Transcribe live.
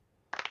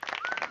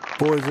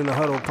Boys in the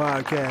Huddle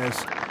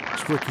podcast.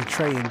 It's Ricky,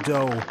 Trey, and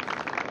Doe.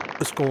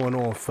 What's going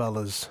on,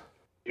 fellas?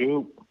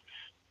 You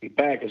be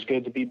back. It's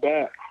good to be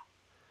back.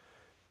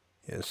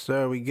 Yes,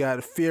 sir. We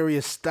got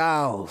Furious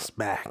Styles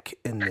back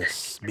in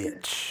this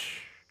bitch.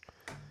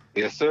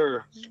 Yes,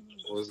 sir.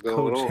 What's going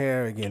Coach on?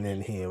 Harrigan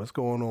in here. What's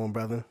going on,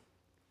 brother?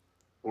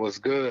 What's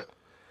good?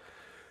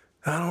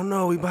 I don't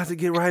know. We about to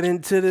get right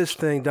into this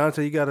thing.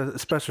 Dante, you got a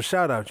special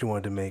shout out you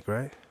wanted to make,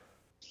 right?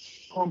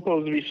 I'm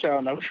supposed to be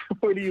shouting out.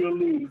 What are you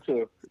alluding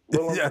to?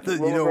 I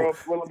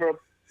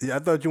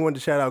thought you wanted to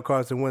shout out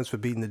Carson Wentz for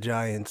beating the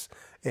Giants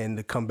and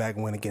to come back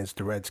and win against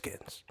the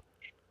Redskins.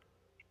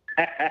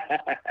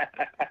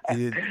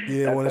 You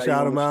didn't want to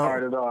shout him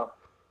out?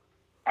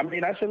 I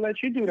mean, I should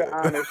let you do the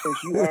honor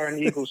since you are an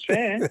Eagles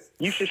fan.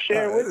 You should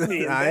share with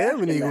me. I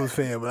am an Eagles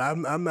fan, but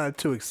I'm not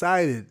too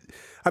excited.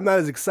 I'm not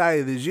as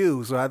excited as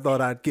you, so I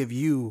thought I'd give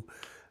you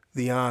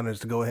the honors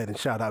to go ahead and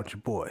shout out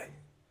your boy.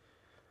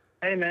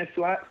 Hey, man,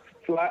 fly,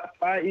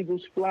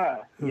 Eagles,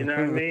 fly. You know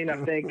what I mean?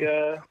 I think...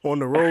 on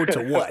the road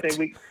to what?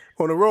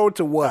 On the road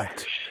to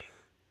what?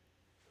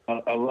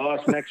 A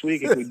loss next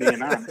week, if we're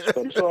being honest,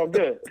 but it's all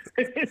good.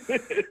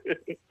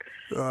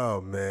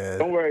 Oh man!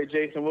 Don't worry,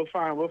 Jason. We'll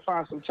find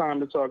some time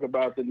to talk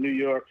about the New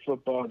York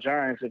Football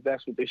Giants if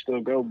that's what they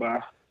still go by.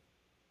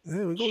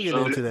 Yeah, we're gonna get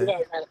into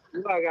that.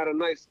 Eli got a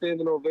nice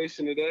standing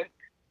ovation today.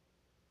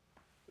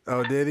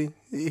 Oh, did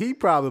he? He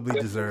probably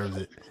deserves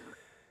it.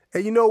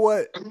 And you know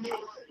what?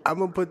 I'm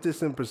gonna put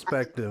this in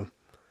perspective.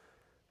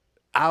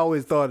 I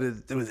always thought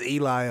it was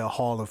Eli a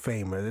Hall of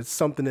Famer. It's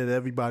something that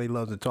everybody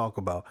loves to talk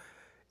about.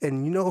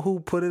 And you know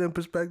who put it in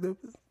perspective?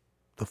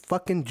 The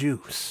fucking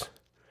Juice.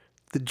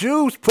 The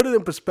Juice put it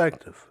in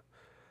perspective.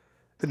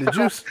 And the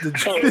Juice,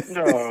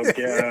 oh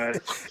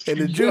god. And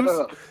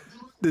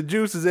the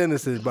Juice is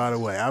innocent, by the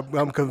way.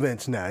 I'm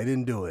convinced now. He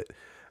didn't do it.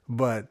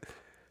 But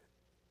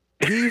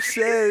he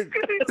said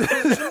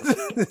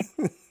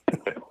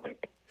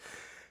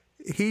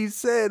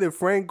if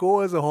Frank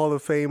Gore is a Hall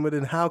of Famer,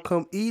 then how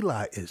come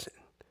Eli isn't?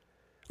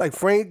 Like,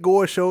 Frank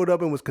Gore showed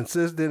up and was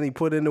consistent. He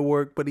put in the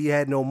work, but he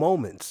had no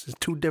moments. It's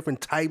two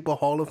different type of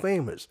Hall of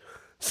Famers.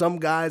 Some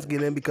guys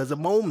get in because of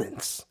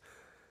moments.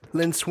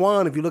 Lynn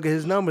Swann, if you look at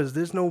his numbers,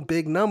 there's no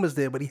big numbers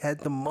there, but he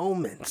had the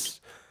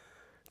moments.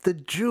 The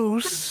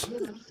Juice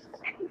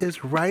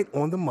is right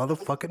on the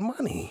motherfucking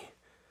money.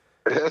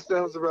 That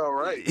sounds about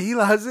right.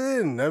 Eli's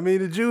in. I mean,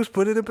 the Juice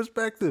put it in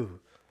perspective.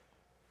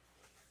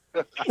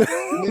 We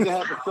need to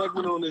have a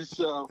segment on this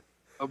show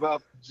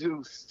about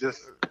Juice.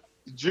 Just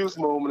the Juice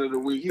moment of the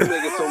week. He's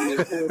making so many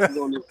appearances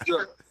on this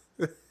show.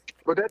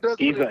 But that does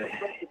put it in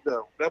perspective,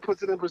 though. That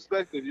puts it in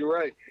perspective. You're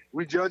right.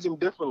 We judge him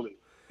differently.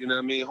 You know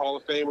what I mean? Hall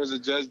of Famers are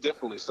judged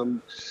differently.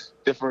 Some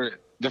different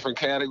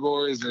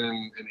categories,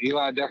 and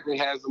Eli definitely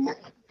has the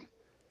moment.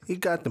 He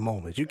got the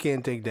moments. You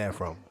can't take that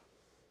from him.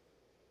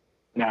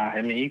 Nah,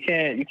 I mean, you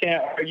can't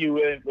argue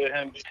with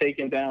him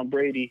taking down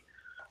Brady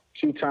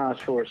 2 times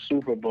for a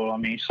Super Bowl. I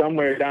mean,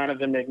 somewhere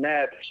Donovan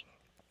McNabb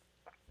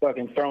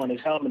fucking throwing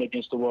his helmet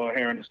against the wall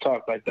hearing his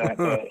talk like that.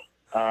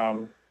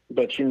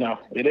 But you know,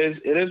 it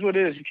is what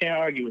it is. You can't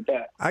argue with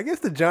that. I guess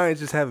the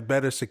Giants just have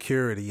better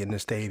security in the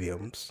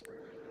stadiums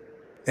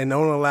and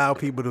don't allow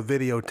people to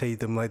videotape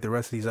them like the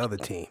rest of these other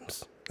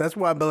teams. That's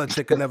why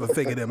Belichick could never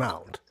figure them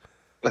out.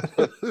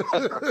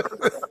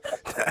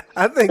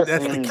 I think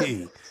that's the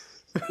key.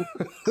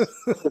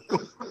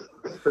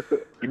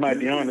 You might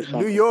be on to something.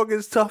 New York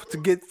is tough to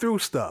get through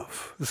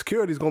stuff. The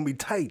security's going to be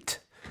tight.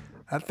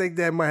 I think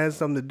that might have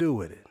something to do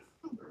with it.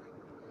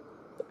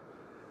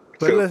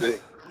 But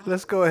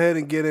let's go ahead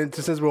and get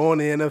into, since we're on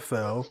the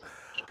NFL,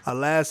 our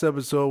last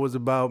episode was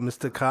about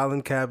Mr.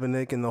 Colin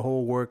Kaepernick and the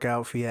whole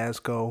workout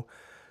fiasco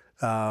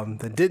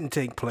that didn't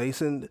take place.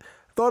 And I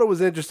thought it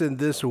was interesting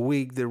this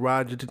week that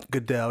Roger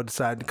Goodell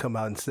decided to come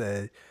out and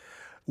say,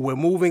 we're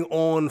moving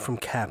on from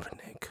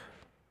Kaepernick.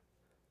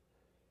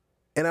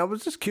 And I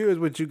was just curious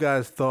what you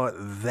guys thought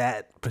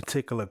that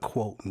particular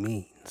quote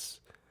means.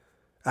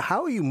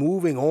 How are you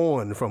moving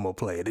on from a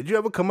player? Did you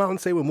ever come out and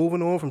say we're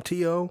moving on from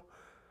T.O.?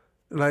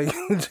 Like,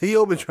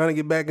 T.O. been trying to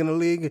get back in the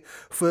league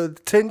for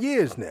 10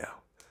 years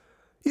now.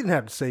 You didn't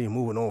have to say you're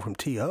moving on from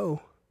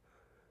T.O.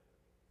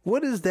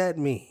 What does that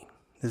mean?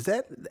 Is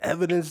that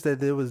evidence that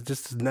there was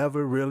just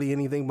never really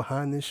anything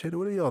behind this shit?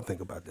 What do y'all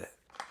think about that?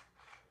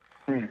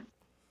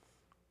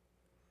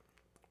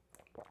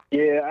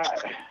 Yeah,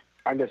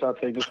 I guess I'll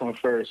take this one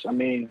first. I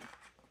mean,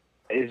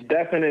 it's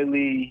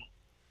definitely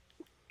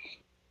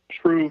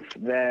truth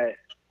that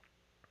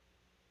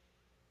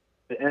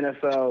the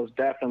NFL is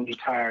definitely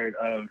tired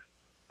of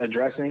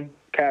addressing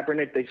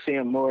Kaepernick. They see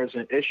him more as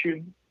an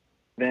issue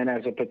than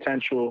as a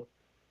potential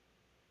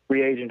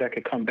free agent that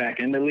could come back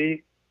in the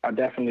league. I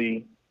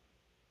definitely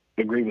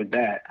agree with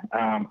that.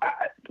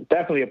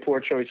 Definitely a poor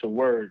choice of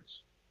words.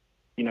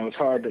 You know, it's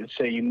hard to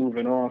say you're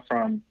moving on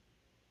from.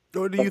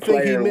 Or do you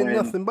think he meant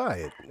nothing by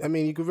it? I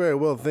mean, you could very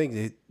well think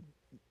that,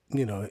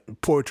 you know,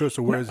 poor choice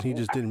of words, and he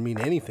just didn't mean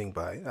anything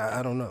by it.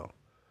 I don't know.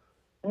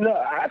 No,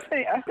 I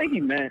think he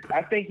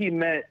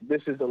meant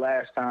this is the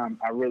last time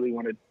I really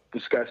want to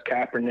discuss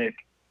Kaepernick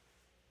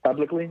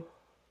publicly.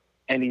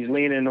 and he's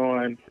leaning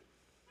on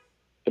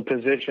the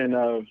position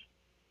of,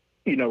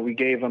 we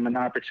gave him an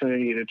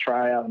opportunity to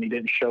try out and he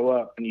didn't show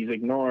up, and he's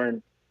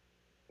ignoring,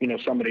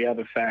 some of the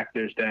other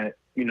factors that,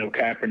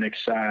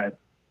 Kaepernick's side,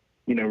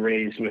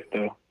 raised with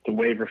the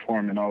waiver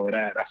form and all of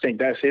that. I think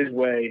that's his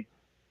way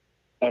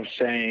of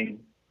saying,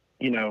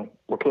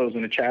 we're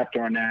closing the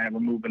chapter on that and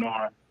we're moving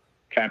on.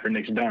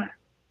 Kaepernick's done.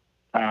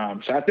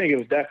 So I think it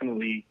was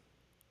definitely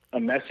a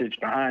message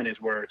behind his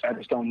words. I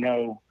just don't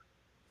know.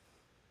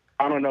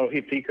 I don't know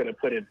if he could have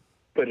put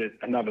it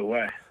another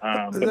way.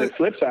 But the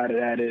flip side of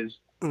that is,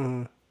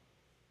 I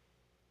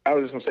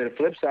was just going to say the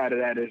flip side of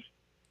that is,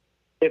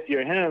 if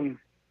you're him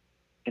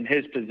in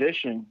his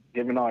position,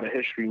 given all the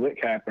history with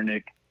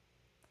Kaepernick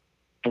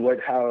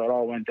and how it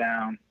all went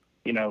down,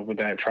 with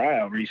that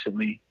trial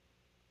recently,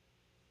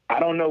 I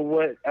don't know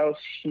what else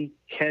he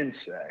can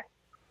say.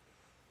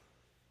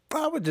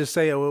 I would just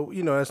say, well,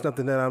 that's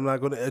nothing that I'm not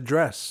going to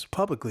address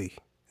publicly.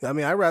 I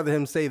mean, I'd rather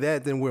him say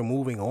that than we're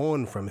moving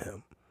on from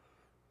him.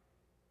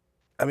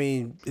 I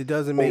mean, it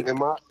doesn't make... In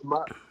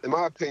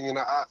my opinion,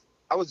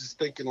 I was just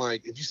thinking,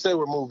 like, if you say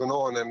we're moving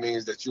on, that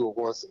means that you were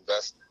once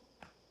invested,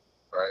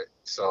 right?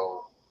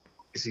 So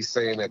is he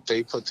saying that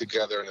they put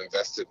together an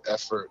invested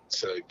effort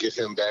to get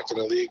him back in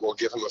the league or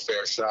give him a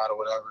fair shot or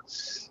whatever?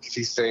 If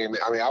he's saying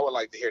that, I mean, I would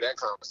like to hear that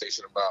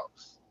conversation about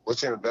what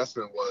your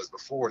investment was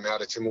before, now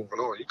that you're moving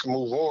on. You can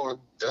move on,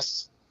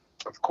 that's,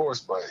 of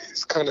course, but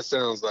it kind of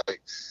sounds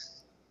like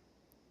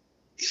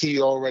he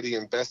already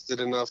invested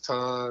enough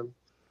time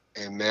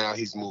and now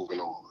he's moving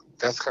on.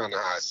 That's kind of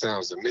how it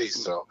sounds to me.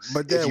 So,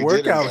 but that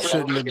workout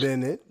shouldn't have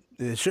been it.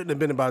 It shouldn't have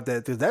been about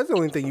that, because that's the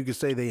only thing you could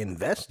say they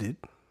invested,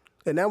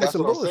 and that was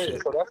some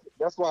bullshit. So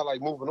that's why,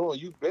 like, moving on,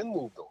 you've been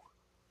moved on.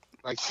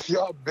 Like,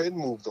 y'all been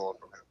moved on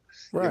from him.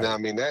 Right. You know what I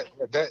mean?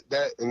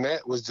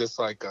 That was just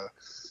like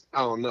I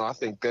don't know. I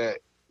think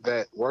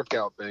that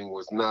workout thing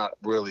was not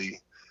really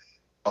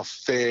a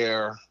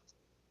fair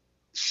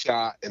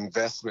shot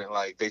investment.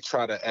 Like, they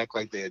try to act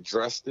like they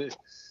addressed it,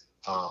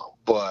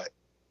 but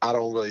I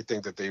don't really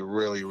think that they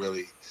really,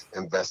 really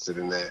invested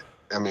in that.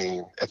 I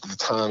mean, at the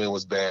time it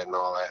was bad and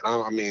all that.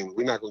 I mean,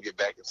 we're not going to get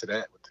back into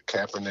that with the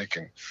Kaepernick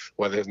and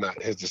whether it's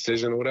not his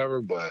decision or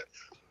whatever, but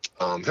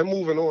him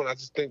moving on, I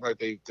just think like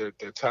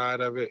they're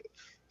tired of it.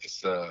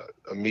 It's a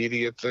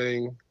media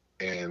thing,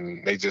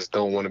 and they just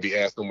don't want to be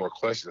asked no more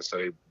questions. So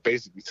they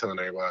basically telling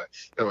everybody,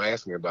 don't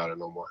ask me about it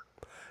no more.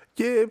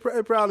 Yeah,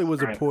 it probably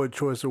was a poor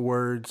choice of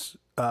words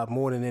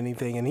more than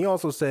anything. And he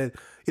also said,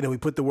 we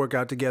put the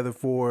workout together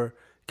for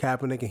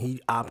Kaepernick and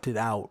he opted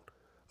out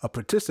of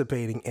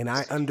participating, and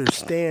I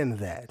understand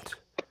that.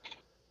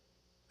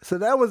 So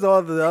that was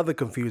all the other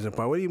confusing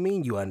part. What do you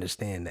mean you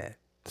understand that?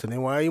 So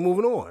then why are you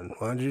moving on?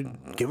 Why don't you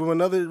give him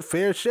another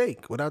fair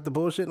shake without the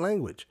bullshit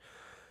language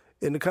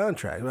in the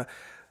contract?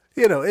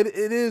 It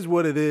is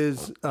what it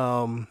is.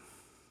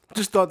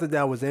 Just thought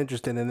that was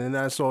interesting. And then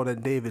I saw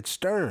that David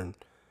Stern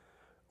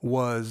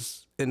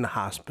was in the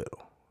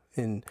hospital.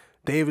 And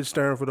David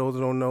Stern, for those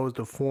who don't know, is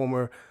the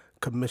former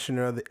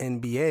commissioner of the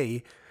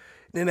NBA.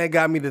 Then that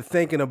got me to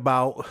thinking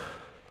about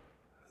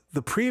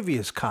the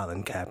previous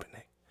Colin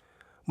Kaepernick,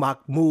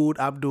 Mahmoud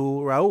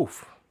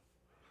Abdul-Rauf,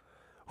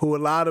 who a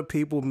lot of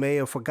people may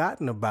have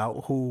forgotten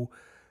about, who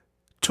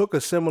took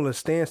a similar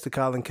stance to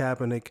Colin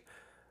Kaepernick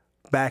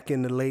back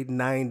in the late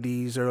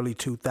 90s, early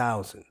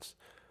 2000s.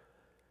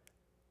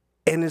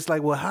 And it's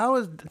like, well,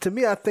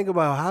 I think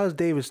about how is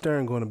David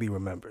Stern going to be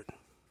remembered?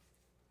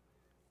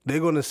 They're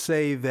going to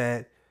say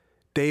that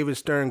David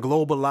Stern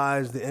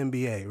globalized the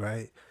NBA,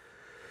 right?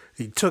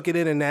 He took it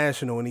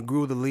international and he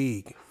grew the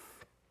league.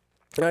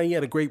 Now he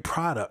had a great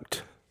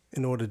product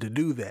in order to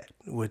do that,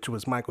 which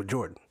was Michael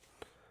Jordan.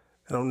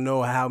 I don't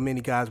know how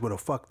many guys would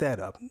have fucked that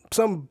up.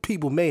 Some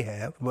people may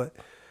have, but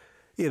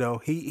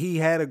he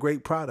had a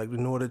great product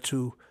in order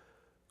to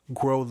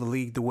grow the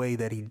league the way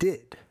that he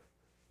did.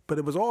 But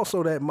it was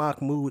also that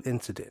Mahmoud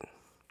incident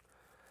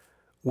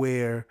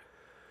where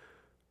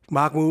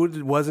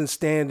Mahmoud wasn't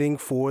standing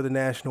for the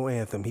national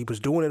anthem. He was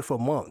doing it for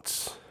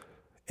months.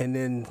 And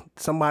then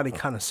somebody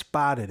kind of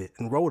spotted it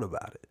and wrote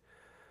about it.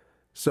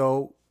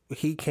 So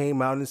he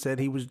came out and said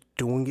he was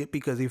doing it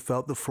because he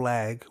felt the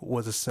flag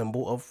was a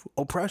symbol of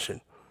oppression.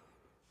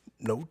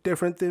 No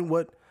different than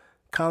what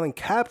Colin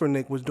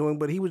Kaepernick was doing,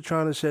 but he was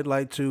trying to shed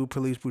light to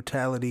police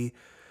brutality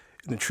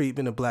and the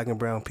treatment of black and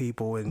brown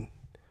people in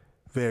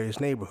various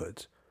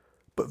neighborhoods.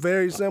 But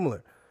very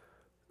similar.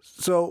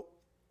 So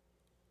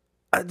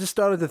I just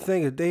started to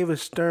think of David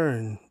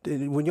Stern.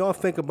 When y'all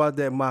think about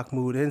that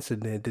Mahmoud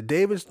incident, did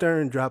David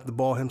Stern drop the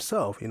ball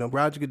himself?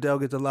 Roger Goodell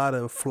gets a lot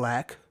of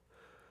flack,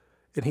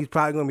 and he's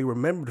probably going to be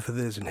remembered for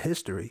this in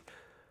history.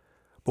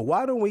 But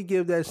why don't we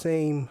give that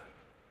same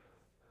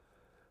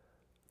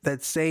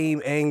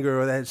anger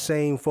or that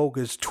same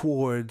focus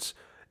towards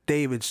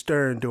David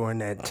Stern during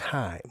that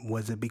time?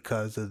 Was it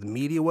because the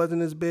media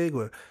wasn't as big,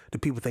 or do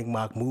people think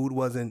Mahmoud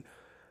wasn't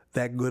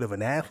that good of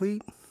an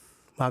athlete?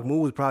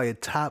 Mahmoud was probably a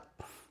top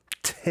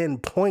 10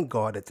 point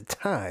guard at the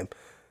time.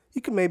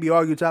 You can maybe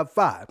argue top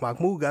 5.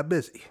 Mahmoud got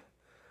busy.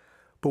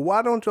 But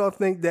why don't y'all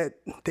think that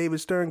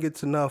David Stern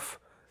gets enough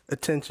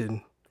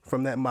attention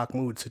from that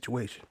Mahmoud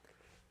situation?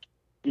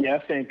 Yeah,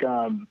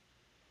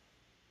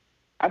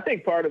 I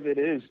think part of it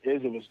is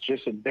it was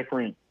just a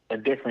different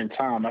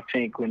time. I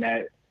think when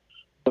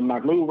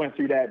Mahmoud went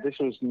through that, this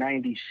was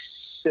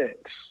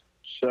 96.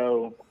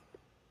 So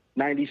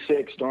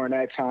 96, during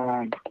that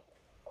time,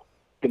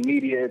 the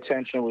media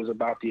attention was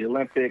about the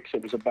Olympics.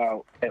 It was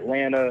about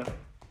Atlanta.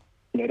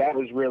 That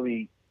was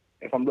really,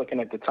 if I'm looking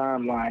at the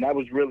timeline, that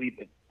was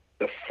really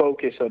the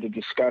focus of the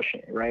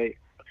discussion, right?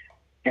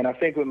 And I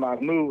think with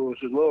Mahmoud, it was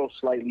a little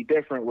slightly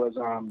different, was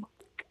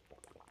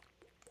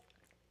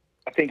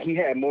I think he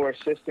had more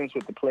assistance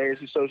with the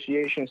Players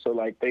Association, so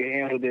like they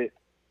handled it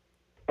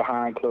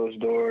behind closed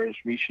doors,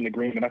 reached an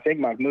agreement. I think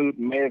Mahmoud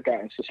may have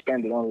gotten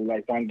suspended only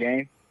like one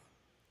game.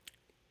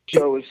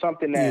 So it was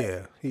something that...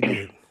 Yeah, he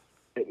did.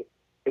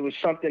 It was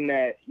something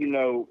that,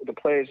 the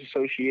Players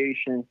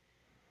Association,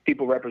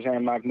 people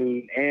representing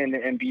Mahmoud, and the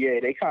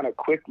NBA, they kind of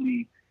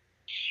quickly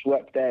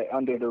swept that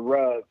under the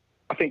rug.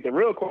 I think the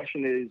real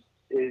question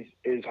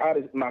is how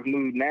does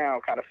Mahmoud now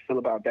kind of feel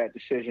about that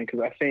decision?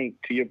 Because I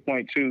think, to your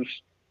point too,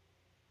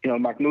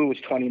 Mahmoud was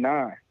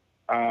 29,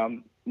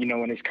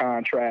 when his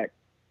contract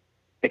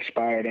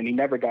expired, and he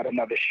never got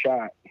another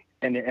shot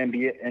in the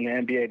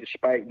NBA,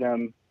 despite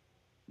them,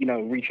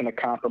 reaching a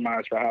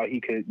compromise for how he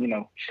could,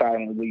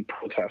 silently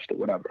protest or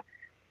whatever.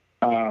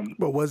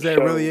 But was that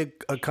really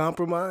a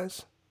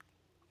compromise?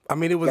 I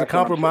mean, it was a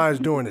compromise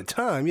during the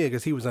time, yeah,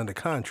 because he was under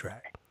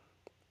contract.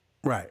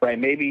 Right. Right.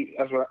 Maybe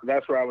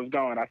that's where I was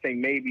going. I think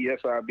maybe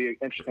that's why it'd be an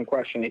interesting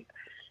question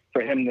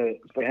for him to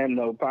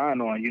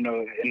opine on.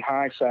 In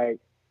hindsight,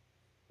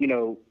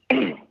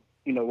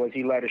 was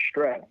he led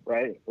astray?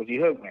 Right? Was he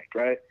hoodwinked?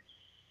 Right?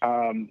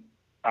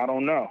 I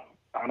don't know.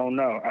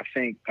 I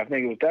think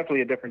it was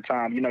definitely a different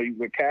time.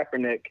 With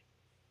Kaepernick,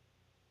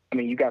 I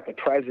mean, you got the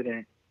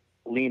president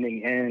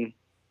leaning in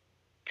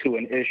to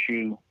an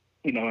issue,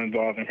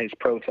 involving his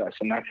protests,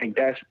 and I think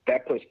that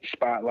puts the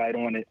spotlight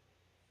on it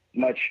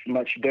much,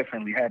 much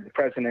differently. Had the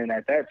president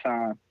at that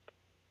time,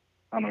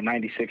 I don't know,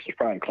 96 was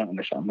probably Clinton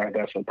or something like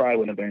that, so it probably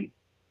wouldn't have been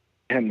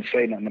him to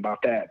say nothing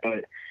about that.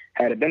 But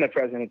had it been the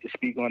president to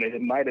speak on it,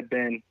 it might have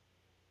been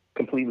a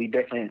completely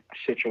different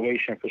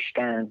situation for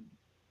Stern.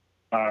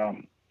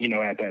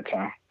 At that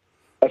time.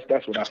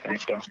 That's what I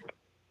think, though.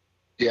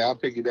 Yeah, I'll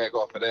piggyback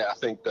off of that. I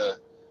think the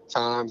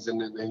times, and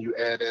then you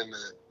add in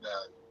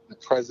the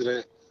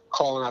president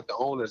calling out the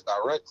owners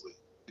directly,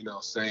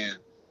 saying,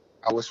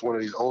 I wish one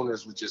of these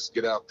owners would just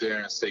get out there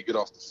and say, get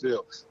off the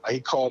field. Like, he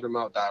called them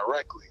out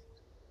directly,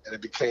 and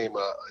it became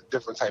a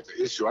different type of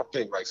issue. I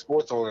think, like,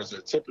 sports owners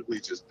are typically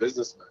just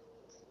businessmen.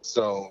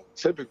 So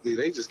typically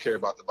they just care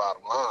about the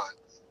bottom line.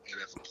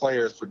 And if a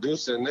player is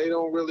producing, they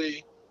don't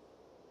really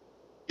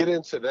get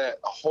into that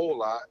a whole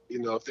lot.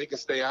 If they can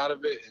stay out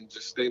of it and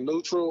just stay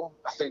neutral,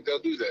 I think they'll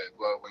do that.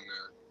 But when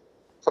the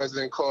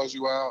president calls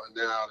you out, and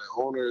now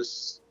the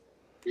owners,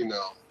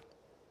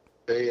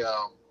 they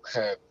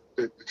have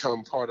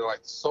become part of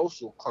like the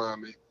social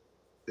climate,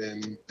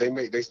 then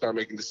they start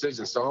making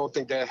decisions. So I don't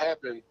think that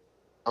happened.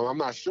 I'm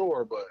not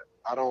sure, but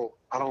I don't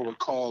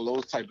recall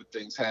those type of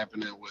things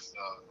happening with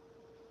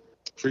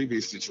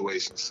previous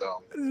situations.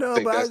 So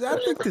no, but I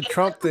think the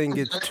Trump thing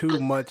gets too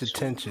much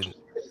attention.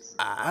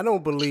 I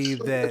don't believe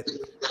that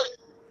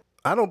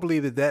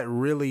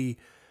really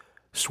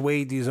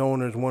swayed these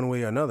owners one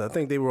way or another. I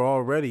think they were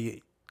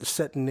already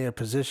set in their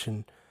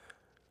position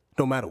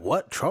no matter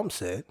what Trump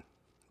said,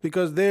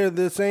 because they're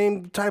the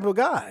same type of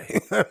guy.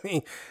 I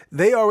mean,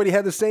 they already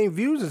had the same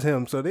views as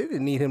him, so they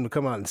didn't need him to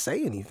come out and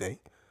say anything.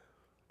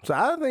 So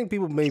I think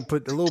people may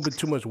put a little bit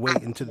too much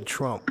weight into the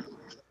Trump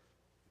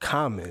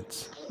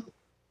comments.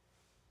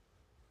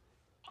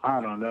 I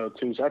don't know,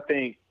 too. So I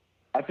think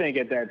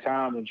at that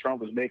time when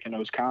Trump was making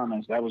those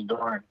comments, that was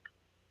during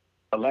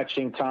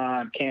election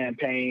time,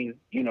 campaign.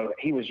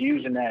 He was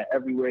using that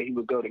everywhere he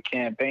would go to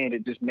campaign.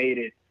 It just made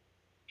it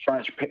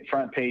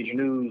front page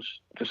news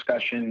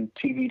discussion,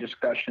 TV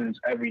discussions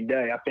every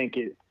day. I think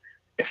it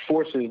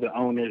forces the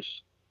owners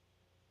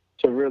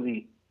to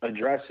really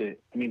address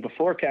it. I mean,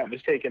 before Cap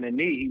was taking a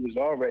knee, he was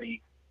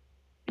already,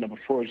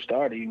 before he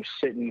started, he was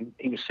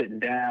sitting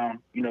down.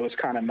 It's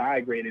kind of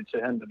migrated to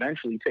him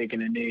eventually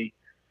taking a knee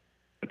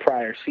the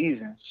prior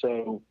season.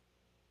 So,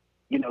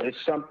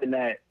 it's something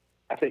that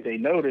I think they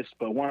noticed,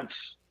 but once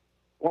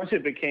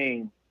it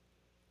became,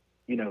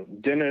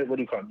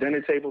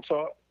 dinner table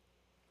talk,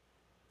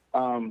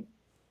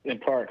 in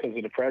part because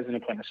of the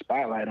president putting a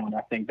spotlight on it,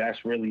 I think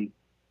that's really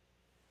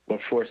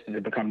what forced it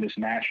to become this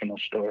national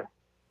story.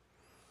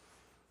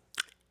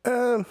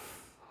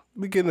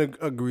 We can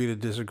agree to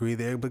disagree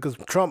there, because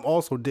Trump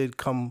also did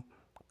come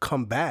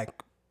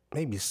back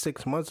maybe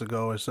 6 months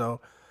ago or so,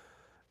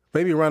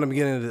 maybe around the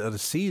beginning of the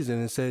season,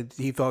 and said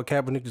he thought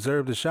Kaepernick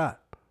deserved a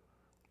shot.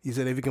 He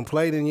said if he can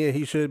play, then yeah,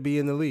 he should be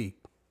in the league.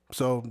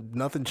 So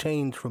nothing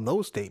changed from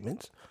those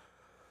statements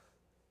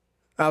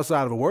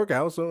outside of a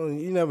workout, so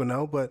you never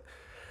know. But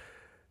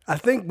I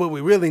think what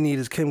we really need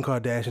is Kim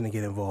Kardashian to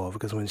get involved,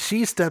 because when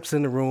she steps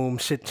in the room,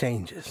 shit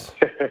changes.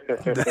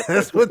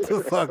 That's what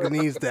the fuck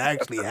needs to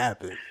actually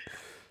happen.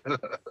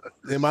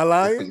 Am I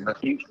lying?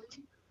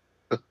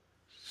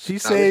 She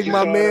saved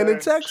my man in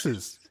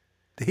Texas.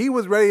 He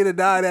was ready to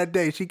die that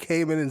day. She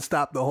came in and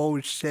stopped the whole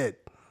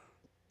shit.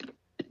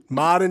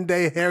 Modern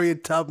day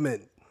Harriet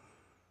Tubman.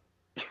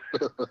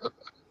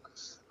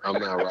 I'm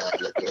not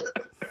riding with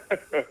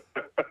that.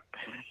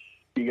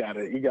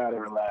 You gotta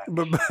relax.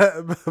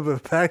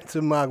 But back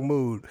to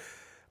Mahmoud.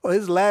 Well,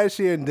 his last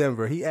year in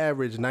Denver, he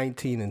averaged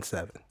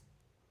 19-7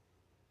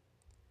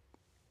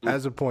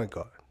 as a point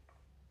guard.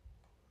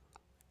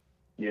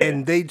 Yeah.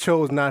 And they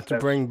chose not to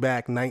bring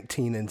back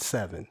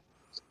 19-7.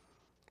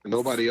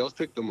 Nobody else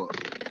picked him up.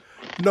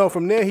 No,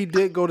 from there he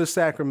did go to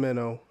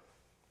Sacramento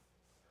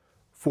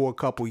for a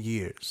couple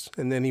years.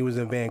 And then he was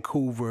in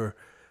Vancouver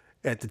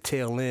at the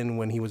tail end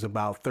when he was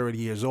about 30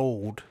 years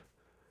old.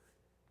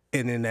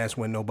 And then that's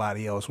when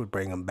nobody else would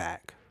bring him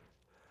back.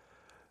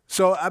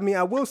 So, I mean,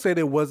 I will say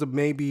there was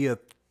maybe a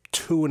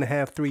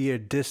 2.5, 3 year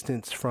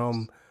distance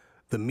from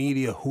the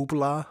media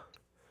hoopla.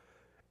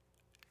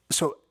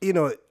 So, you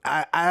know,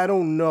 I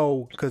don't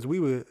know, because we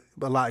were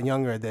a lot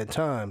younger at that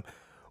time,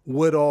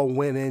 what all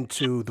went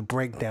into the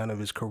breakdown of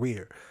his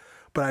career.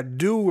 But I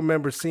do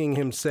remember seeing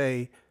him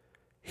say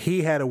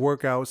he had a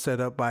workout set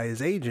up by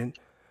his agent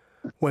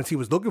once he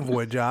was looking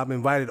for a job,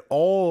 invited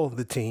all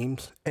the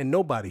teams, and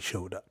nobody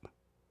showed up.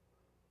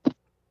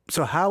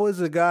 So how is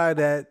a guy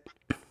that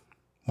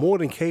more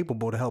than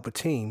capable to help a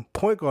team,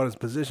 point guard is a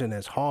position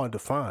that's hard to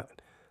find,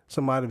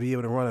 somebody to be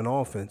able to run an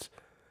offense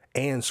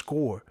and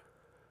score,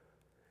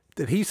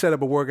 that he set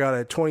up a workout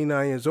at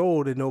 29 years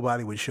old and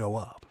nobody would show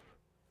up?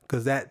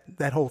 Because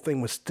that whole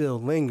thing was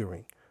still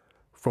lingering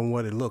from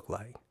what it looked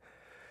like.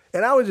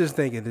 And I was just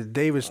thinking that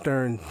David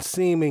Stern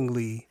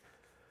seemingly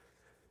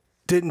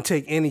didn't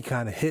take any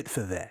kind of hit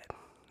for that.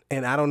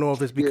 And I don't know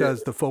if it's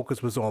because the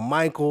focus was on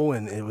Michael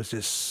and it was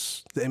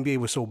just, the NBA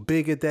was so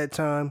big at that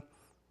time.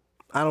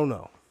 I don't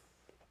know.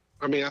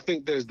 I mean, I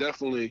think there's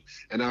definitely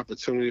an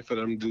opportunity for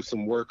them to do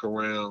some work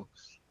around,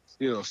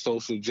 you know,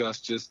 social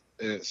justice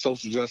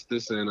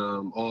and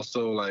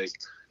also like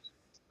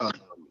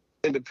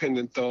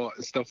independent thought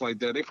and stuff like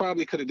that. They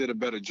probably could have did a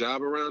better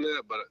job around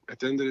that, but at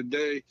the end of the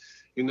day,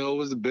 you know, it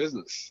was a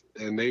business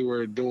and they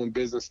were doing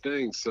business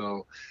things.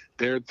 So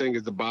their thing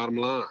is the bottom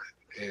line.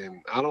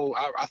 And I don't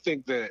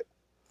think the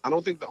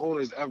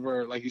owners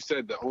ever, like you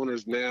said, the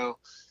owners now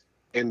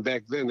and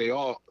back then, they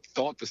all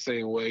thought the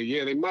same way.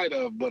 Yeah, they might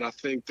have, but I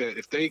think that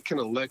if they can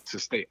elect to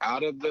stay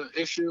out of the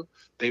issue,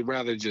 they'd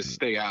rather just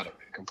stay out of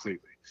it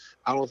completely.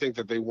 I don't think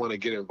that they want to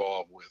get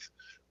involved with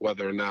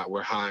whether or not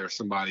we're hiring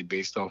somebody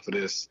based off of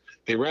this.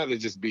 They'd rather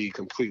just be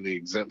completely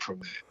exempt from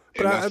that.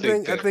 But I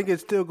think it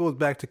still goes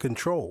back to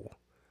control.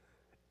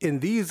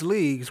 In these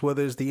leagues,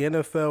 whether it's the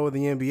NFL or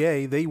the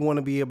NBA, they want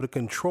to be able to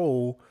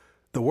control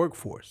the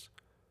workforce,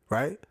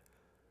 right?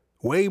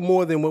 Way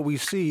more than what we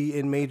see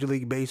in Major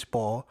League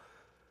Baseball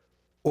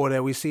or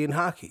that we see in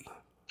hockey.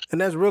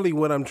 And that's really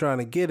what I'm trying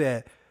to get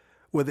at.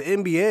 With the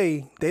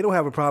NBA, they don't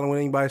have a problem with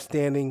anybody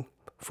standing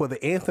for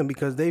the anthem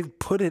because they've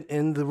put it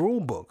in the rule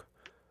book.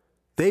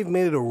 They've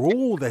made it a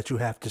rule that you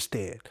have to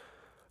stand.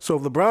 So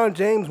if LeBron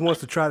James wants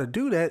to try to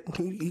do that,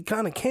 he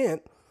kind of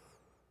can't.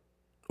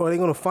 What they're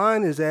going to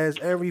find is as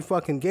every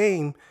fucking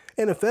game,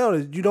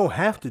 NFL, you don't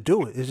have to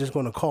do it. It's just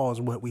going to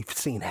cause what we've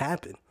seen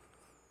happen.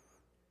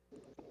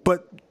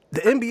 But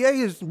the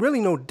NBA is really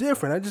no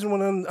different. I just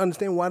want to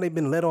understand why they've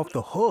been let off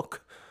the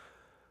hook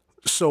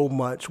so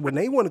much when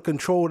they want to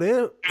control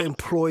their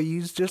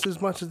employees just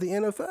as much as the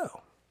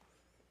NFL.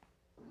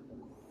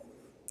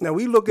 Now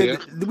we look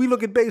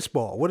at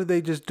baseball. What did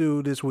they just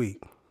do this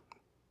week?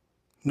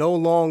 No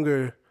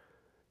longer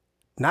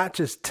not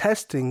just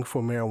testing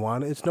for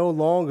marijuana, it's no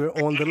longer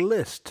on the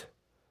list.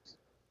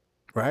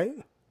 Right?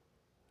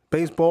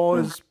 Baseball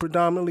is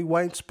predominantly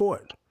white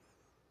sport.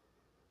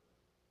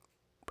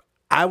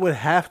 I would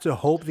have to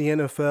hope the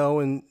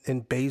NFL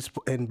and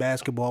baseball and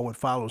basketball would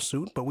follow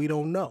suit, but we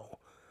don't know.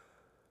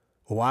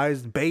 Why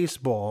is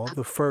baseball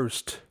the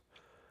first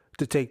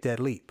to take that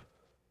leap?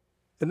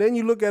 And then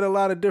you look at a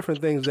lot of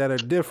different things that are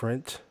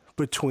different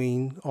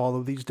between all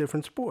of these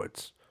different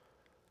sports.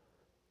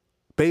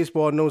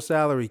 Baseball, no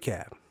salary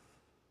cap.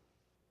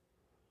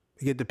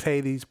 You get to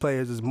pay these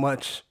players as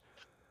much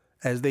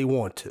as they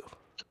want to.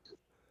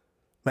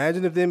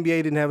 Imagine if the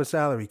NBA didn't have a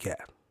salary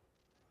cap.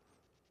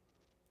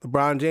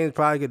 LeBron James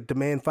probably could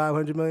demand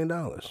 $500 million.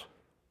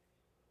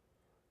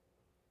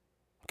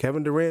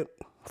 Kevin Durant,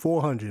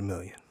 $400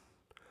 million.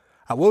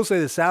 I will say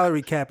the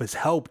salary cap has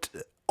helped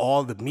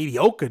all the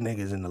mediocre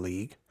niggas in the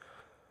league.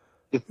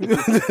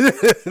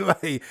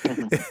 Like,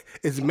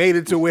 it's made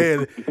it to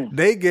where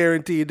they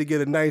guaranteed to get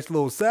a nice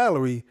little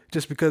salary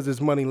just because there's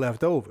money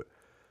left over.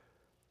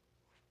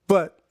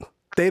 But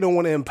they don't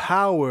want to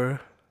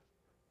empower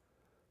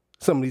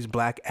some of these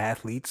black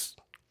athletes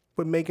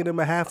with making them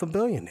 $500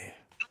 million.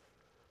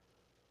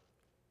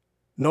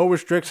 No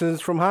restrictions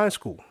from high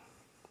school.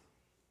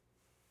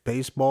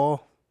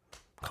 Baseball,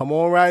 come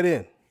on right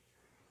in.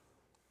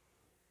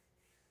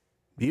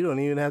 You don't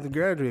even have to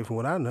graduate from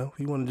what I know. If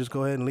you want to just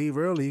go ahead and leave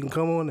early, you can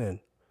come on in.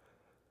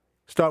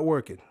 Start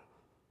working.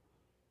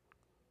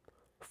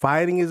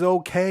 Fighting is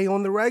okay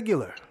on the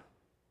regular.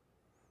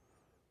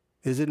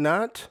 Is it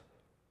not?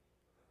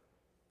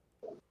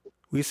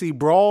 We see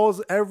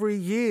brawls every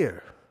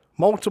year.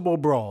 Multiple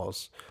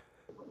brawls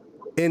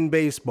in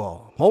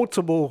baseball.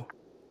 Multiple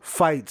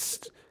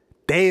fights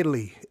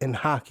daily in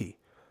hockey.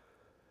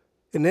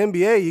 In the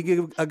NBA, you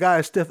give a guy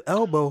a stiff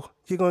elbow,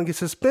 you're going to get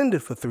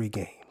suspended for 3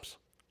 games.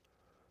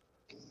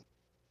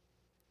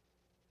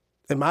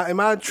 Am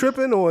I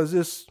tripping, or is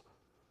this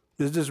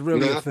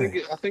really a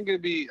thing? I think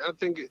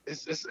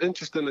it's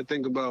interesting to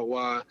think about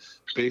why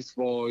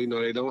baseball,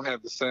 they don't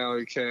have the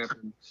salary cap,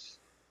 and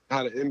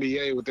how the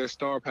NBA with their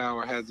star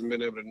power hasn't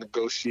been able to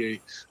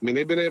negotiate. I mean,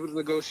 they've been able to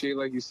negotiate,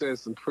 like you said,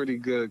 some pretty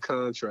good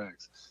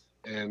contracts.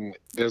 And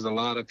there's a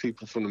lot of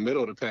people from the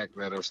middle of the pack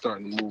that are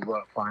starting to move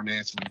up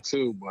financially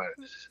too. But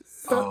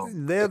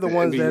they're the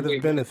ones that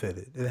have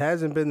benefited. It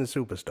hasn't been the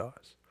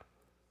superstars.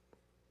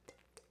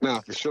 No,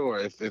 for sure.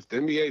 If the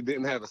NBA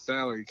didn't have a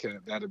salary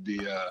cap, that'd be.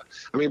 But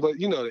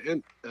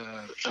the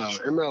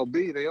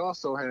MLB, they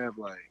also have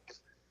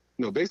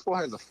baseball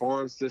has a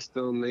farm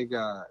system. They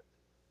got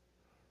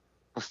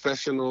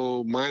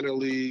professional minor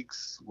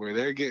leagues where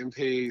they're getting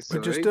paid. So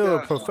but you're still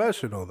a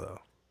professional, though.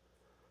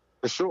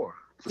 For sure.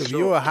 If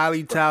you're a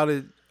highly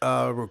touted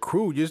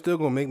recruit, you're still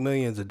gonna make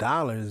millions of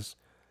dollars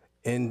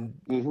in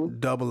AA,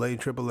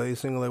 AAA,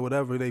 single A,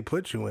 whatever they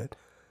put you in.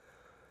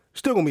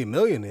 Still gonna be a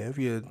millionaire if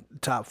you're a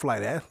top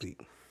flight athlete.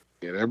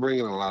 Yeah, they're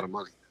bringing a lot of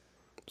money.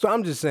 So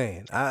I'm just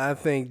saying, I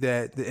think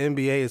that the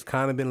NBA has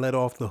kind of been let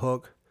off the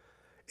hook,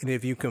 and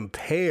if you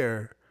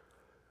compare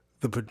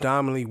the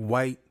predominantly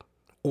white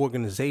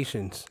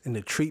organizations and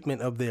the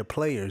treatment of their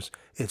players,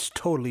 it's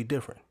totally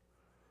different.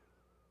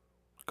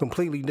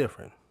 Completely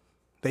different.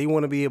 They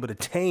want to be able to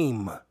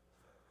tame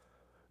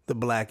the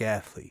black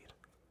athlete.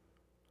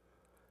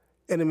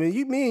 And I mean,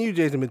 me and you,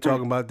 Jason, have been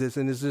talking about this,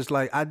 and it's just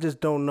like, I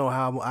just don't know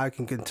how I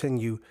can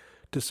continue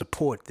to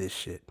support this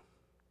shit.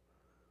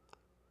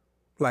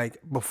 Like,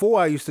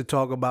 before I used to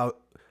talk about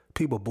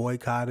people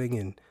boycotting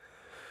and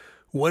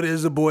what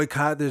is a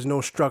boycott? There's no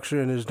structure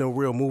and there's no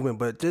real movement,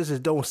 but this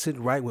just don't sit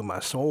right with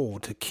my soul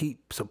to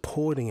keep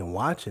supporting and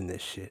watching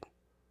this shit.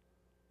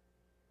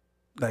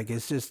 Like,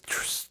 it's just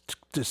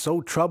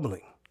so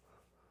troubling.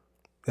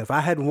 If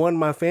I had won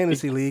my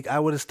fantasy league, I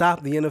would have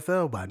stopped the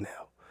NFL by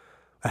now.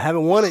 I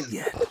haven't won it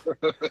yet.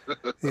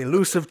 The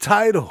elusive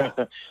title.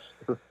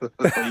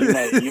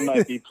 you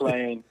might be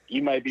playing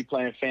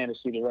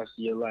fantasy the rest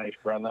of your life,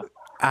 brother.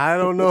 I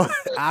don't know.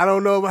 I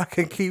don't know if I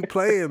can keep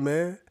playing,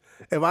 man.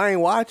 If I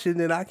ain't watching,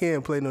 then I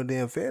can't play no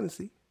damn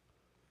fantasy.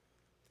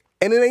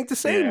 And it ain't the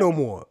same no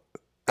more.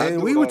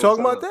 And we were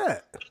talking about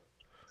that.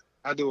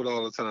 I do it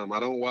all the time. I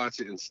don't watch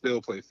it and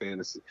still play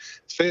fantasy.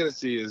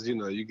 Fantasy is,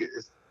 you get.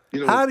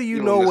 How do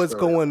you know what's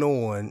going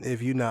on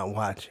if you're not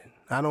watching?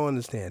 I don't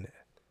understand it.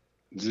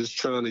 Just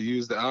trying to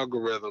use the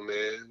algorithm,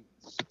 man.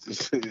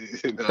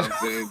 You know what I'm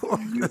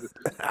saying?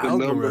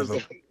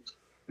 Algorithm.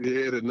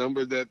 The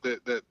numbers that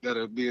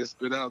are being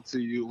spit out to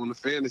you on the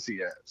fantasy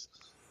apps.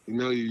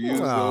 You use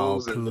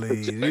those.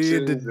 Please.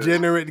 You're a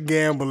degenerate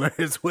gambler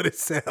is what it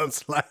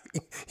sounds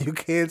like. You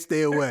can't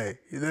stay away.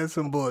 That's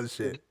some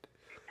bullshit.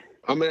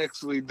 I'm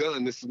actually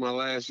done. This is my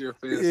last year of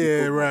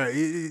fantasy football.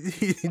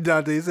 Right.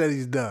 Dante said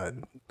he's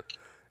done.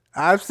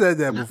 I've said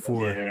that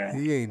before. Yeah.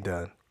 He ain't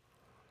done.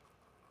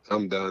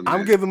 I'm done.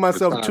 I'm giving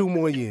myself 2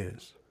 more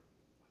years.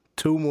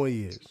 2 more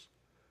years.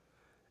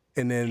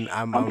 And then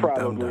I'm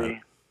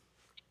done.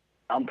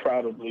 I'm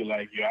probably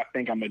like you. I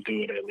think I'm gonna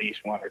do it at least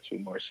 1 or 2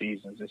 more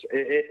seasons.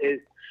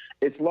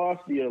 It's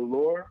lost the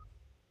allure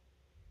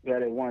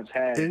that it once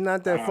had. It's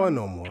not that fun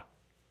no more.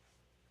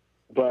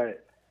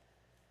 But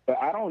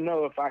I don't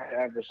know if I could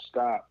ever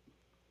stop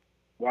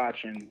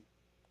watching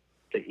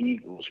the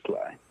Eagles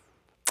play.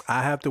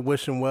 I have to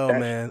wish him well,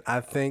 man. I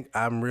think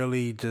I'm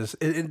really just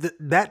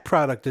that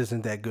product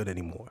isn't that good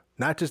anymore.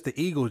 Not just the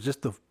Eagles,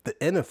 just the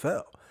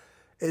NFL.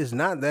 It's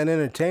not that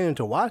entertaining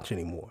to watch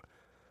anymore.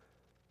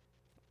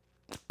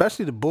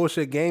 Especially the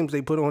bullshit games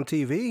they put on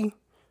TV.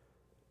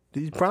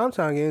 These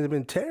primetime games have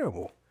been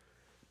terrible.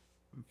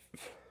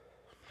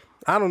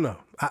 I don't know.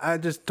 I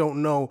just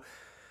don't know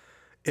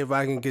if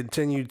I can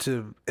continue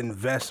to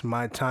invest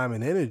my time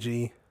and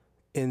energy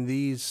in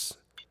these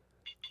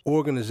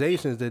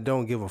organizations that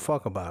don't give a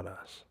fuck about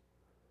us.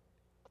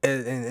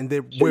 And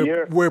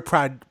we're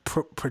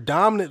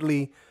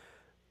predominantly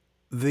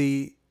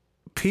the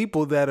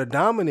people that are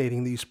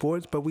dominating these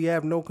sports, but we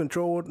have no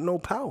control, no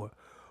power.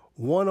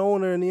 1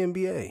 owner in the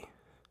NBA,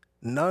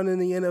 none in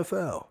the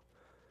NFL.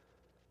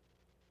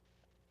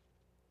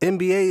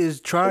 NBA is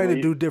trying to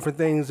do different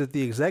things at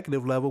the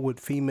executive level with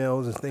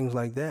females and things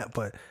like that,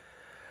 but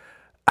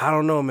I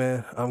don't know,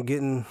 man. I'm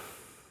getting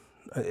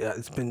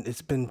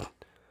it's been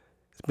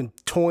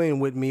toying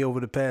with me over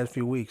the past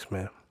few weeks,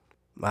 man.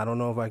 I don't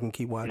know if I can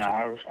keep watching. No,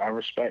 I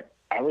respect that.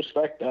 I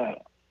respect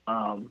that.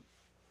 I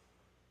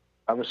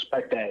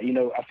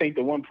think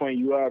the one point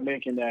you are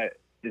making that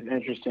is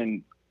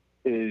interesting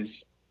is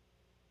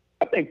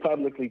I think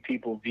publicly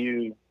people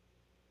view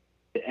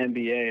the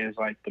NBA as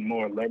like the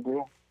more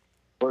liberal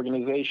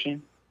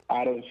organization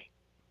out of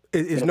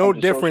It's no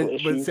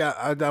different, but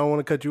I don't want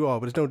to cut you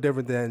off, but it's no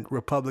different than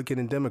Republican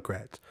and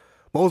Democrats.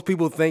 Most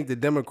people think the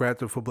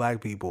Democrats are for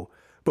black people,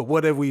 but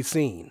what have we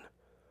seen,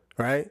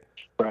 right?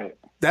 Right.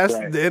 That's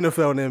the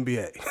NFL and the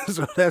NBA.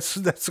 So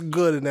that's a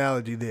good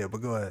analogy there,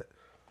 but go ahead.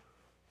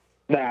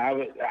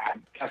 Nah,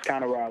 that's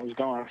kind of where I was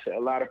going. I said a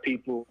lot of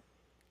people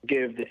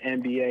give the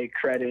NBA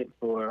credit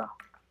for,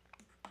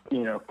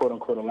 quote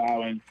unquote,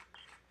 allowing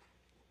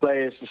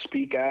players to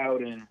speak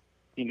out, and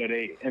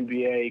the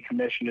NBA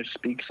commissioner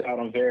speaks out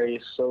on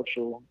various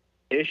social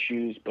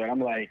issues. But I'm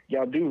like,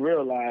 y'all do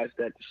realize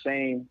that the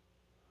same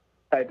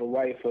type of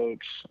white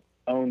folks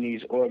own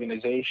these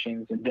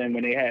organizations, and then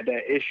when they had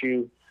that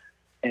issue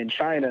in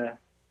China,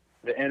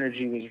 the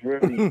energy was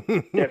really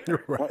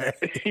different. Right.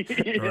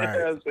 You know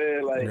what I'm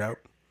saying? Like, yep.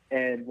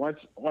 And once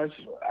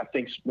I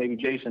think maybe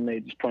Jason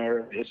made this point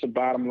earlier, it's a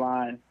bottom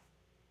line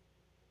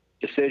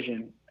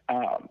decision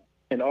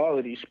in all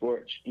of these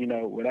sports.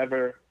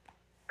 Whatever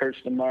hurts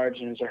the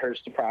margins or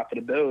hurts the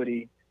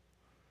profitability,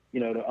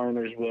 the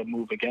owners will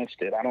move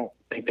against it. I don't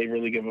think they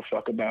really give a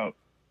fuck about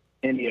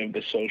any of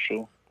the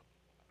social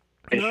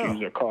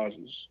issues or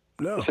causes.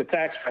 No. It's a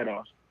tax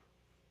write-off.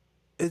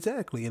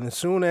 Exactly. And as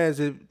soon as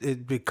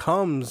it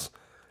becomes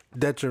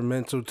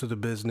detrimental to the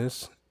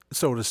business,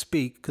 so to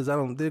speak, because they're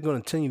going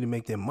to continue to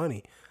make their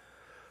money.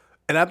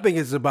 And I think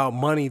it's about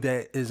money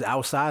that is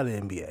outside of the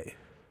NBA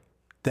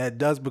that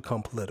does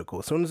become political.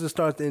 As soon as it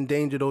starts to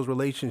endanger those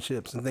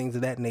relationships and things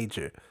of that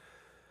nature,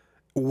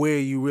 where are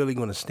you really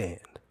going to stand?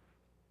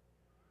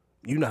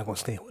 You're not going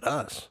to stand with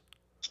us.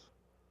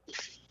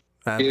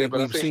 I think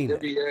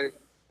NBA,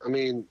 I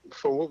mean,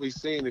 from what we've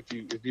seen,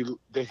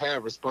 they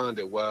have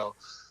responded well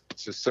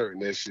to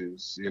certain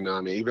issues. I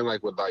mean, even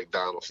like with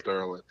Donald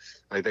Sterling,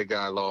 like that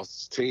guy lost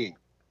his team.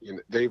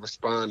 They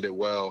responded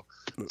well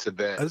to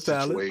that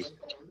situation.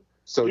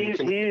 So he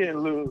didn't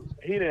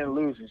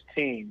lose his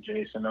team,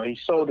 Jason. No, he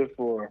sold it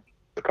for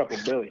a couple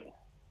billion.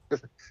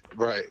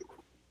 Right.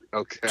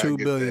 Okay. $2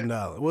 billion.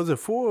 Was it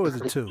 4 or was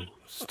it 2?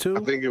 It's 2? I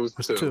think it was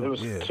 2. It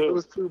was 2. It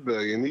was $2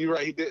 billion. You're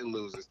right. He didn't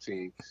lose his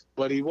team,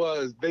 but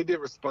they did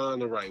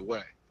respond the right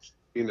way.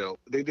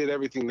 They did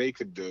everything they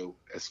could do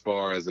as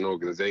far as an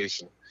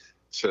organization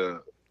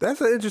to. That's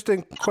an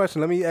interesting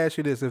question. Let me ask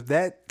you this. If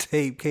that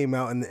tape came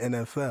out in the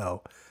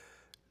NFL,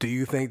 do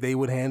you think they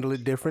would handle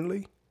it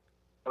differently?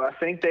 Well, I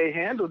think they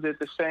handled it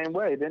the same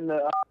way. Didn't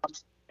the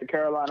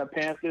Carolina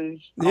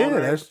Panthers?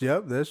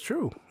 That's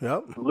true.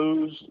 Yep.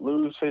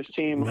 Lose his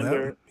team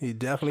under he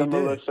definitely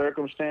similar did.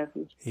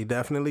 Circumstances. He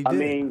definitely did. I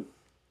mean,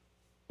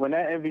 when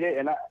that NBA,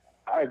 and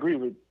I agree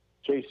with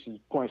Jason's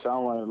points. I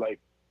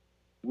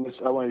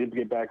wanted to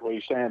get back to what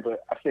you're saying,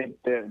 but I think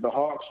the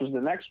Hawks was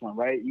the next one,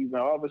 right?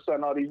 All of a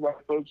sudden, all these white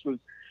folks was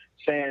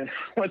saying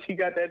once he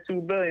got that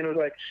 $2 billion, it was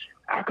like,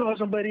 I call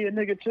somebody a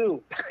nigga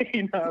too.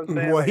 You know what I'm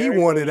saying? Well, he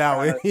wanted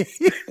out.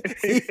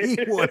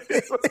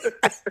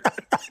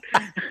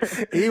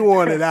 He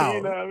wanted out.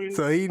 You know what I mean?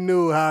 So he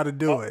knew how to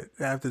do it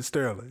after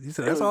Sterling. He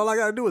said, "That's all I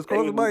gotta do is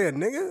call somebody a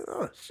nigga."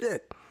 Oh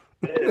shit.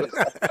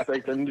 I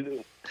think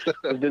it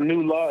was the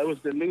new law. It was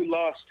the new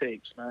loss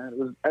tapes,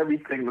 man.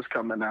 Everything was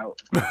coming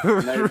out.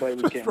 And everybody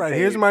was getting right. paid.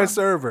 Here's my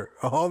server.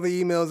 All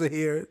the emails are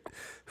here.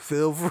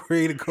 Feel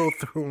free to go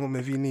through them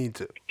if you need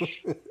to.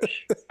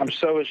 I'm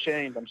so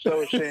ashamed.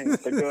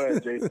 But go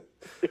ahead, Jason.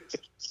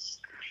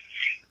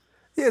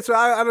 Yeah, so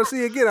I don't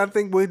see again. I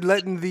think we're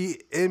letting the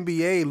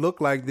NBA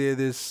look like they're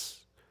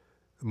this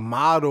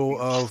model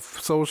of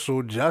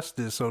social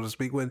justice, so to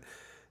speak, when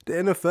the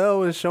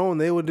NFL has shown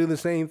they would do the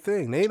same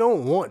thing. They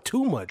don't want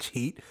too much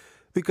heat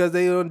because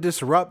they don't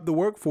disrupt the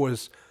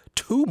workforce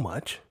too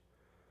much.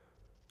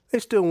 They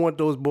still want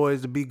those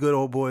boys to be good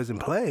old boys and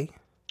play.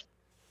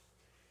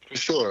 For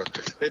sure.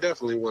 They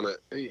definitely want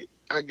to.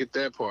 I get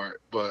that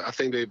part, but I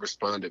think they've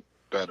responded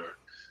better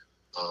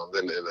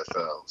than the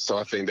NFL. So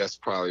I think that's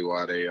probably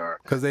why they are.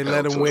 Because they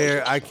let them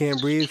wear I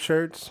Can't Breathe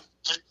shirts?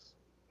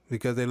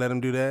 Because they let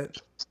them do that?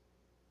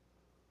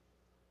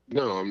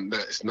 No,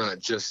 it's not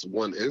just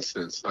one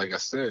instance. Like I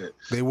said,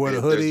 they wore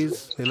the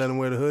hoodies. They let them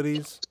wear the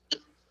hoodies.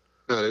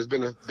 No, there's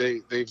been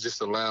they've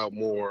just allowed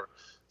more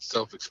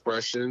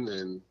self-expression,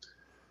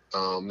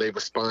 and they've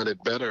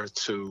responded better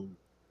to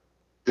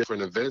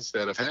different events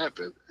that have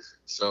happened.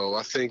 So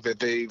I think that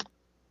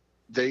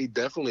they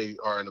definitely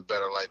are in a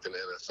better light than the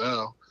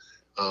NFL.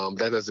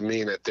 That doesn't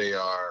mean that they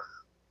are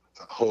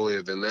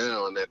holier than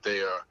thou and that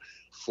they are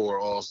for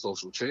all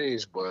social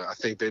change, but I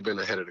think they've been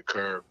ahead of the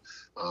curve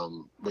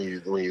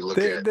when you look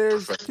at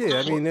there's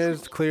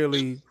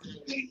clearly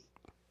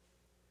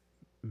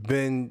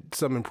been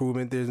some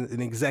improvement. There's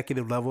an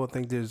executive level. I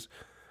think there's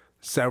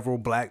several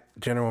black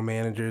general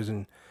managers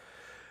and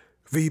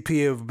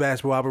VP of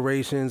basketball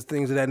operations,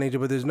 things of that nature,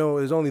 but there's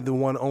only the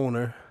one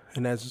owner,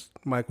 and that's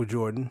Michael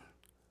Jordan.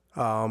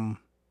 So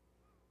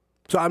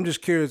I'm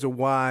just curious of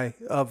why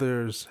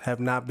others have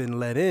not been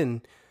let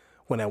in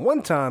when at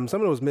one time some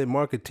of those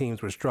mid-market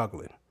teams were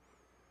struggling.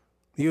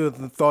 You would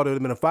have thought it would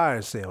have been a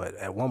fire sale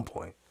at one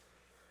point.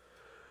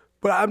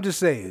 But I'm just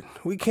saying,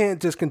 we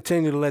can't just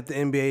continue to let the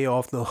NBA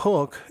off the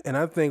hook, and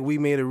I think we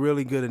made a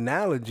really good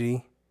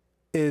analogy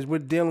is we're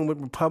dealing with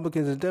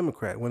Republicans and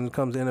Democrats when it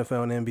comes to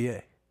NFL and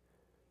NBA.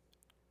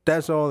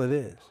 That's all it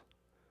is.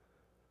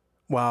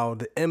 While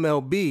the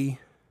MLB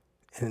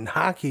and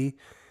hockey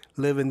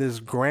live in this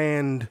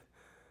grand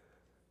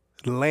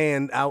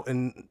land out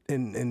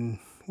in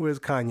where's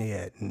Kanye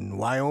at? In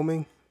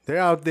Wyoming? They're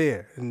out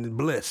there in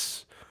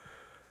bliss.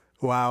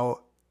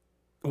 While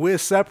we're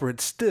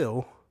separate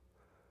still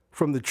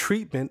from the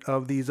treatment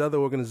of these other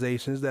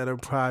organizations that are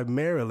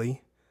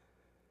primarily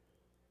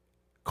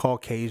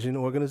Caucasian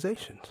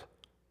organizations.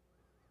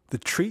 The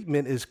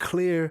treatment is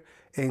clear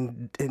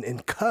and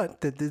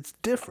cut that it's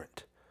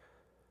different.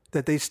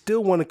 That they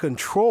still want to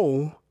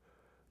control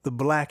the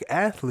black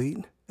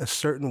athlete a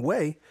certain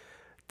way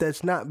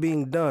that's not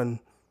being done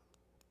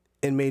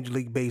in Major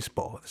League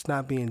Baseball. It's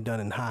not being done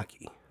in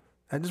hockey.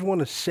 I just want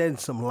to shed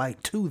some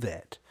light to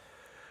that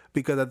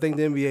because I think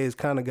the NBA has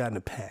kind of gotten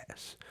a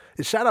pass.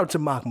 And shout out to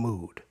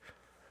Mahmoud.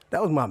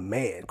 That was my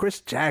man.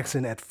 Chris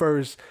Jackson at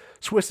first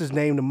switched his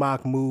name to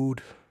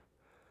Mahmoud.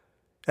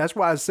 That's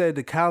why I said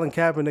to Colin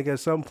Kaepernick at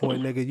some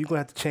point, nigga, you're going to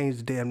have to change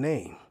the damn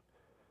name.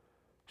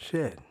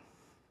 Shit.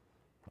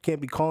 Can't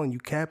be calling you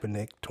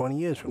Kaepernick 20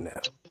 years from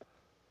now.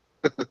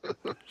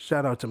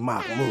 Shout out to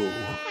Mahmoud.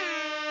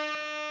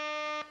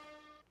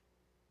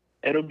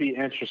 It'll be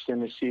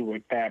interesting to see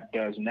what Cap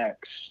does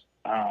next.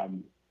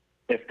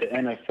 If the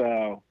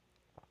NFL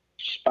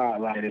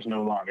spotlight is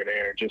no longer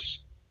there, just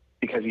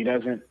because he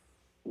doesn't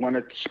want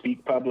to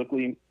speak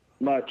publicly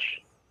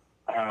much.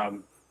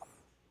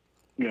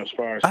 As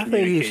far as I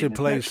think he should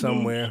play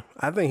somewhere.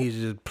 I think he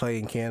should play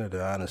in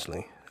Canada,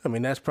 honestly. I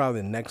mean, that's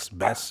probably the next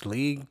best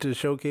league to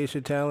showcase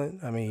your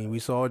talent. I mean, we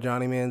saw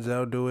Johnny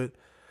Manziel do it.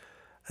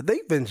 I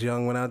think Vince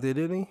Young went out there,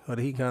 didn't he? Or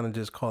did he kind of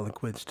just call it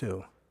quits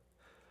too?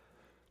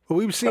 But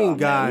we've seen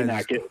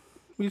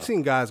we've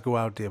seen guys go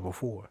out there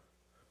before.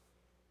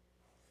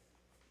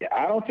 Yeah,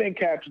 I don't think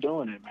Cap's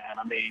doing it, man.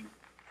 I mean,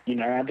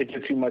 not to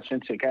get too much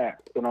into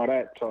Cap and all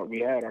that talk we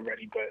had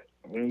already, but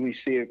when we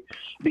see it,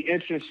 it'll be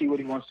interesting to see what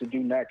he wants to do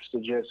next to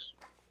just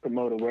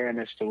promote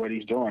awareness to what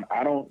he's doing.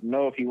 I don't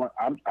know if he wants.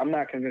 I'm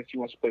not convinced he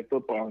wants to play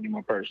football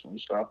anymore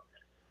personally. So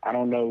I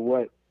don't know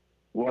what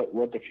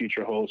the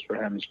future holds for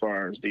him as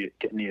far as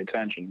getting the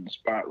attention and the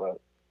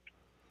spotlight.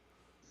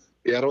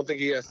 Yeah, I don't think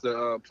he has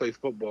to play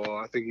football.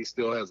 I think he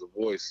still has a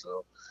voice.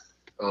 So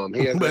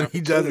he has. But he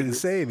doesn't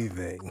say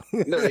anything.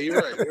 No,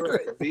 you're right. You're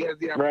right. He has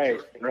the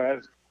opportunity. Right.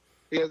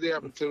 He has the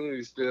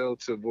opportunity still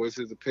to voice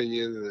his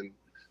opinions, and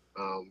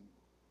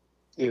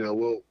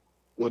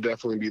we'll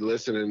definitely be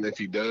listening if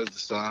he does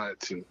decide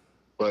to.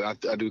 But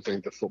I do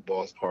think the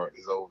football's part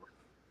is over.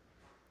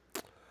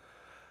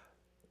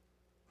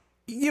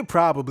 You're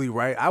probably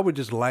right. I would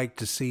just like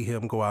to see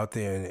him go out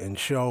there and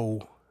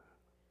show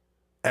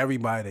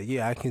everybody that,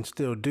 yeah, I can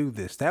still do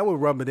this. That would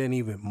rub it in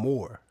even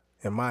more,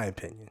 in my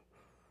opinion.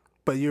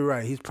 But you're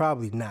right. He's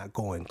probably not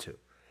going to.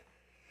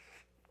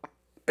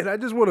 And I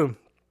just want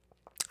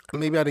to,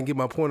 maybe I didn't get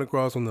my point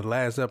across on the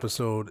last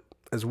episode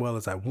as well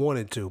as I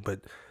wanted to,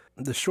 but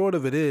the short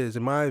of it is,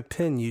 in my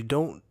opinion,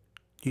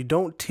 you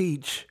don't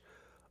teach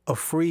a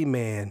free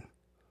man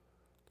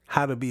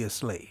how to be a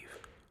slave.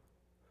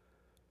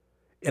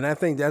 And I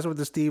think that's what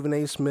the Stephen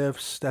A.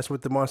 Smiths, that's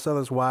what the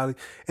Marcellus Wiley,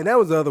 and that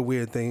was the other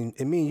weird thing.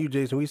 And me and you,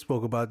 Jason, we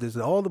spoke about this.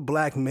 All the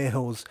black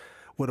males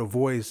with a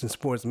voice in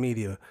sports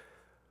media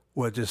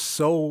were just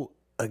so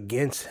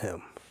against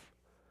him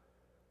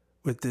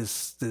with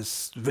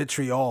this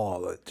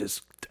vitriol,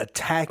 just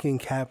attacking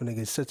Kaepernick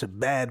as such a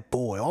bad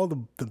boy. All the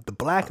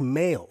black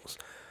males.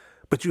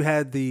 But you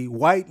had the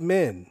white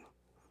men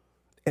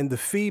and the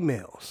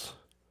females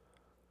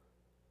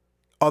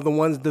are the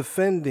ones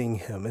defending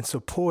him and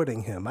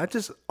supporting him. I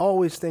just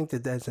always think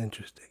that that's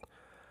interesting.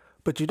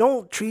 But you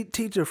don't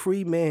teach a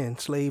free man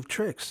slave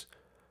tricks.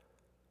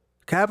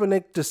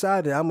 Kaepernick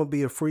decided, I'm going to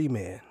be a free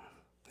man.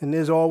 And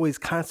there's always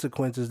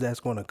consequences that's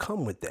going to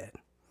come with that.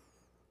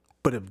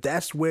 But if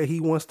that's where he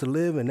wants to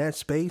live, in that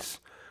space,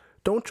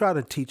 don't try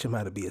to teach him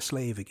how to be a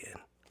slave again.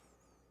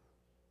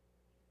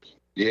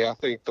 Yeah, I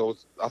think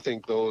those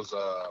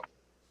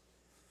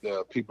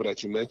the people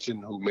that you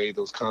mentioned who made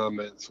those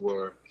comments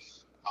were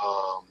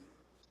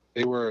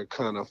they were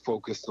kind of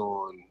focused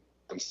on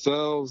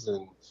themselves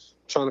and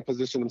trying to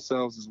position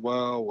themselves as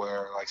well,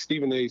 where like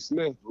Stephen A.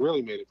 Smith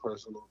really made it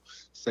personal,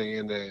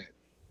 saying that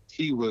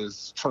he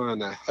was trying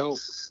to help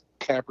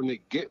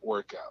Kaepernick get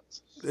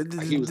workouts.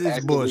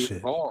 It's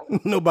bullshit.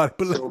 Nobody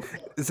believes.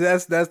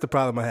 That's the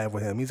problem I have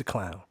with him. He's a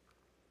clown.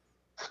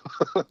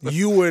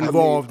 You were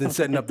involved in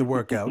setting up the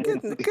workout.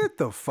 Get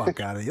the fuck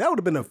out of here. That would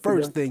have been the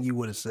first thing you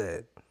would have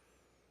said.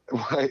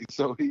 Right.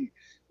 So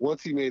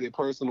once he made it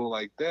personal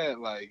like that,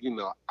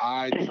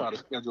 I try to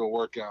schedule a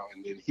workout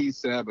and then he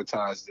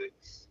sabotaged it.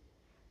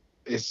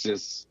 It's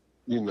just,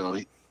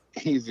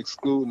 he's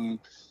excluding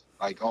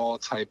like all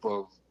type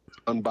of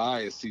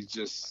unbiased. He's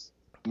just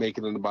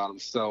making it about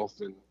himself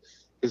and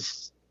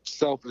his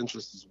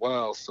self-interest as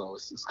well. So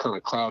it's kind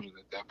of clouded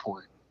at that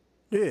point.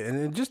 Yeah,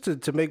 and just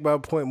to make my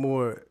point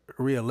more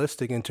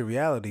realistic into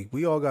reality,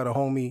 we all got a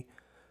homie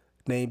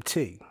named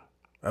T.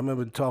 I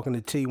remember talking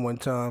to T one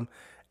time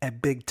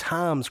at Big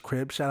Tom's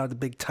crib. Shout out to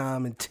Big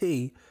Tom and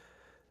T,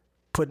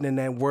 putting in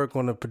that work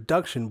on the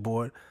production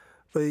board.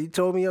 But he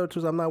told me, yo,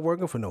 I'm not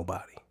working for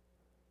nobody.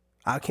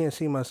 I can't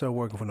see myself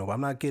working for nobody.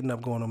 I'm not getting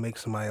up going to make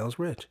somebody else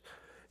rich.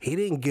 He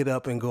didn't get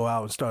up and go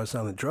out and start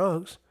selling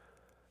drugs.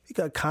 He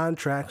got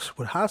contracts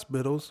with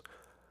hospitals,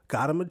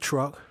 got him a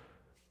truck,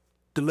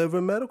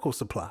 delivering medical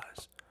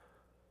supplies.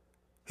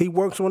 He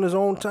works on his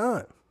own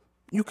time.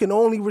 You can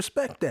only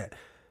respect that.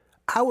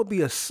 I would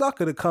be a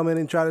sucker to come in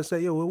and try to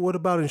say, yo, what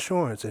about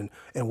insurance? And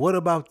what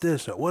about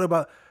this? Or what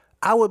about...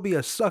 I would be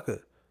a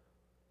sucker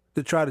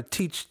to try to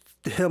teach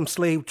him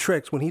slave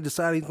tricks when he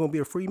decided he's going to be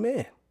a free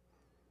man.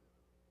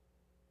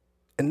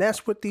 And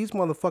that's what these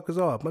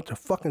motherfuckers are, a bunch of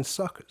fucking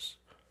suckers.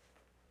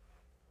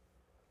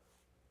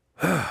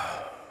 We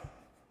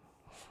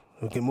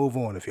can move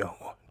on if y'all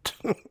want.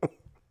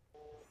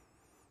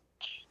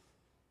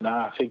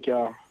 Nah, I think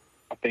y'all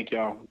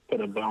put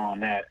a bow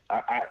on that.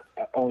 I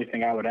only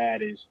thing I would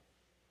add is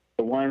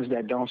the ones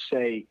that don't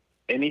say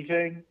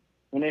anything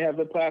when they have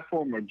the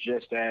platform are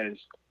just as,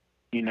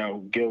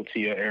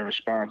 guilty or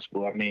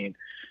irresponsible. I mean,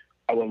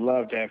 I would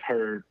love to have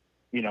heard,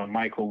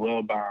 Michael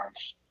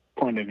Wilbon's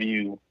point of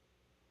view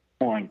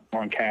on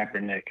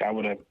Kaepernick. I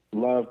would have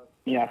loved,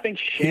 I think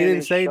Shannon he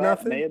didn't say Sharp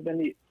nothing. May have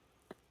been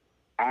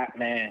I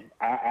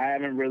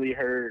haven't really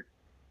heard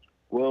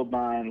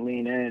Wilbon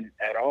lean in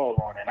at all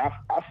on it. I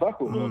fuck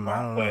with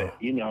Wilbon, but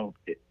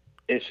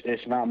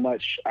it's not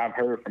much I've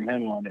heard from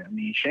him on it. I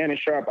mean, Shannon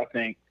Sharp, I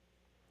think,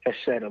 has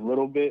said a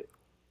little bit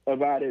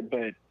about it,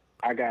 but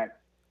I got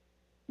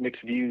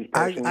mixed views.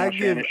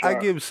 I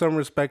give some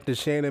respect to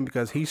Shannon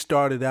because he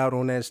started out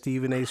on that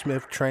Stephen A.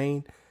 Smith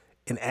train,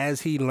 and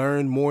as he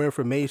learned more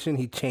information,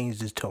 he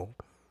changed his tone.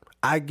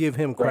 I give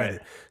him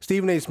credit. Right.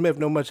 Stephen A. Smith,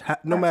 no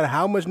matter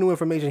how much new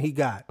information he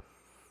got,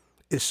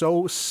 is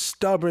so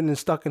stubborn and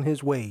stuck in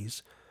his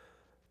ways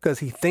because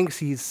he thinks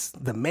he's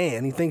the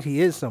man. He thinks he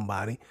is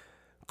somebody.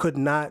 Could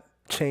not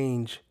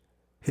change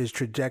his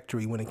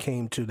trajectory when it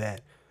came to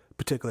that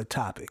particular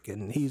topic,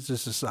 and he's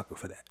just a sucker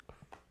for that.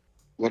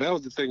 Well, that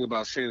was the thing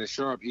about Shannon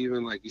Sharp.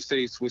 Even like you say,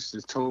 he switched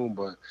his tone,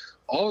 but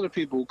all the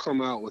people who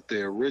come out with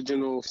the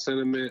original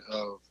sentiment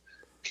of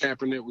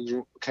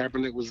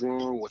Kaepernick was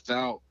wrong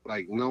without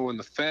like knowing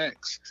the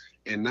facts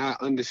and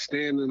not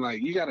understanding, like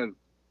you gotta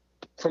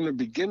from the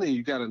beginning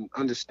you gotta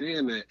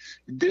understand that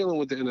you're dealing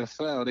with the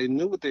NFL. They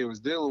knew what they was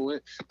dealing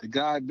with. The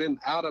guy had been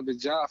out of his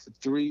job for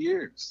 3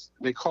 years.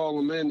 They call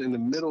him in the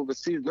middle of the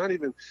season, not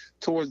even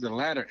towards the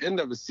latter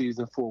end of the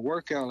season for a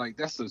workout. Like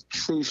that's a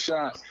true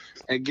shot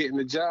at getting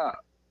the job.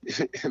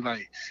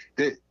 Like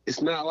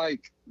it's not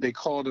like they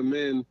called him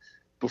in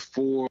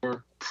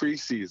before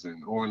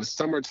preseason or in the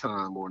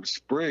summertime or in the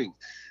spring.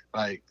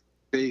 Like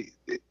they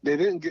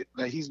didn't get,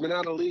 like he's been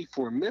out of the league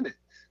for a minute.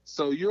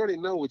 So you already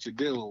know what you're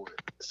dealing with.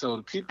 So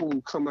the people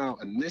who come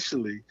out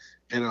initially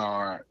and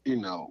are,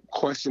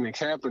 questioning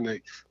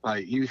Kaepernick,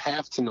 like you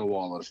have to know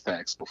all of the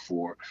facts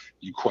before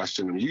you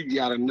question them. You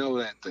got to know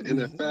that the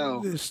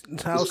NFL it's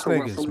house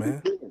niggas,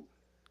 man.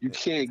 You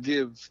can't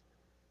give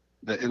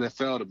the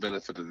NFL the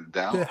benefit of the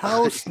doubt. The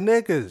house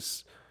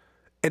niggas.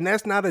 And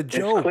that's not a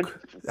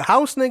joke.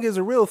 House nigga is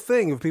a real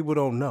thing if people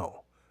don't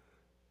know.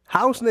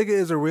 House nigga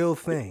is a real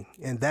thing.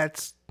 And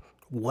that's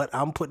what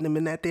I'm putting them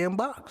in that damn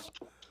box.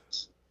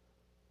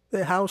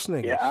 They're house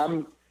niggas. Yeah,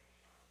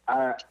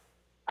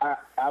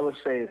 I would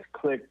say it's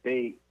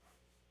clickbait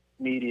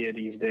media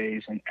these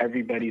days, and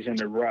everybody's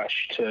in a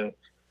rush to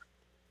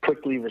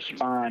quickly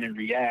respond and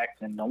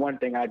react. And the one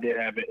thing I did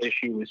have an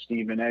issue with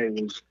Stephen A.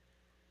 was,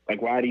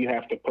 like, why do you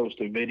have to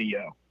post a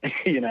video?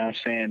 You know what I'm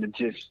saying? It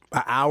just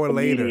an hour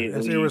later.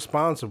 It's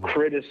irresponsible.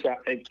 Criticize.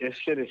 This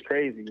shit is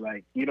crazy.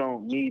 Like, you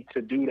don't need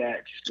to do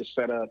that just to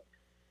set up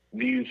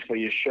views for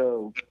your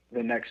show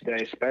the next day,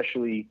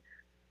 especially,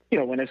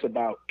 when it's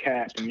about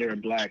Cap and you're a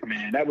black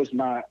man. That was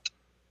my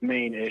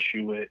main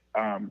issue with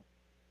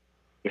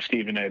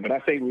Stephen A. But I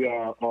think we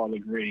all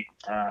agree.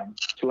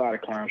 It's a lot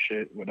of clown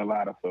shit with a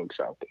lot of folks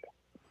out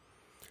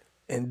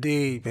there.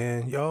 Indeed,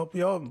 man.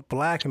 Y'all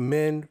black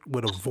men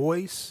with a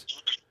voice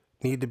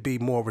need to be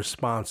more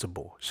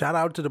responsible. Shout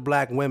out to the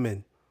black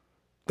women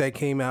that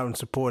came out and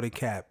supported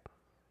Cap.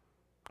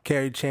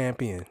 Carrie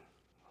Champion,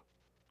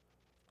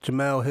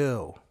 Jamel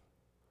Hill,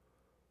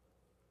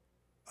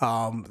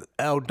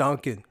 L.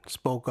 Duncan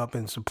spoke up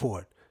in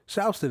support.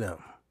 Shouts to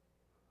them.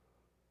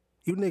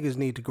 You niggas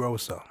need to grow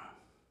some.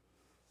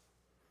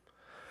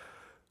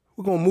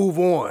 We're going to move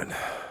on.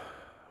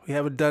 We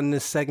haven't done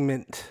this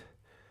segment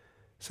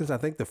since I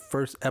think the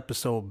first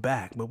episode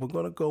back, but we're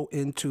going to go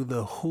into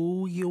the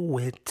Who You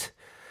With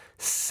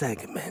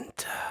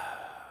segment.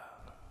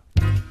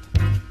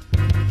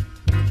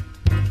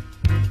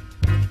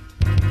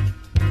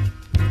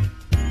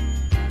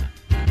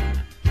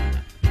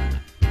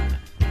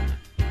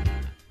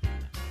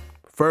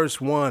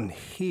 First one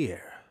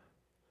here.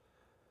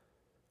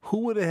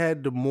 Who would have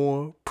had the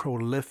more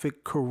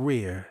prolific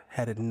career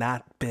had it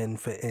not been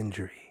for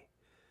injury?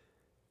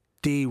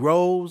 D.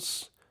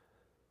 Rose,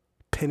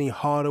 Penny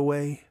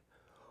Hardaway,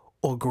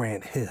 or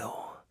Grant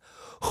Hill?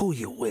 Who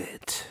you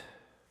with?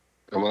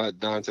 I'm gonna let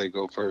Dante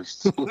go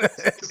first.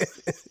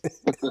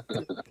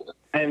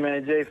 Hey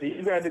man, Jason,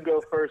 you got to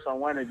go first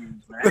on one of these,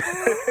 man.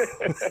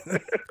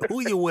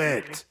 Who you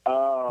with?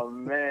 Oh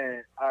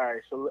man! All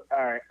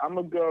right, I'm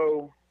gonna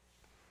go.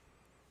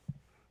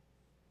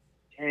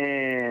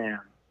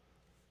 Damn,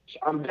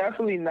 I'm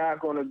definitely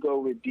not gonna go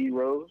with D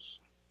Rose,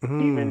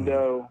 even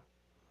though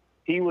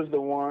he was the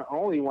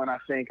only one I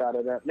think out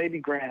of that. Maybe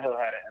Grant Hill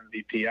had an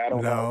MVP. I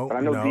don't know, but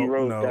I know D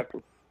Rose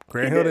definitely.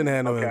 Grant Hill didn't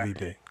have no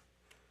MVP.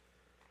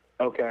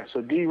 Okay,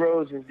 so D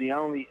Rose is the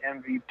only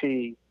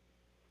MVP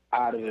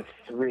out of the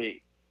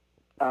three.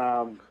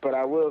 But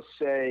I will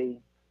say,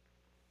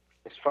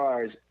 as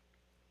far as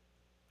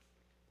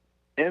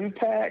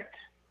impact,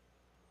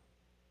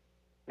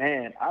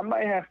 man, I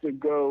might have to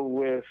go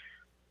with.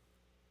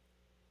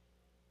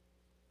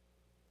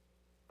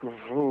 Come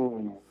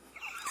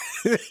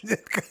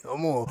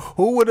on.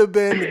 Who would have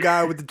been the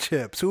guy with the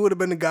chips? Who would have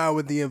been the guy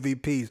with the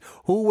MVPs?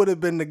 Who would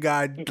have been the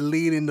guy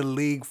leading the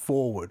league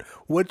forward?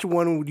 Which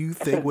one would you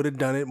think would have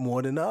done it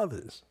more than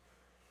others?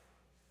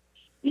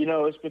 You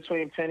know, it's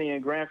between Penny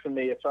and Grant for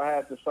me. If I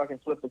had to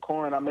fucking flip a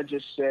coin, I'm going to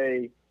just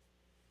say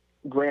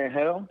Grant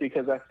Hill,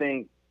 because I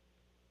think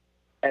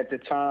at the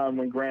time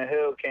when Grant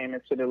Hill came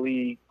into the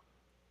league,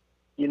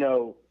 you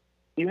know,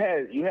 you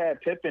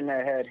had Pippen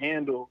that had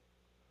handle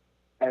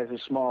as a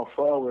small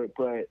forward,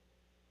 but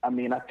I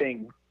mean, I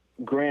think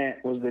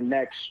Grant was the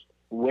next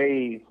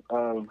wave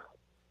of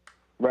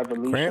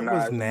revolutionizing. Grant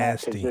was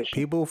nasty.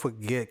 People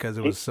forget because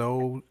it was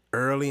so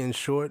early and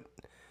short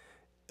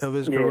of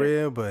his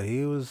career, but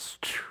he was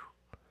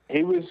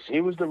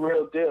the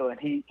real deal,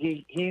 and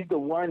he's the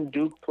one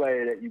Duke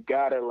player that you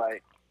gotta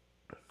like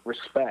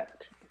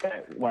respect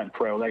that went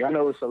pro. Like, I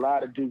know it's a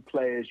lot of Duke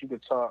players you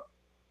could talk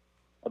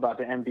about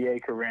the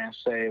NBA career and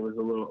say it was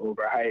a little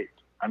overhyped.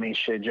 I mean,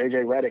 shit,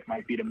 JJ Redick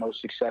might be the most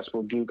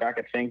successful Duke I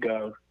could think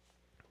of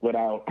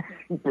without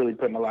really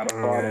putting a lot of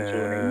thought into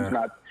it.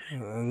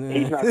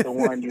 He's not the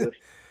one you.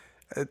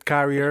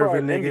 Kyrie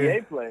Irving, nigga.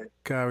 NBA player.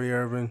 Kyrie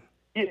Irving.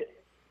 Yeah.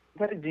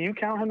 But do you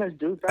count him as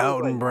Duke?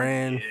 Elton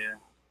Brand.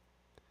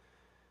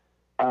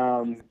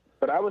 Yeah.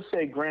 But I would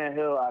say Grant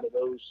Hill out of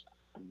those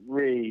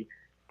three,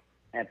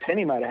 and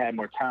Penny might have had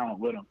more talent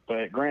with him,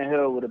 but Grant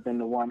Hill would have been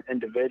the one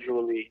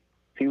individually.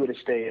 If he would have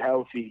stayed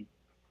healthy,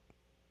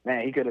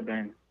 man, he could have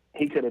been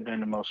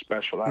the most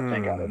special, I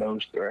think, out of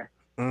those three.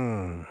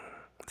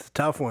 It's a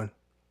tough one.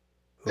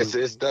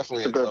 It's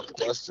definitely a tough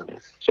question.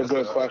 It's a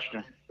good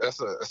question.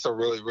 That's a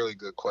really, really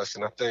good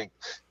question. I think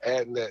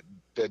adding that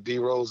D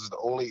Rose is the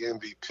only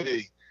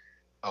MVP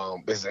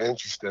is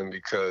interesting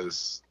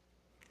because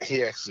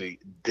he actually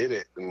did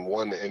it and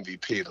won the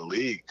MVP of the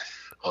league.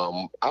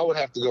 I would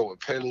have to go with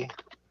Penny,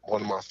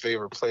 one of my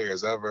favorite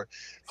players ever.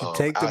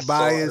 Take the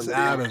bias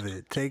out of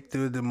it. Take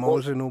the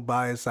emotional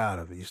bias out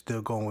of it. You're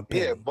still going with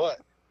Penny. Yeah,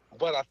 but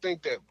I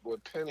think that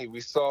with Penny,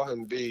 we saw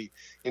him be,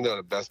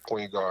 the best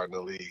point guard in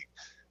the league.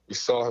 We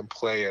saw him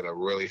play at a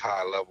really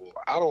high level.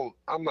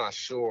 I'm not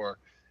sure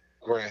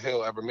Grant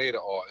Hill ever made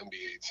an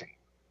All-NBA team.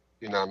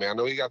 You know what I mean? I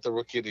know he got the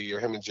Rookie of the Year.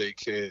 Him and Jay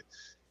Kidd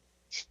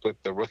split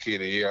the Rookie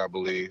of the Year, I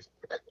believe.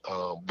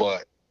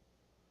 But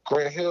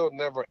Grant Hill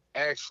never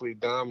actually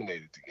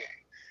dominated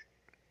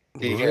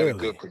the game. He had a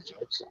good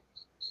projection.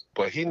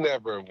 But he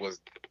never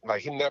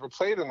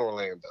played in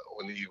Orlando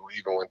when he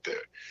even went there.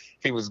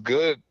 He was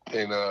good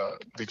in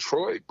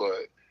Detroit,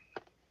 but,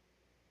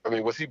 I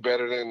mean, was he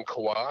better than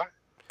Kawhi?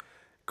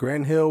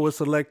 Grant Hill was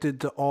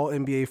selected to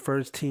All-NBA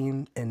First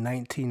Team in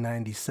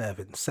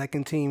 1997.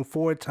 Second Team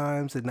 4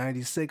 times in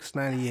 96,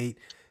 98,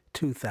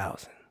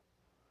 2000.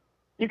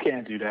 You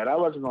can't do that. I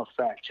wasn't going to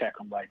fact check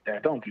him like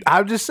that. Don't do that.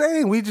 I'm just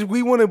saying,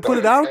 we want to put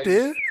it out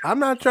there. I'm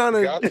not trying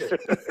to. You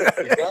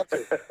got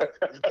to.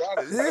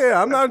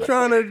 Yeah, I'm not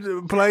trying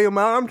to play him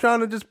out. I'm trying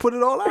to just put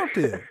it all out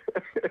there.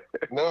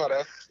 No,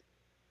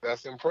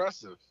 that's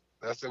impressive.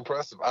 That's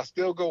impressive. I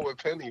still go with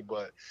Penny,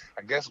 but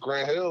I guess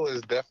Grant Hill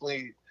is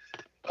definitely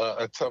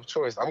a tough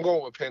choice. I'm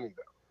going with Penny,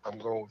 though. I'm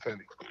going with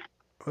Penny.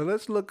 Well,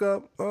 let's look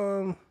up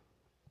how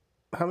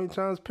many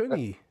times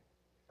Penny.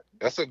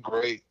 That's a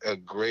great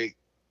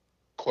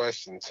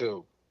question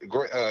too.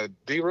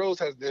 D Rose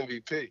has the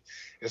MVP.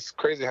 It's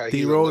crazy how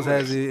D Rose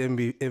has the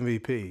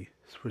MVP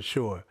for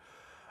sure.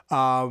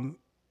 All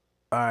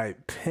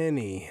right,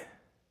 Penny,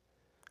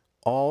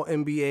 All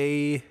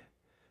NBA,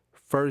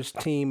 First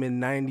Team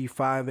in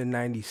 95 and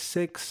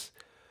 96,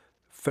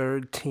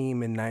 Third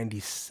Team in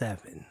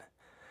 97.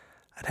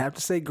 I'd have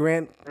to say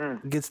Grant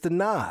gets the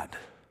nod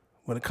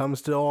when it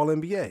comes to All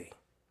NBA.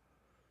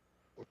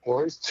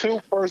 Well, he's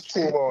 2 First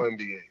Team All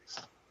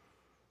NBAs.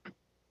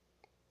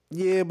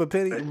 Yeah, but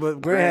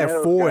Grant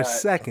had 4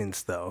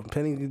 seconds though.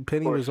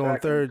 Penny was on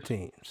third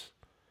teams.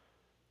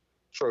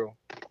 True.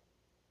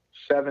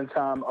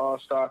 7-time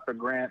All-Star for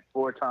Grant,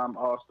 4-time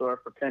All-Star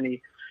for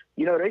Penny.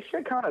 They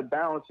shit kind of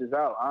balances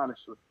out,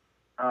 honestly.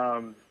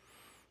 I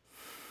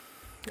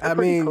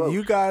mean, close.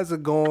 You guys are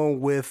going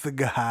with the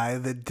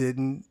guys that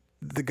didn't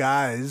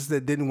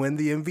win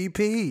the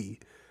MVP.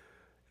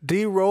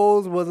 D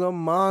Rose was a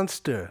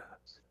monster.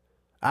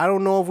 I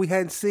don't know if we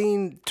hadn't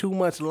seen too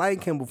much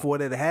like him before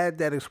that had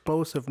that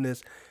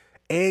explosiveness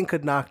and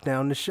could knock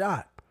down the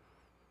shot.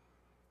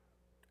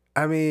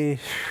 I mean,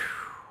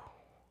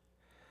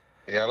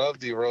 yeah, I love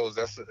D Rose.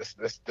 That's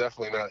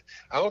definitely not.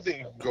 I don't think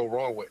you can go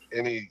wrong with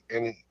any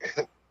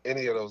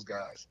any of those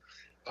guys.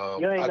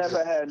 You ain't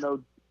never had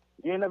no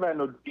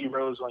D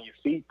Rose on your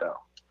feet though.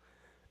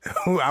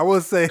 I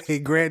will say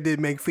Grant did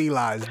make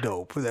felines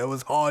dope. That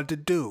was hard to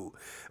do.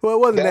 Well, it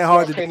wasn't that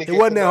hard to do. It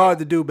wasn't that hard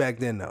to do back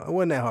then, though. It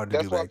wasn't that hard to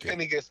do back then. That's why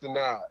Penny gets the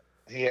nod.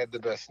 He had the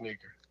best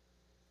sneaker.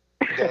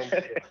 He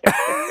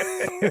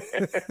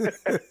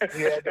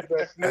had the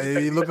best sneaker.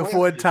 If you're looking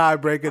for a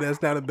tiebreaker,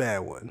 that's not a bad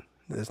one.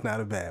 That's not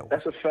a bad one.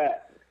 That's a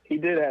fact. He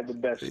did have the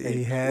best sneaker.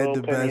 He had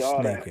the best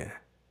sneaker.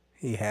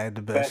 He had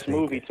the best sneaker.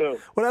 Movie, too.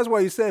 Well, that's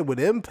why you said with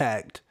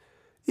Impact,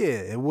 yeah,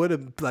 it would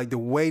have, like the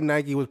way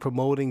Nike was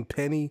promoting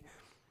Penny.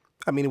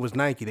 I mean, it was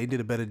Nike. They did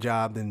a better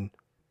job than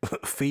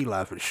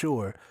Fila for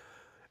sure.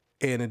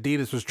 And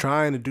Adidas was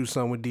trying to do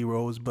something with D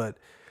Rose, but,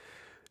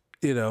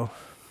 you know,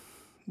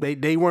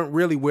 they weren't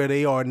really where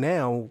they are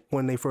now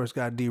when they first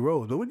got D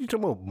Rose. But what are you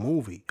talking about?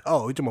 Movie?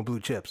 Oh, you're talking about Blue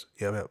Chips.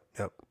 Yep.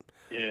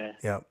 Yeah.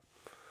 Yep.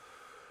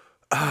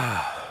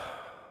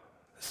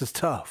 This is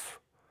tough.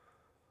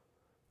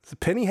 So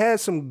Penny had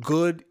some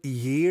good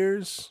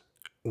years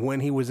when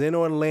he was in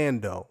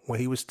Orlando, when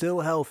he was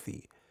still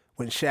healthy,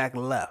 when Shaq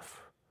left.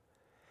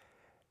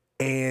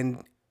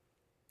 And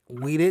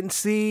we didn't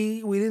see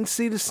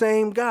the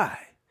same guy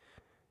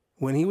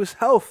when he was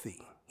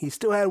healthy. He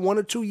still had 1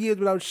 or 2 years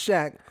without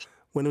Shaq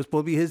when it was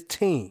supposed to be his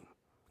team.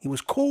 He was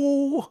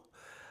cool,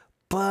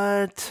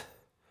 but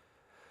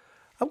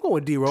I'm going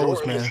with D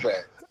Rose, man.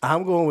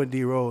 I'm going with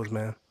D Rose,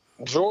 man.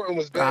 Jordan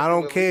was back. I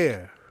don't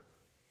care.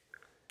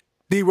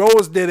 D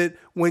Rose did it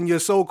when your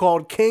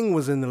so-called king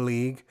was in the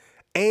league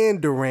and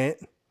Durant.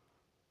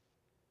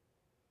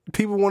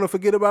 People want to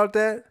forget about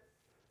that?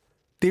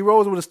 D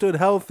Rose would have stood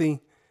healthy.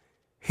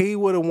 He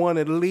would have won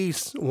at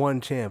least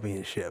 1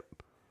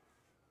 championship.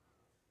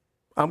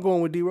 I'm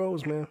going with D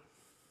Rose, man.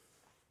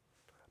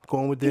 I'm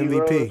going with the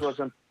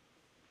MVP.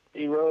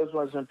 D Rose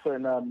wasn't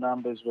putting up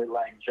numbers with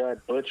like Judd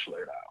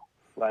Butler though.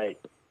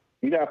 Like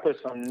you gotta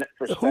put some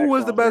perspective. Who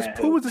was the best?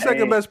 Who was the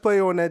second best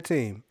player on that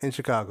team in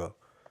Chicago?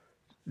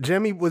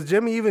 Jimmy, was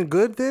Jimmy even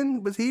good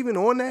then? Was he even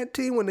on that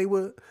team when they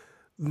were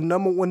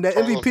number one? That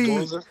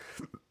MVP.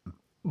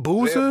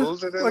 Boozer?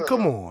 Like,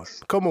 come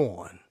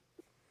on.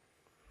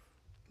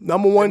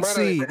 Number 1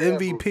 seed,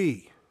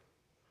 MVP.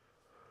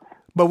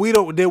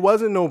 But there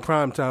wasn't no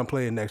primetime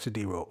player next to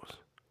D Rose.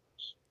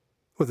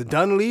 Was it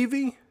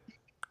Dunleavy?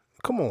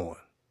 Come on.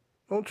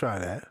 Don't try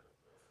that.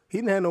 He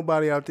didn't have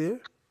nobody out there.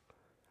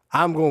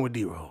 I'm going with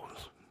D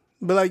Rose.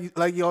 But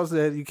like y'all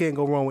said, you can't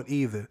go wrong with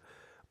either.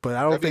 But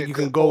I don't think you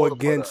can go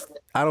against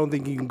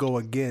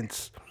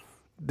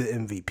the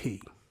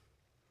MVP.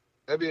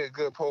 That'd be a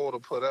good poll to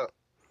put up.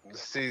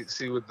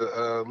 See what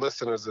the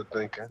listeners are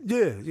thinking.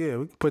 Yeah,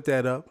 we can put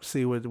that up.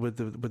 See what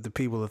the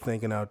people are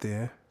thinking out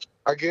there.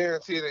 I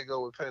guarantee they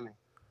go with Penny.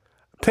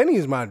 Penny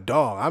is my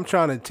dog. I'm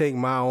trying to take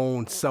my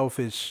own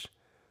selfish,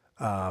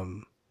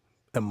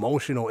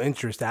 emotional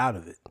interest out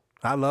of it.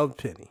 I love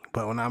Penny,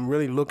 but when I'm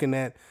really looking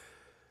at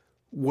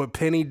what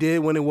Penny did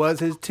when it was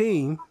his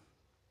team,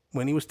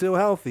 when he was still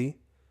healthy,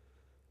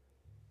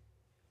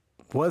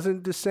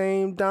 wasn't the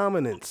same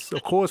dominance.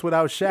 Of course,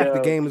 without Shaq, the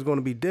game is going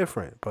to be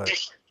different, but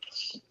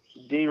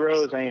D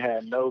Rose ain't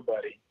had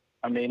nobody.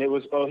 I mean, it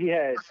was, he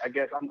had, I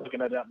guess I'm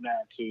looking it up now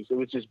too. So it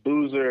was just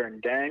Boozer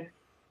and Dang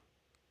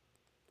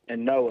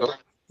and Noah.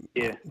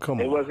 Yeah. Come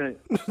on. It wasn't.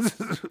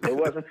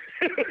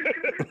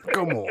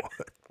 Come on.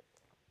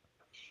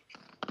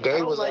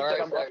 Dang was all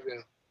right back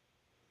then.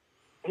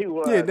 He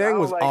was. Yeah, Dang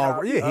was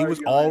all right. Yeah, he was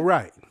all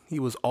right. He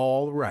was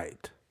all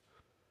right.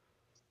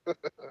 I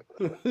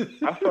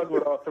fuck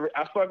with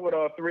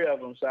all three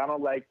of them, so I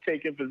don't like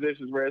taking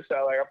positions where it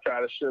sounds like I'm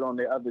trying to shit on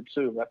the other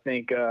two. I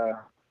think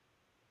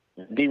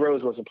D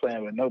Rose wasn't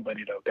playing with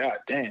nobody though. God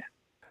damn.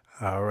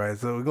 All right,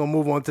 so we're gonna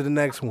move on to the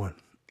next one.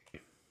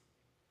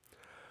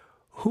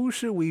 Who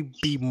should we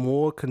be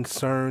more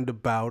concerned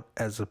about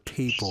as a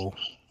people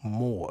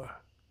more?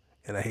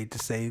 And I hate to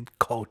say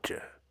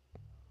culture.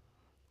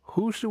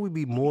 Who should we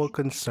be more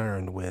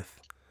concerned with?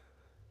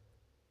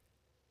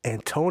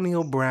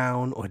 Antonio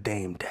Brown or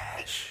Dame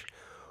Dash?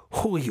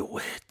 Who are you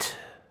with?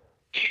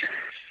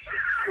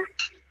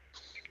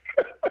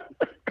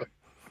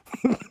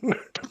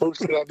 Who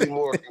should I be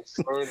more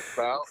concerned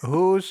about?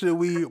 Who should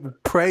we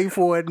pray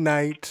for at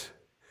night?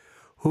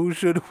 Who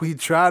should we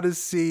try to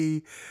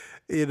see,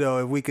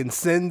 if we can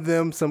send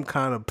them some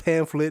kind of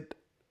pamphlet,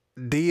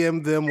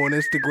 DM them on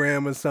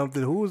Instagram or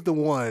something? Who's the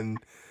one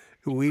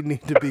who we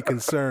need to be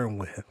concerned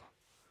with?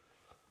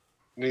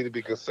 Need to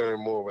be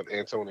concerned more with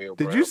Antonio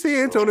Brown. Did you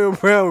see Antonio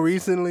Brown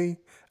recently?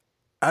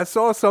 I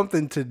saw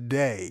something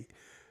today.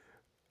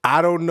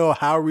 I don't know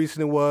how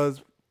recent it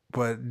was,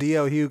 but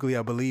DL Hughley,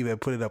 I believe, had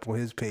put it up on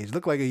his page.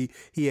 Looked like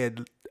he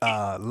had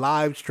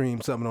live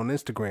streamed something on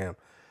Instagram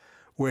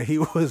where he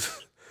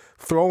was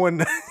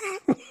throwing.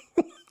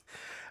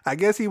 I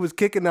guess he was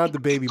kicking out the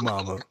baby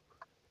mama,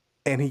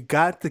 and he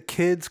got the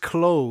kids'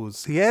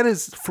 clothes. He had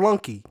his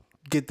flunky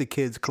get the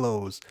kids'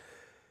 clothes.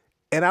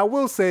 And I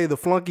will say the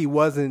flunky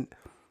wasn't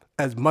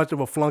as much of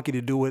a flunky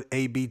to do what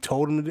AB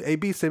told him to do.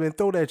 AB said, man,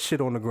 throw that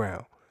shit on the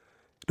ground.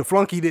 The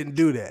flunky didn't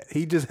do that.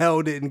 He just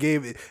held it and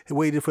gave it and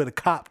waited for the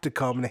cop to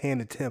come and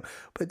hand it to him.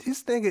 But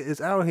this nigga is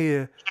out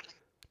here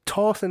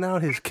tossing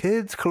out his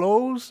kids'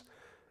 clothes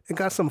and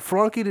got some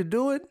flunky to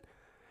do it.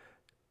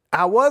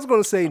 I was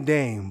going to say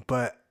Dame,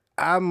 but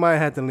I might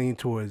have to lean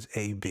towards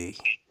AB.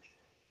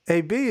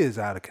 AB is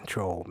out of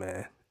control,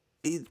 man.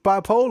 He's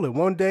bipolar.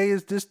 One day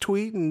is this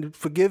tweet and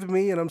forgive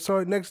me and I'm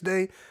sorry. Next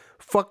day,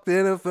 fuck the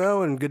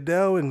NFL and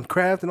Goodell and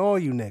Kraft and all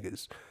you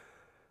niggas.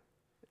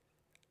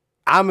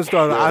 I'm gonna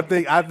start. I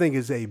think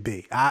it's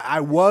AB. I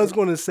was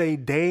gonna say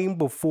Dame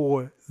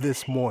before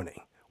this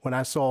morning when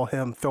I saw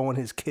him throwing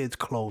his kids'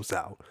 clothes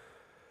out.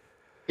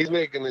 He's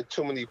making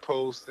too many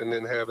posts and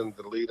then having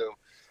to delete them.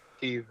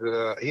 He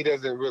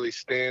doesn't really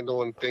stand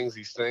on things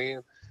he's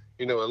saying.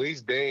 You know, at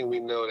least Dame, we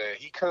know that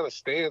he kind of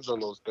stands on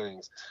those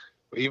things.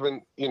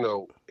 Even, you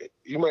know,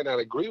 you might not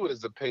agree with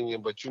his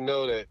opinion, but you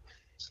know that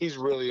he's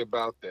really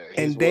about that.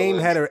 And Dame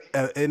had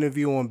an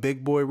interview on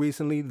Big Boy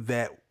recently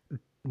that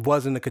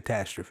wasn't a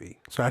catastrophe.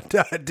 So I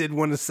did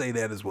want to say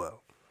that as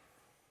well.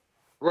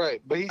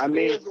 Right, but he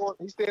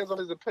stands on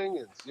his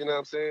opinions. You know what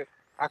I'm saying?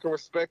 I can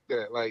respect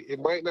that. Like, it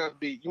might not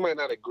be, you might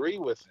not agree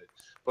with it,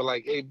 but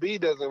like AB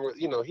doesn't,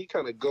 you know, he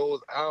kind of goes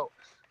out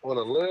on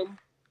a limb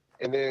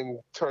and then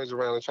turns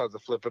around and tries to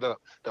flip it up.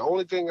 The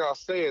only thing I'll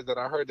say is that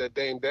I heard that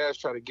Dame Dash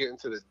tried to get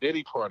into the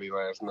Diddy party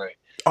last night.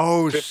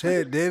 Oh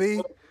shit, did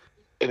he?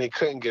 And he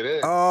couldn't get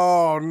in.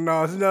 Oh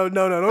no!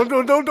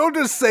 Don't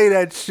just say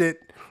that shit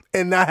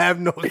and not have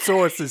no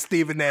sources,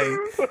 Stephen A.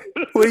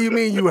 What do you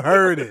mean you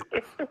heard it?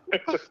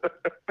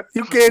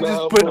 You can't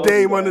just put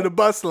Dame under the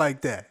bus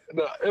like that.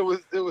 No,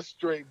 it was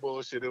straight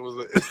bullshit. It was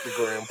an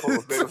Instagram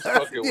post. They was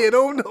fucking yeah,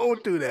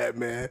 don't do that,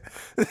 man.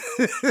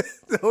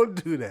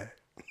 Don't do that.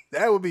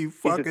 That would be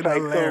fucking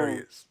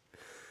hilarious.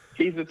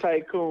 He's a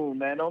tycoon,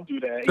 man. Don't do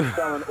that. He's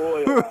selling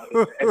oil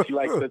out, as he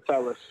likes to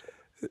tell us.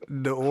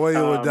 The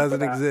oil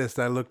doesn't exist.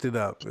 I looked it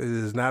up. It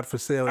is not for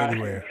sale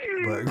anywhere.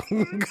 But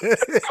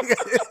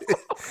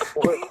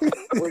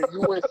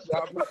you went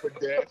shopping for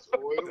Dash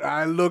oil?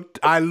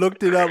 I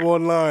looked it up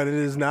online. It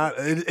is not.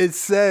 It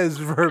says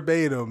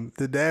verbatim,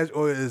 the Dash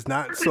oil is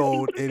not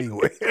sold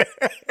anywhere.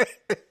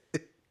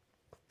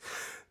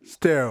 It's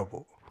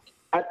terrible.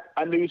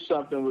 I knew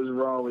something was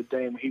wrong with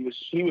Dame. He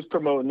was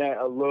promoting that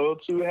a little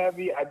too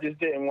heavy. I just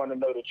didn't want to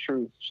know the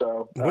truth.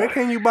 So where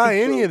can you buy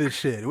any of this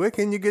shit? Where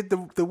can you get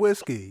the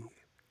whiskey?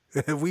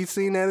 Have we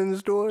seen that in the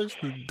stores?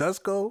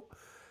 Dusco?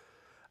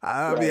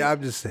 I mean,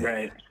 I'm just saying.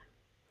 Right.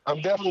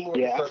 I'm definitely more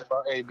concerned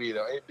about AB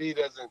though. AB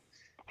doesn't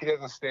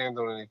stand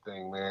on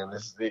anything, man.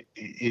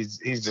 He's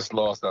just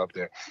lost out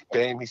there.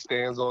 Dame, he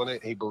stands on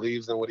it. He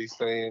believes in what he's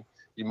saying.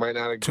 You might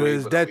not agree. To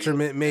his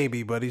detriment,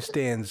 maybe, but he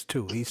stands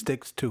to. He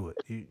sticks to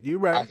it. You're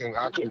right.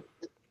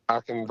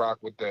 I can rock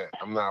with that.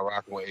 I'm not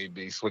rocking with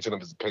AB. Switching up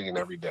his opinion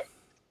every day.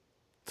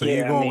 So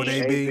you're going with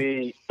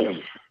AB?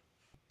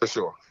 For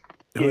sure.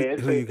 Yeah,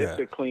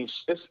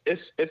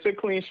 it's a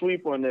clean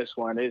sweep on this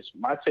one.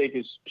 My take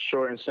is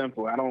short and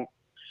simple.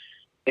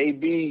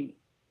 AB,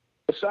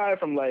 aside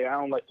from like, I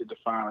don't like to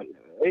define, like,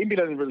 AB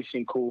doesn't really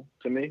seem cool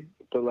to me,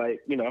 but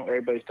like, you know,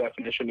 everybody's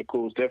definition of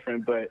cool is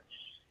different, but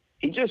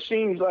he just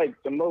seems like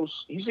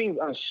he seems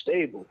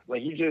unstable.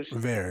 Like, he just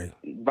very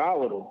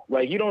volatile.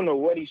 Like, you don't know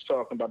what he's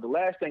talking about. The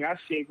last thing I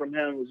seen from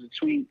him was a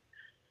tweet. It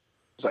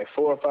was like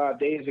 4 or 5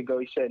 days ago.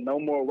 He said, "No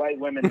more white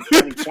women in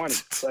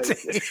 2020."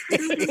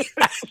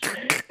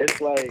 It's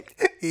like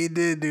he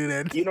did do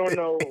that. You don't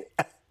know.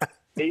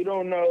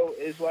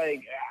 It's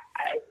like,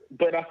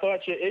 but I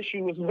thought your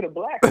issue was with a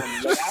black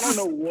woman. Like, I don't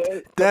know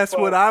what. That's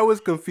what I was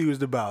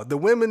confused about. The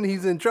women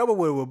he's in trouble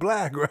with were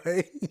black,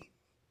 right?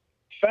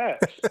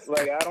 Facts.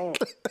 Like,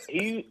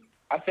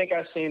 I think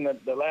I seen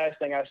the last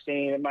thing I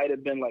seen. It might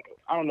have been like,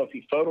 I don't know if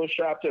he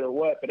photoshopped it or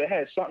what, but it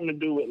had something to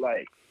do with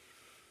like,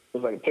 it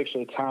was like a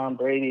picture of Tom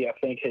Brady, I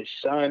think his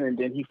son, and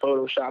then he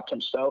photoshopped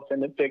himself in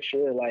the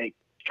picture, like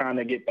trying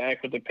to get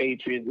back with the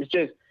Patriots. It's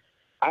just,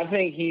 I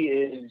think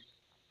it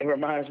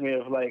reminds me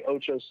of like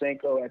Ocho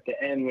Cinco at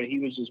the end when he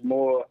was just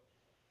more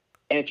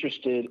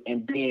interested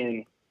in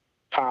being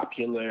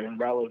popular and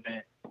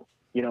relevant,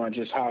 you know, and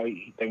just how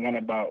they went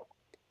about.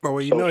 Oh,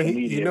 well,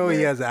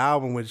 he has an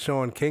album with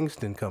Sean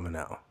Kingston coming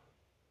out.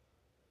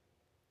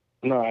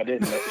 No, I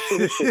didn't know.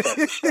 This shit has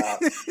to stop.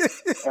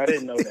 I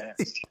didn't know that.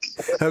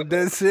 I'm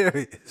dead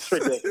serious. It's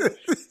ridiculous.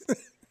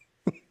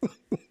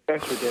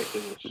 That's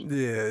ridiculous.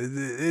 Yeah,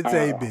 it's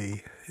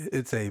AB.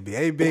 It's AB.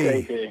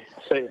 AB.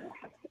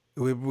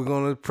 We're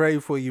going to pray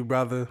for you,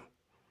 brother.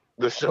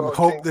 The Sean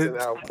Kingston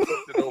album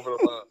pushed it over the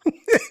line.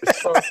 The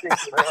Sean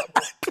Kingston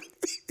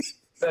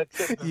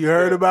album. You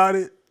heard about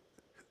it?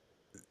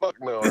 Fuck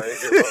no, I ain't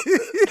hear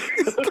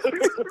about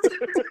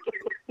that.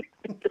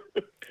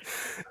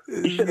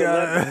 You should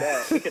have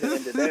that. We could have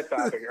ended that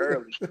topic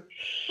early.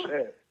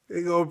 Shit.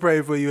 We're going to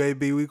pray for you,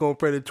 AB. We're going to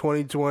pray that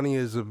 2020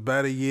 is a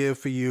better year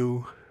for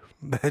you.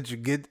 that you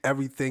get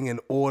everything in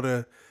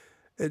order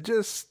and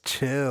just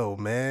chill,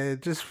 man.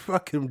 Just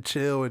fucking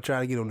chill and try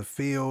to get on the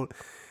field.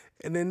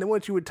 And then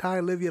once you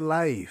retire, live your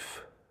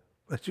life.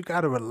 But you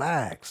gotta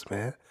relax,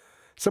 man.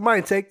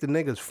 Somebody take the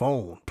nigga's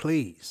phone,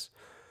 please.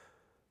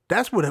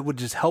 That's what it would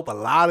just help a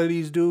lot of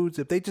these dudes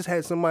if they just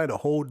had somebody to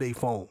hold their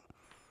phone.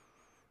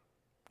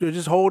 You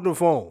just hold the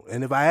phone.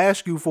 And if I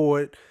ask you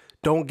for it,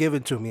 don't give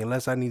it to me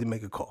unless I need to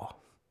make a call.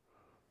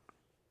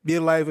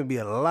 Your life would be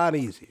a lot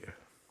easier.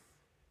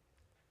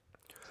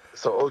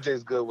 So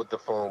OJ's good with the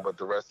phone, but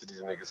the rest of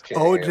these niggas can't.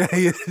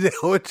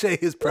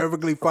 OJ is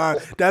perfectly fine.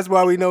 That's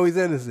why we know he's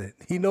innocent.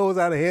 He knows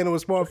how to handle a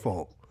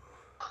smartphone.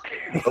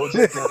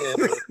 OJ can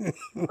handle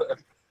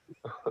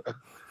it.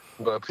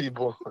 But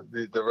people,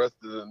 the rest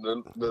of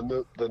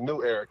the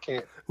new era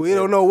can't. We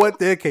don't know what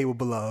they're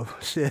capable of.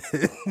 Shit.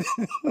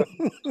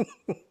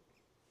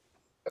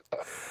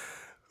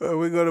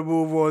 We're going to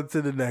move on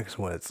to the next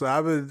one.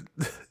 So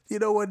you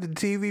know what? The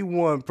TV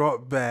One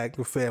brought back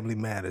Family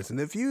Matters. And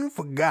if you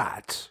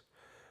forgot,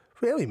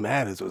 Family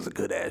Matters was a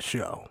good ass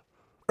show.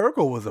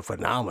 Urkel was a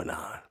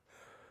phenomenon.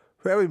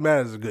 Family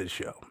Matters is a good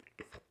show.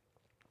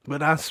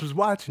 But I was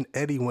watching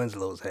Eddie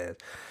Winslow's head.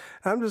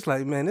 I'm just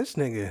like, man, this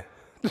nigga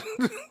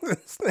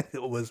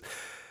was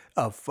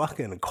a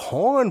fucking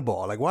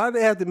cornball. Like, why did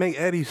they have to make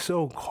Eddie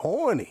so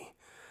corny?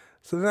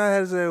 So then I had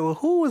to say, well,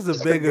 who was the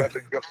bigger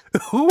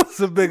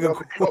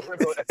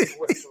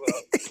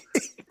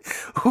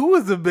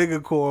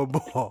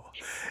cornball?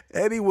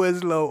 Eddie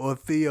Winslow or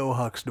Theo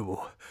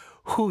Huxtable?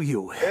 Who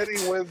you with?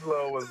 Eddie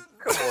Winslow was,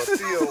 come on,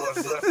 Theo was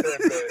not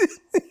that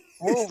bad.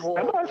 Move on.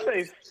 I'm about to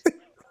say,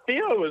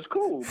 Theo was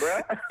cool,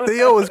 bro.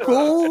 Theo was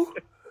cool?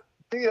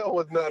 Theo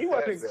was not that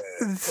bad.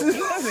 He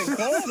wasn't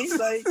cool. He's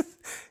like...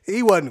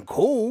 He wasn't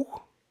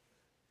cool.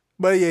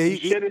 But yeah, he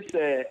should have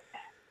said...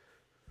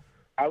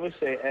 I would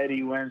say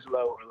Eddie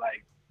Winslow or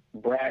like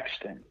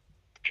Braxton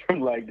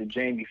from like the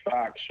Jamie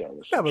Foxx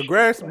show. Yeah, but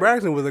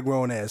Braxton was a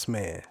grown ass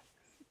man.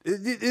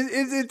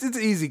 It's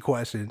an easy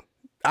question.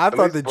 I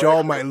thought that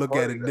y'all might look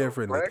at it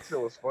differently.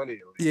 Braxton was funny.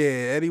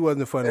 Yeah, Eddie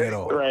wasn't funny at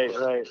all.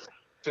 Right.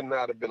 Should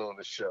not have been on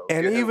the show.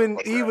 And even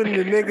the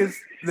niggas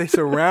they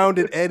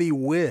surrounded Eddie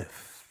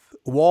with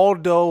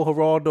Waldo,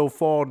 Geraldo,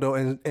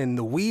 Faldo, and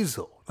the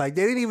Weasel. Like,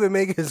 they didn't even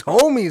make his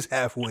homies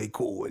halfway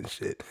cool and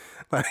shit.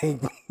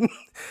 Like,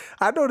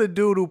 I know the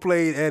dude who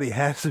played Eddie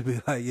has to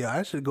be like, yo,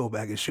 I should go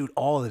back and shoot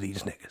all of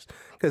these niggas.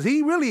 Because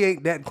he really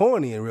ain't that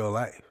corny in real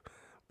life.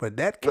 But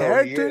that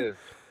character,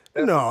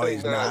 no,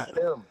 he's not.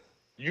 The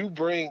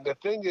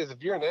thing is,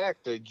 if you're an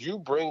actor, you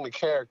bring the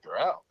character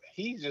out.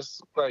 He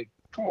just, like,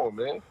 come on,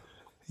 man.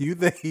 You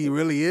think he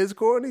really is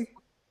corny?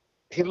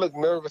 He looked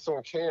nervous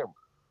on camera.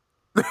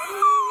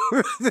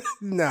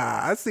 Nah,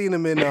 I seen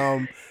him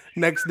in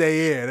Next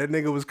Day Air. That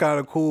nigga was kind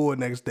of cool in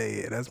Next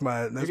Day Air. That's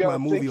my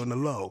movie on the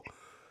low.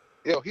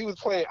 Yo, he was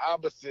playing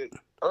opposite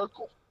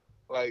Urkel.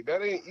 Like,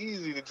 that ain't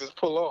easy to just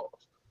pull off.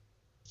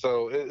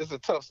 So it's a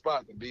tough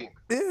spot to be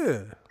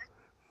in.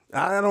 Yeah,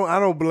 I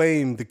don't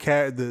blame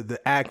the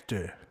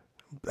actor.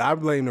 I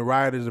blame the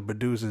writers and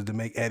producers to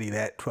make Eddie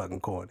that fucking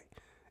corny.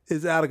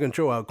 It's out of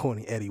control how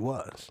corny Eddie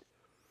was.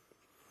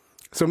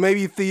 So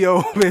maybe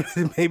Theo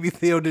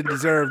didn't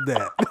deserve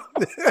that.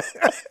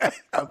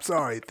 I'm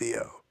sorry,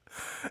 Theo.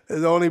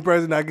 It's the only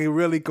person I can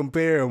really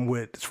compare him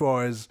with as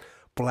far as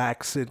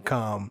black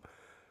sitcom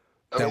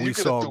that we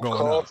saw growing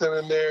Carlton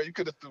up. In there. You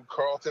could have threw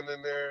Carlton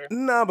in there.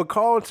 Nah, but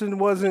Carlton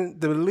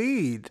wasn't the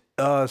lead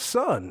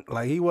son.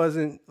 Like, he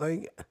wasn't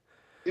like.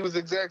 He was the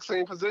exact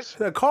same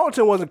position.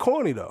 Carlton wasn't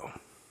corny though.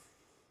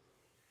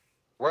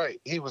 Right,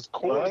 he was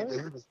corny.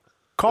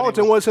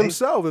 Carlton was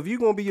himself. If you're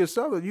gonna be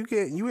yourself, you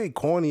ain't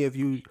corny if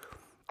you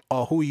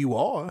are who you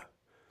are.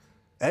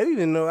 Eddie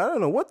didn't know. I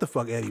don't know what the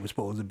fuck Eddie was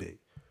supposed to be.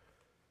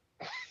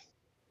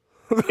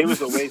 He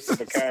was a waste of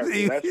a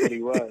character. That's what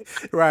he was.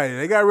 Right.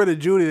 They got rid of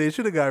Judy. They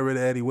should have got rid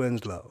of Eddie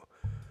Winslow.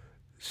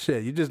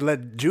 Shit, you just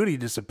let Judy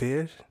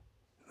disappear.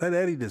 Let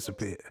Eddie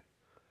disappear.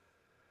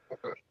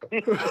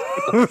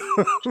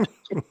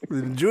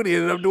 Judy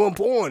ended up doing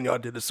porn. Y'all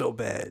did it so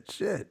bad.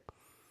 Shit.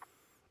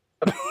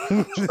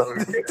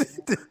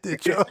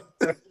 Did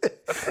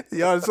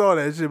y'all saw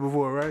that shit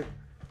before, right?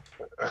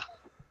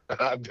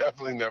 I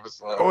definitely never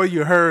saw it. Or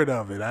you heard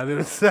of it. I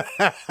didn't say.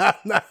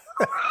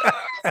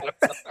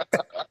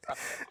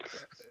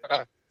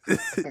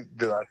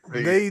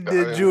 They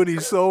did Judy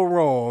so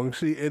wrong,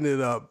 she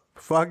ended up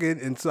fucking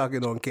and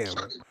sucking on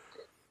camera.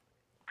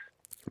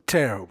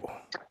 Terrible.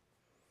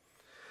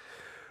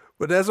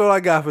 But that's all I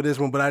got for this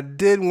one. But I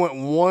did want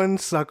one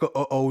sucker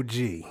or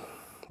OG.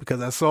 Because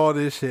I saw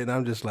this shit and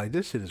I'm just like,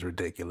 this shit is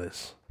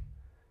ridiculous.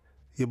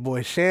 Your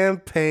boy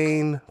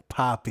Champagne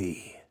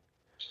Papi.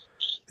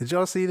 Did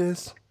y'all see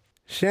this?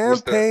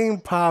 Champagne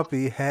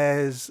Papi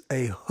has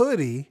a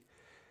hoodie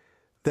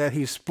that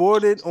he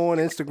sported on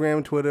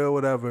Instagram, Twitter, or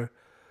whatever.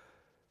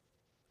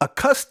 A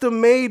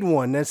custom-made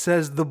one that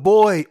says The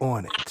Boy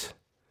on it.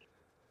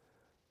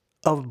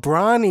 Of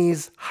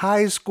Bronny's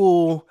high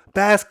school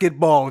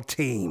basketball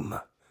team.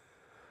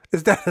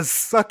 Is that a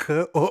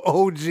sucker or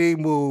OG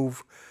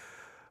move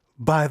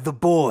by The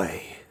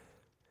Boy?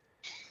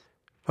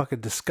 Fucking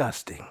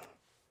disgusting.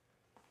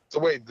 So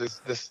wait,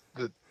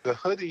 the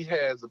hoodie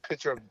has a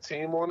picture of the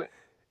team on it?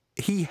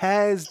 He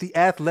has the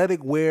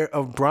athletic wear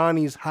of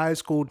Bronny's high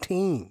school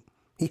team.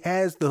 He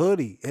has the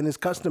hoodie and it's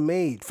custom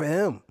made for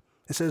him.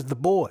 It says the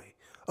boy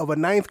of a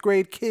 9th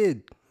grade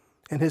kid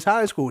and his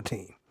high school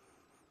team.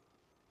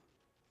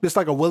 Just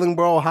like a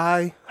Willingboro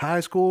high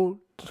school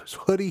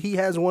hoodie, he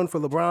has one for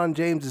LeBron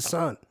James'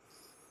 son.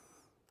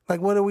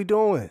 Like, what are we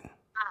doing?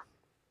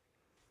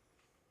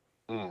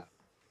 I'll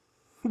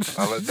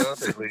let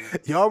Dante leave.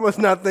 Y'all must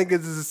not think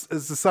it's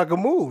a sucker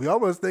move. Y'all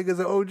must think it's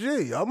an OG.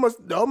 Y'all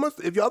must.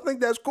 If y'all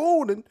think that's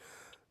cool, then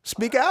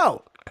speak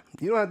out.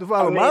 You don't have to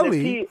follow my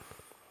lead.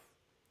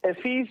 If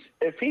he's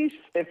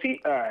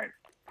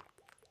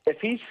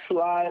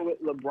fly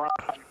with LeBron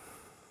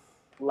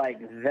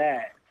like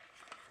that,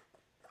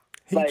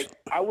 like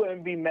I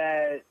wouldn't be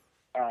mad.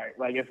 All right,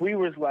 like if we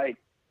was like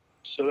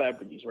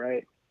celebrities,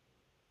 right?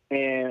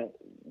 And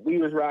we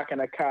was rocking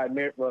a Cod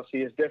Mir. Well, see,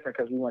 it's different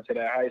because we went to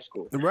that high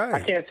school. Right. I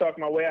can't talk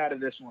my way out of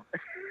this one.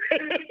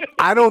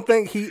 I don't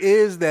think he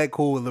is that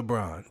cool with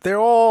LeBron. They're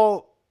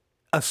all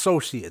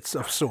associates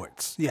of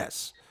sorts.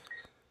 Yes.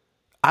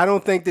 I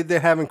don't think that they're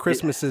having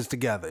Christmases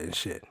together and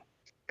shit.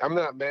 I'm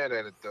not mad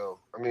at it though.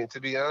 I mean, to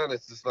be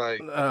honest, it's like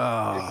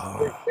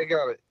they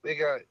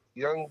got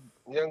young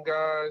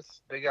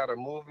guys. They got a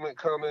movement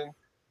coming,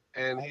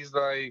 and he's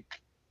like,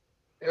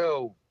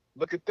 "Yo,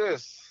 look at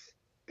this."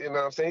 You know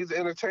what I'm saying? He's an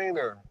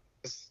entertainer.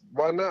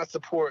 Why not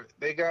support?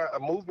 They got a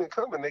movement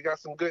coming. They got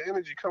some good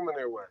energy coming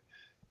their way.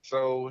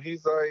 So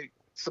he's like,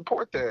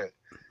 support that.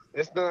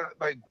 It's not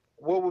like,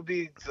 what would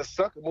be the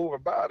sucker move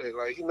about it?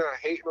 Like, he's not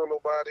hating on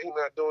nobody. He's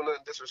not doing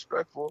nothing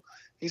disrespectful.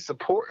 He's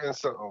supporting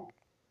something.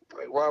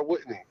 Like, why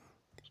wouldn't he?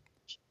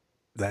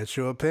 That's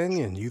your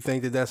opinion. You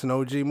think that that's an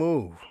OG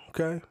move.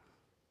 Okay.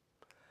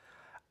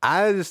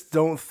 I just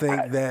don't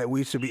think that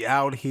we should be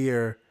out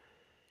here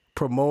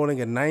promoting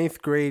a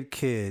 9th grade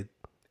kid.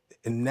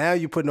 And now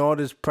you're putting all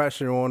this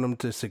pressure on them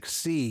to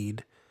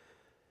succeed.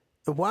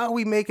 Why are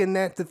we making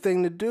that the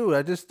thing to do?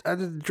 I just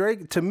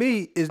Drake, to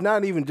me, is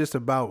not even just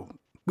about,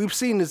 we've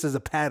seen this as a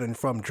pattern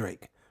from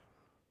Drake.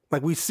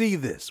 Like, we see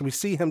this. We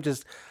see him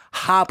just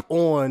hop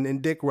on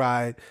and dick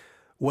ride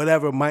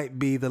whatever might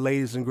be the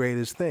latest and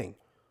greatest thing.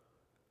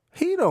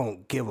 He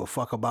don't give a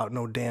fuck about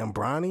no damn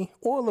Bronny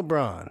or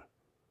LeBron.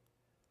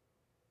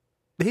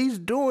 He's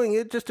doing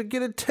it just to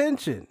get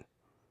attention.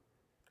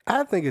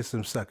 I think it's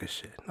some sucker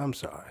shit. I'm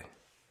sorry.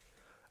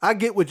 I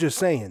get what you're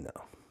saying,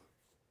 though.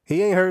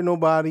 He ain't hurt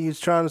nobody. He's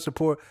trying to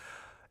support.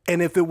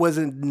 And if it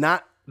wasn't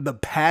not the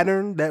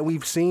pattern that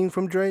we've seen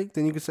from Drake,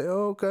 then you could say,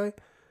 oh, okay.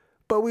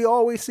 But we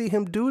always see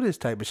him do this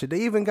type of shit. They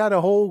even got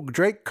a whole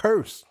Drake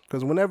curse.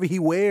 Because whenever he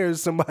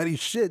wears somebody's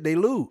shit, they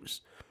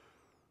lose.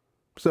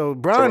 So,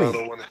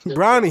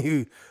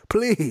 Bronny,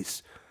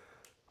 please,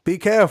 be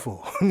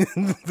careful.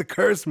 The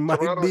curse might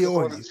be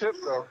on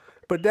you.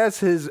 But that's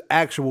his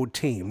actual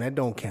team. That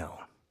don't count.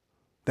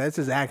 That's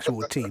his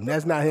actual team.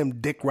 That's not him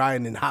dick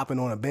riding and hopping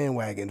on a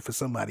bandwagon for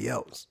somebody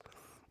else.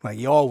 Like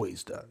he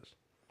always does.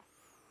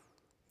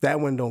 That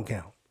one don't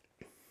count.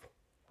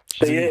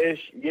 So your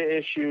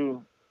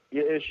issue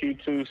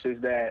too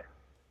is that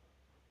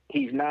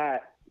he's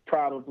not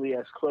probably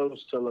as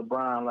close to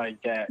LeBron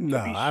like that. No,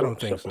 I don't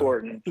think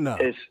supporting so. No.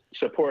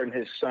 Supporting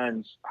his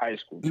son's high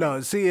school team. No,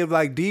 see, if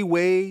like D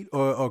Wade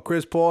or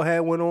Chris Paul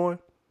had one on,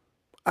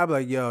 I'd be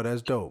like, yo,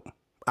 that's dope.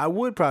 I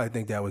would probably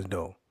think that was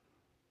dope.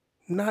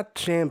 Not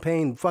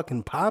Champagne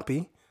fucking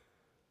Poppy.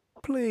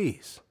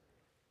 Please.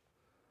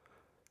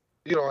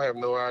 You don't have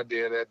no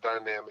idea that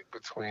dynamic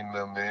between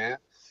them, man.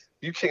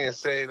 You can't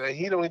say that.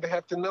 He don't even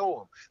have to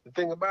know him. The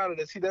thing about it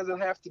is he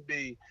doesn't have to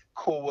be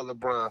cool with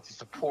LeBron to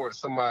support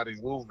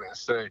somebody's movement.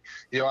 Say,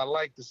 yo, I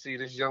like to see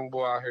this young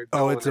boy out here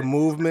doing it's a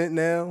movement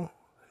now?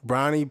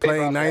 Bronny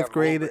playing ninth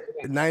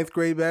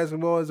grade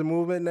basketball is a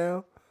movement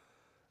now?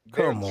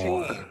 Come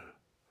on.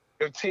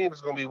 Their team is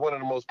going to be one of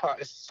the most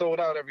popular. It's sold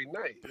out every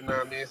night. You know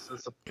what I mean? It's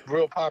a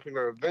real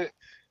popular event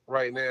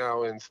right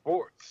now in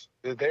sports.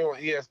 They're on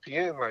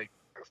ESPN like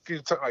a few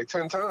times, like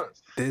 10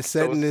 times. They're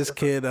setting this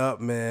kid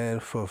up, man,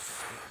 for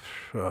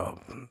it's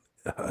going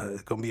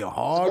to be a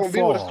hard fall. It's going to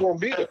be what it's going to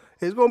be.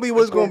 It's going to be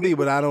what it's going to be,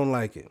 but I don't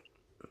like it.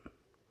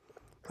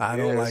 I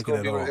don't like it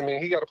at all. I mean,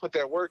 he got to put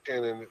that work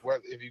in, and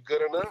if you're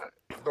good or not.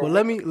 Well,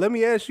 let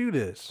me ask you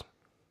this.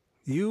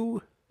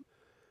 You...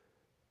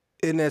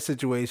 in that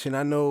situation,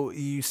 I know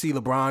you see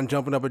LeBron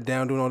jumping up and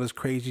down, doing all this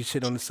crazy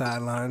shit on the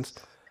sidelines.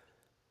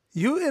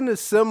 You in a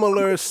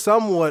similar,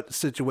 somewhat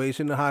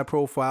situation, a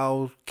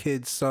high-profile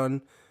kid's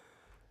son,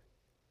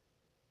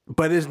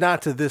 but it's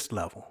not to this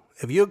level.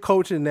 If you're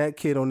coaching that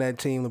kid on that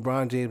team,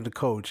 LeBron James, the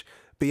coach,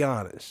 be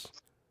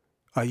honest.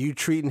 Are you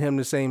treating him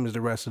the same as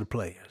the rest of the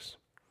players?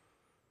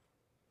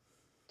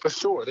 For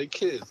sure, they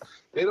kids.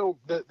 They don't.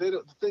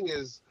 The thing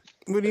is.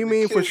 What do you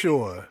mean for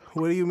sure?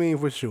 What do you mean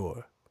for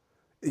sure?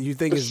 You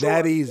think it's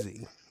that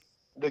easy?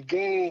 The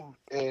game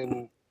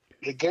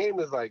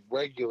is like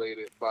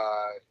regulated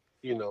by,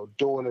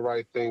 doing the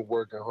right thing,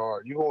 working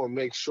hard. You want to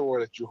make sure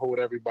that you hold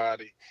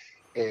everybody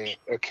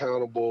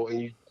accountable,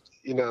 and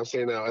You know what I'm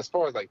saying? Now, as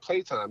far as like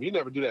playtime, you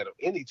never do that on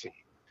any team.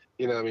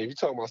 You know what I mean? If you're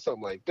talking about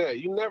something like that,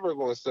 you're never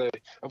going to say,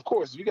 of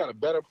course, if you got a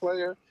better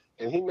player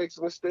and he makes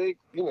a mistake,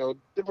 you know,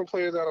 different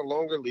players got a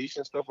longer leash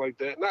and stuff like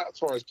that. Not as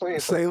far as playing.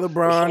 Say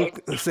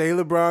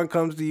LeBron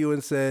comes to you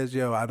and says,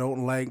 yo, I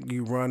don't like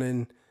you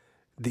running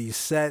these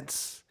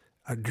sets.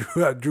 I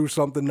drew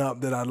something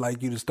up that I'd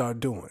like you to start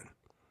doing.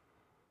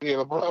 Yeah,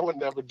 LeBron would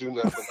never do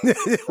nothing.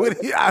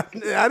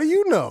 How do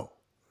you know?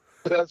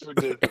 That's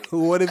ridiculous.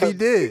 What if he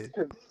did?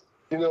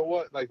 You know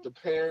what? Like, the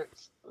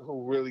parents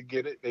who really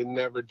get it, they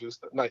never do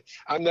stuff. Like,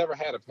 I never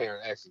had a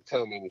parent actually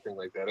tell me anything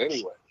like that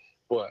anyway.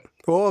 But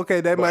well,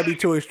 okay, that might be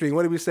too extreme.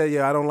 What if we say,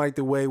 yeah, I don't like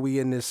the way we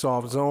in this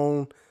soft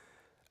zone.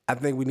 I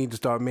think we need to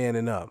start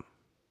manning up.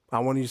 I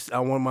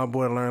want my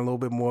boy to learn a little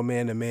bit more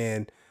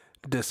man-to-man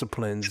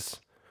disciplines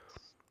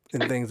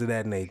and things of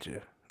that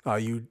nature. Are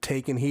you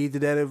taking heed to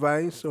that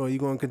advice, or are you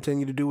going to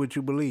continue to do what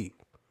you believe,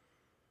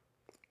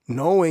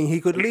 knowing he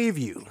could leave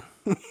you?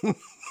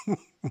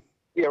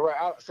 Yeah,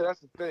 right. So that's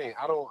the thing.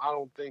 I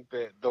don't think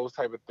that those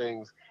type of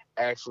things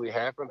actually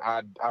happen.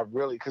 I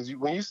really, because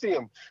when you see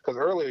him, because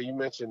earlier you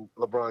mentioned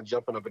LeBron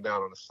jumping up and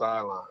down on the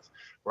sidelines,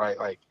 right?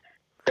 Like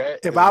that.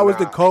 If I was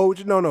the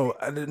coach, no,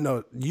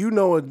 you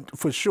know it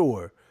for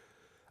sure.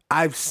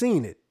 I've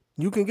seen it.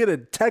 You can get a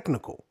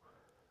technical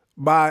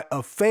by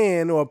a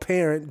fan or a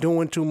parent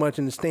doing too much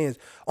in the stands.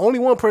 Only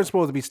one person's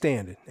supposed to be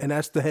standing, and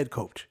that's the head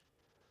coach.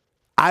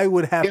 I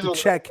would have to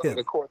check him.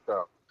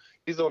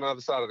 He's on the other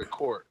side of the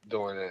court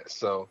doing that.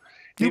 So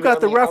you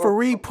got the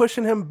referee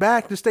pushing him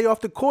back to stay off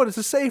the court. It's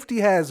a safety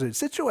hazard.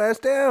 Sit your ass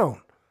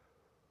down.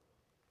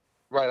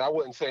 Right. I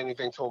wouldn't say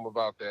anything to him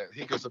about that.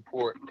 He can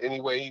support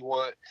any way he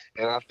want,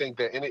 and I think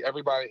that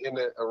everybody in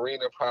the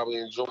arena probably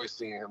enjoys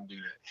seeing him do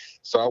that.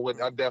 So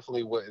I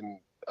definitely wouldn't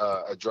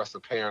address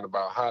a parent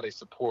about how they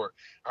support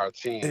our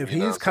team. If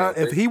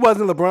if he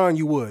wasn't LeBron,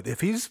 you would.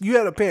 If you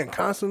had a parent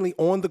constantly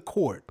on the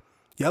court,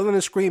 yelling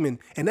and screaming,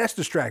 and that's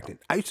distracting.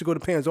 I used to go to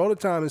parents all the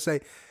time and say,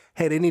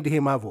 "Hey, they need to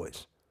hear my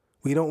voice.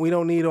 We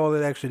don't need all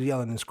that extra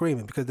yelling and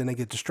screaming because then they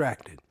get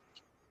distracted."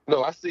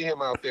 No, I see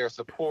him out there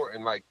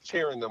supporting, like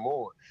cheering them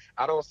on.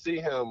 I don't see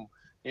him,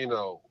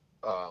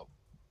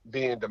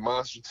 being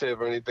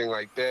demonstrative or anything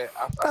like that.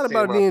 It's not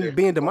about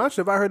being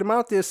demonstrative. I heard him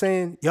out there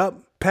saying, "Yup,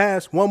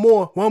 pass, one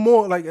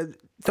more." Like,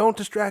 don't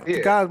distract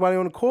the guys while they're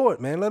on the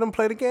court, man. Let them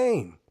play the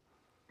game.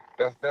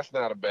 That's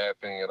not a bad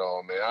thing at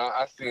all, man.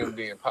 I see him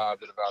being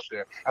positive out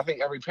there. I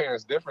think every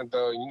parent's different,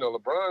 though.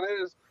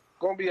 LeBron is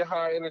going to be a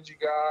high energy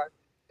guy,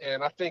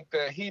 and I think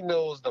that he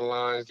knows the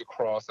lines to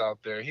cross out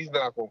there. He's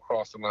not going to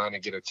cross the line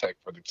and get a check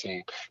for the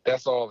team.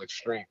 That's all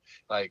extreme.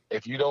 Like,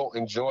 if you don't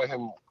enjoy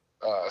him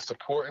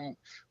supporting,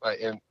 like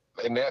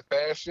in that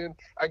fashion,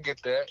 I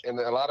get that, and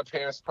a lot of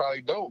parents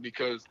probably don't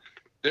because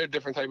they're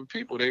different type of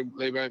people. They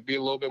might be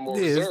a little bit more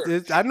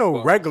reserved. I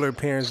know regular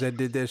parents that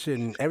did that shit,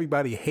 and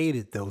everybody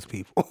hated those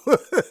people.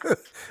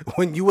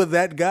 When you were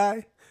that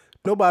guy,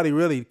 nobody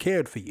really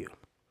cared for you.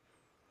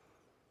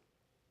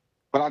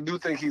 But I do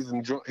think he's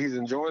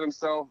enjoying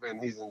himself,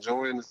 and he's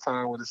enjoying his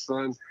time with his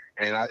son,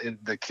 and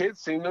the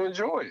kids seem to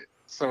enjoy it.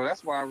 So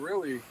that's why I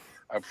really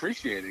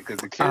appreciate it, because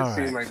the kids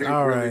seem like they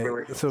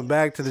really. So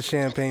back to the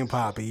champagne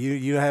poppy.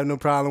 You have no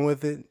problem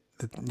with it?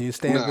 You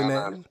stamping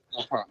that?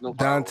 No problem.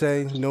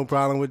 Dante, no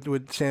problem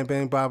with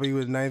champagne poppy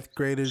with ninth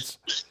graders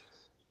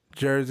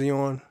jersey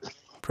on,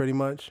 pretty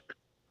much.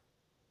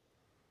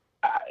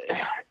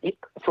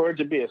 For it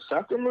to be a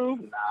sucker move,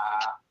 nah.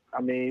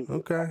 I mean,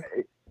 okay.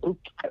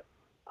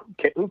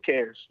 Who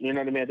cares? You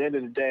know what I mean? At the end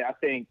of the day, I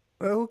think.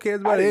 Well, who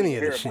cares about any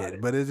of the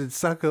shit? But is it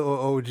sucker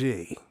or OG?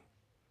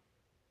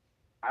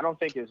 I don't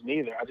think it's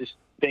neither. I just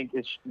think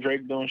it's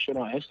Drake doing shit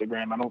on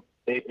Instagram.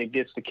 It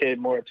gets the kid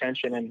more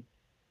attention, and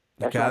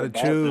that's gotta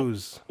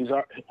choose. He's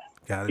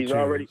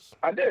already.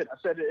 I did. I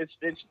said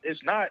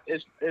it's not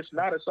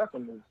a sucker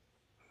move.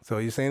 So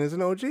you're saying it's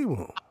an OG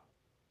move?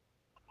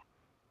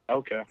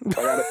 Okay, if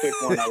I gotta pick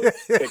one, I would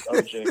pick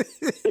OG.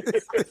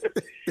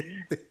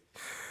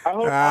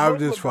 I'm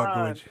just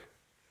fucking with you.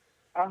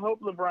 I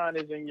hope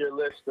LeBron is in your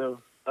list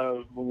of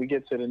when we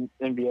get to the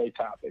NBA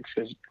topics,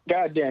 because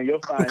goddamn, you'll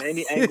find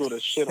any angle to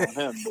shit on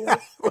him, boy.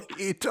 What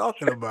are you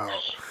talking about?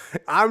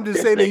 I'm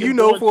just saying that you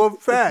know for a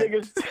fact.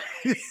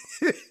 He's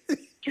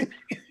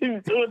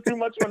doing too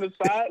much on the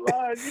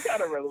sidelines. You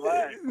gotta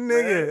relax,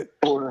 nigga.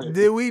 Man.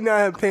 Did we not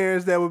have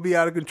parents that would be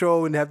out of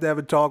control and have to have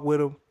a talk with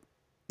him?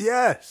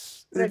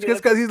 Yes. Nigga,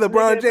 just because he's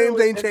LeBron James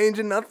ain't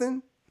changing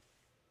nothing.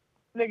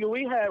 Nigga,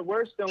 we had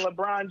worse than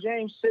LeBron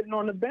James sitting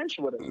on the bench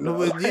with us.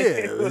 No,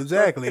 yeah,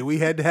 exactly. We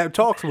had to have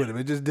talks with him.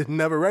 It just didn't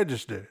never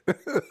register.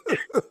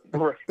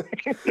 Right.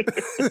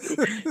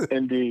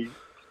 Indeed.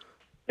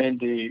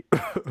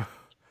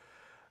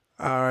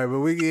 All right, but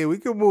we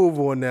can move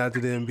on now to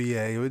the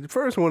NBA.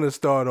 First, want to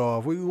start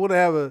off. We want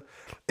to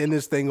end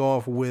this thing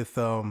off with,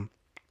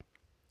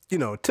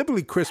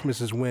 typically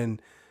Christmas is when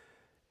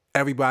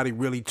everybody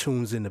really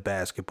tunes into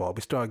basketball.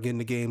 We start getting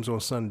the games on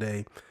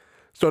Sunday.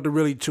 Start to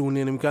really tune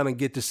in and kind of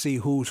get to see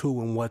who's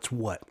who and what's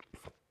what.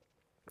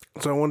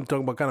 So I want to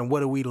talk about kind of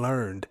what have we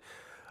learned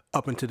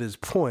up until this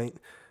point.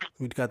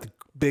 We got the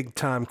big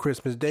time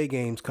Christmas Day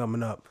games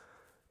coming up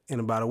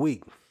in about a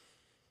week.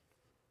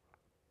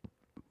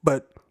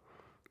 But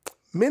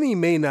many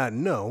may not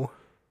know,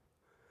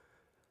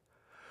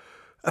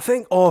 I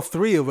think all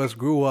three of us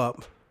grew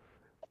up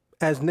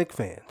as Knicks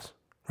fans,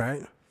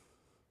 right?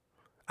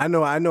 I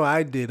know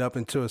I did up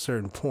until a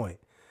certain point.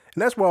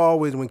 And that's why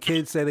always when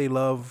kids say they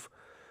love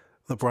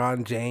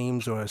LeBron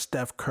James or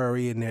Steph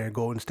Curry and they're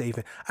Golden State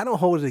fan, I don't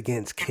hold it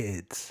against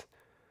kids.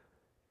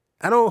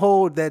 I don't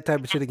hold that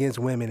type of shit against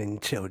women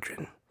and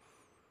children.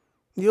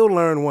 You'll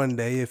learn one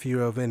day if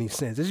you're of any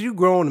sense. It's you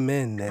grown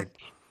men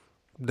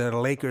that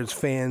are Lakers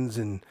fans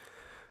and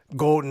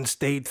Golden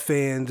State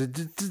fans.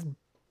 It's just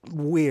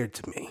weird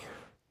to me.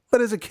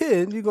 But as a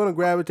kid, you're going to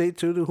gravitate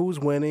to the who's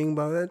winning.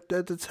 But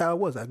that's how it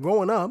was.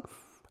 Growing up,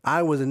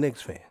 I was a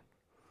Knicks fan.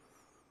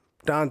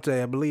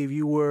 Dante, I believe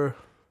you were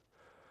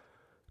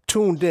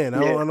tuned in. I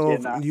don't know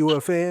if you were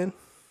a fan.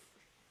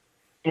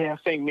 Yeah, I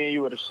think me and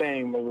you were the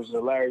same. It was the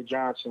Larry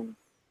Johnson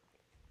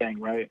thing,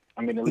 right?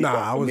 I mean, at least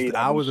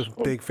I was a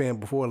big fan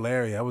before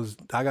Larry.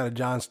 I got a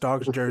John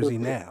Starks jersey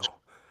now.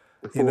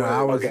 You know,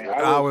 I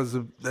was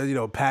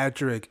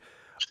Patrick,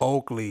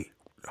 Oakley,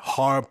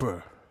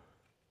 Harper.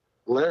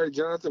 Larry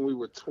Johnson, we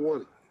were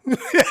 20.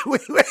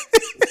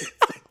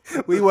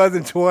 We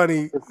wasn't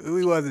 20.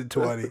 We wasn't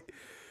 20.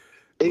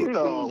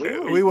 No,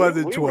 we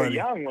wasn't 20. We were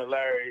young when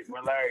Larry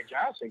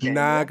Johnson came.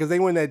 Nah, because they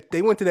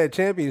went to that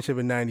championship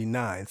in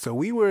 '99. So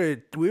we were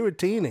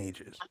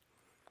teenagers.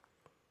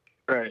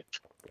 Right.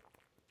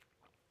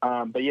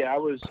 But yeah, I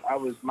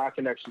was my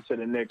connection to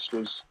the Knicks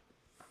was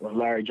when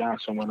Larry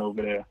Johnson went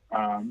over there.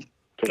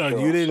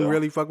 You didn't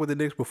really fuck with the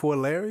Knicks before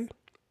Larry?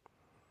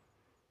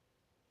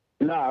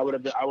 No, I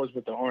was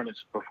with the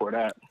Hornets before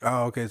that.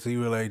 Oh, okay. So you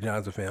were a Larry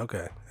Johnson fan.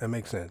 Okay, that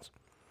makes sense.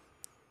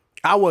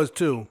 I was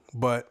too,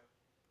 but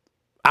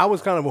I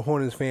was kind of a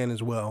Hornets fan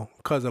as well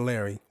because of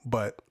Larry.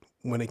 But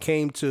when it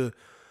came to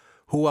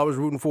who I was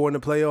rooting for in the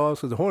playoffs,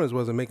 because the Hornets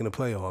wasn't making the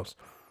playoffs,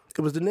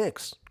 it was the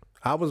Knicks.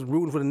 I was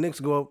rooting for the Knicks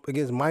to go up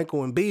against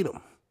Michael and beat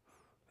him.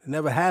 It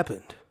never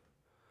happened.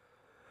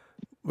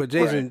 But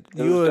Jason,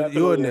 right.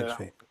 you're a Knicks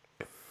fan.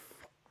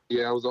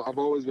 Yeah, I've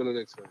always been a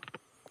Knicks fan.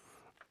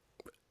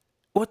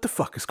 What the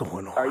fuck is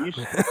going on? Are you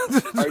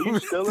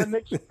still a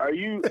Knicks? Are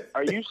you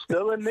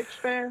still a Knicks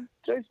fan,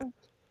 Jason?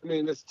 I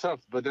mean, it's tough,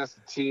 but that's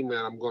the team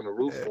that I'm going to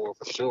root for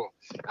sure.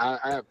 I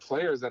have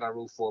players that I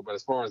root for, but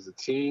as far as the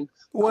team,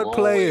 what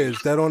players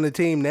that on the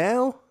team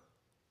now?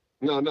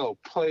 No,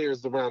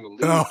 players around the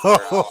league.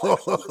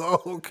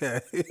 Oh, okay.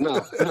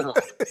 No.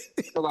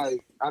 So,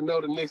 like, I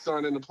know the Knicks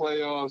aren't in the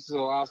playoffs,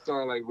 so I'll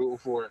start like rooting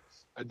for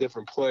a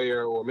different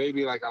player, or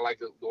maybe like I like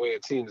the way a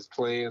team is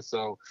playing,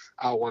 so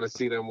I want to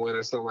see them win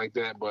or something like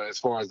that. But as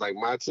far as like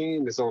my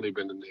team, it's only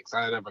been the Knicks.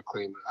 I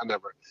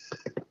never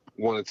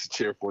wanted to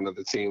cheer for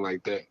another team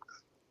like that.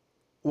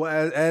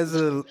 Well, as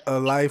a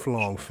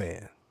lifelong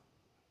fan,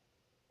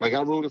 like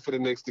I rooted for the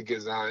Knicks to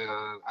get Zion.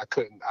 I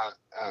couldn't.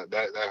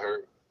 That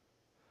hurt.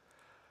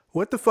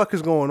 What the fuck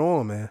is going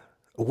on, man?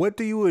 What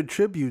do you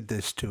attribute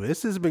this to?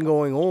 This has been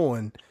going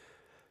on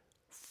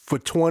for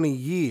 20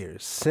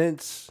 years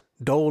since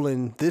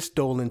Dolan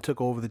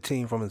took over the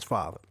team from his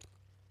father.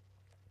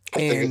 I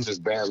think it's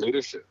just bad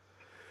leadership.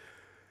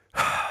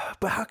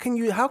 But how can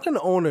the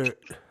owner?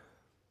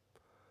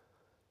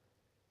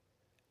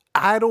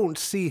 I don't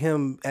see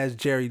him as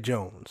Jerry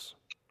Jones,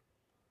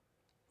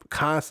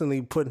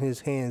 constantly putting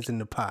his hands in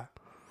the pot.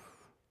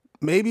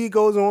 Maybe it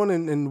goes on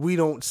and we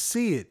don't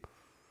see it.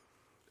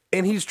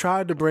 And he's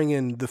tried to bring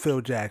in the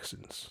Phil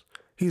Jacksons.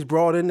 He's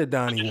brought in the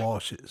Donnie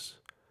Walshes.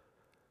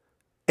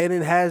 And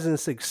it hasn't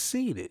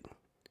succeeded.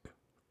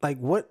 Like,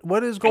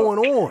 what is going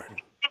on?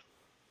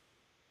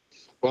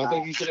 Well, I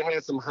think he should have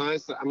had some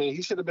hindsight. I mean,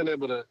 he should have been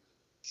able to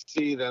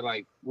see that,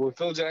 like, when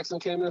Phil Jackson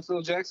came in,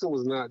 Phil Jackson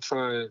was not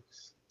trying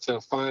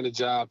to find a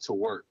job to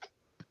work.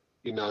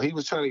 You know, he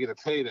was trying to get a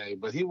payday,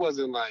 but he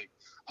wasn't, like,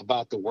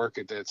 about the work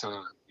at that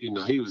time. You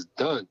know, he was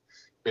done,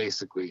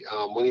 basically.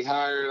 When he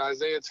hired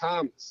Isaiah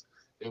Thomas,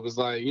 it was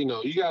like, you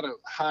know, you got to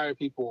hire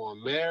people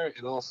on merit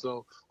and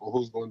also on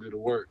who's going to do the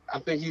work. I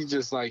think he's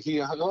just like,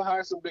 he'll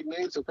hire some big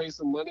names to pay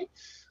some money.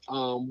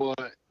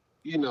 But,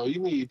 you know, you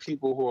need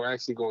people who are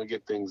actually going to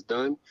get things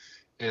done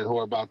and who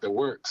are about their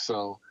work.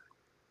 So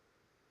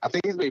I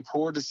think he's made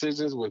poor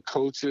decisions with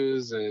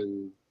coaches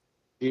and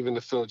even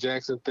the Phil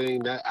Jackson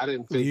thing. That I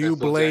didn't think. You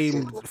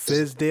blame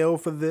Fizdale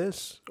for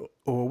this,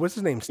 or what's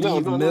his name?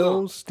 Steve Mills.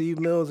 No. Steve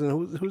Mills,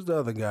 and who's the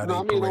other guy? No,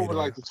 I mean over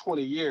like the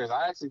 20 years.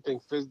 I actually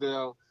think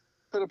Fizdale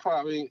could have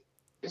probably.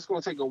 It's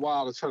going to take a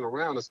while to turn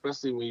around,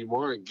 especially when you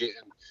aren't getting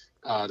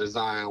the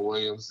Zion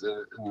Williams.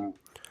 And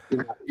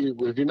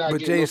if you're not.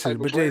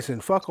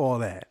 Jason, fuck all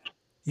that.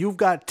 You've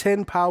got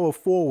 10 power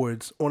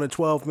forwards on a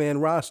 12-man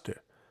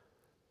roster.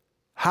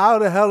 How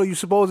the hell are you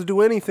supposed to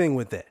do anything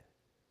with that?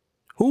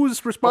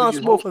 Who's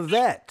responsible for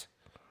that?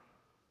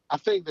 I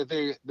think that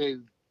they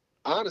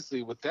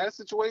honestly, with that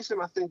situation,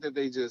 I think that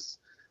they just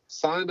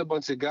signed a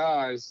bunch of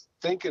guys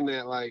thinking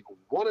that like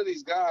one of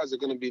these guys are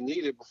going to be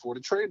needed before the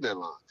trade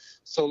deadline.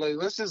 So like,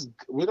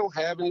 we don't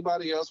have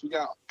anybody else. We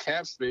got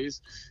cap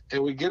space,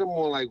 and we get them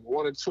on like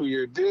 1 or 2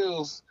 year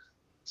deals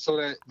so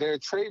that they're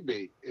trade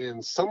bait,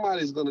 and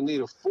somebody's going to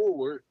need a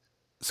forward.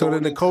 So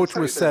then the coach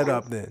was set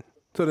up then.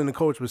 So then the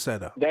coach was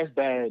set up. That's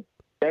bad.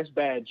 That's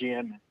bad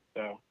GMing.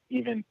 So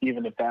even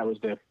if that was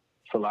their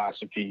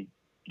philosophy,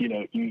 you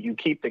know, you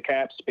keep the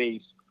cap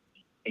space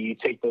and you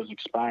take those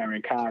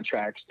expiring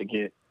contracts to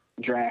get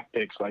draft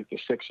picks like the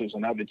Sixers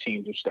and other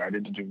teams have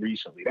started to do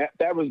recently.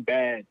 That was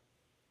bad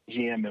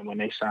GMing when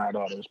they signed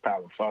all those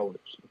power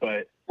forwards.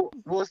 But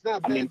well, it's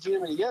not bad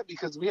GMing yet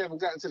because we haven't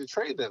gotten to the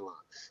trade deadline.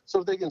 So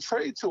if they can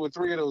trade 2 or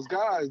 3 of those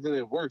guys, then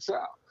it works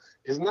out.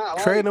 It's not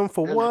trade them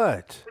for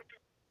what?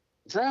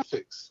 Draft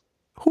picks.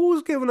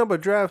 Who's giving up a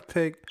draft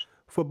pick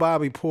for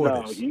Bobby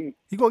Portis? No,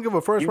 you gonna give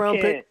a first round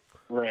pick?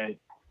 Right.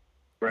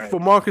 For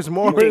Marcus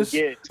Morris?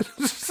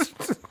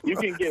 You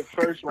can get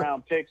first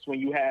round picks when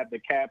you have the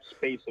cap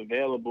space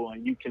available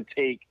and you can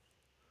take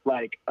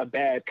like a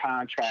bad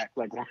contract,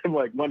 like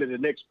one of the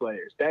Knicks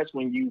players. That's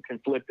when you can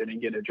flip it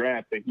and get a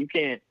draft pick. You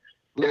can't.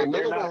 They're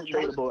not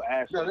tradable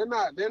assets.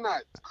 No, they're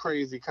not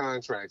crazy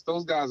contracts.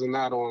 Those guys are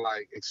not on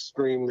like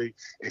extremely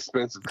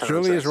expensive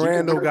contracts. Julius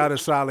Randle got a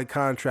solid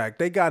contract.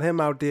 They got him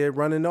out there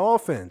running the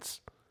offense.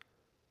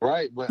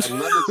 Right, but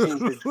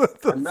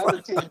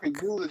another team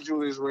could use a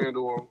Julius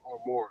Randle or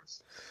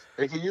Morris.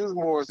 They can use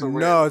Morris or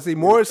Randle. No, see,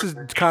 Morris's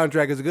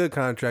contract is a good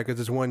contract because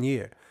it's 1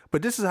 year.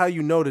 But this is how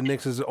you know the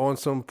Knicks is on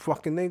some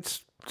fucking they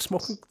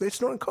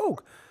snorting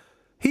coke.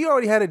 He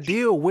already had a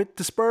deal with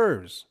the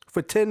Spurs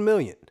for $10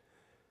 million.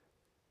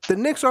 The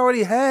Knicks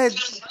already had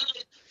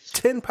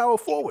 10 power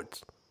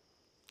forwards.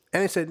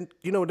 And they said,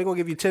 you know, they're going to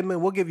give you $10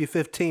 million. We'll give you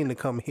 15 to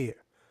come here.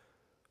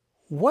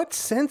 What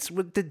sense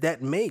did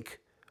that make?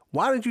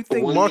 Why did you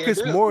think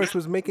Marcus Morris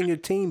was making your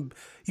team?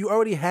 You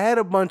already had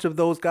a bunch of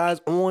those guys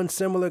on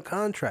similar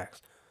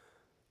contracts.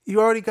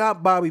 You already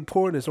got Bobby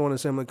Portis on a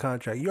similar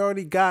contract. You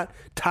already got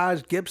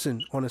Taj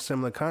Gibson on a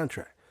similar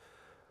contract.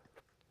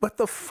 What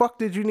the fuck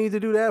did you need to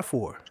do that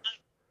for?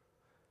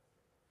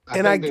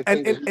 I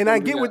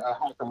get what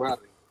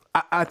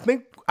I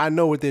think I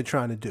know what they're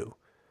trying to do.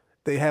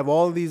 They have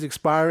all of these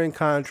expiring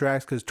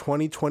contracts because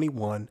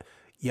 2021,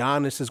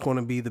 Giannis is going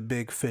to be the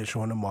big fish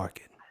on the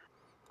market.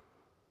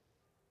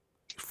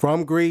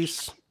 From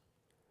Greece,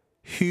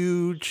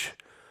 huge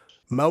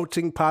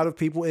melting pot of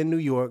people in New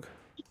York.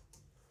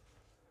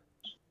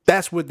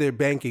 That's what they're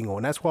banking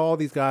on. That's why all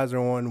these guys are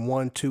on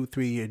 1, 2,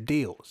 3 year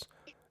deals.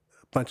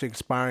 A bunch of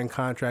expiring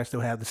contracts.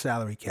 They'll have the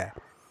salary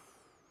cap.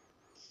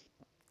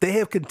 They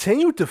have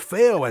continued to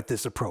fail at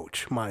this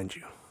approach, mind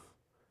you.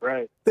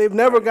 Right. They've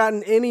never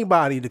gotten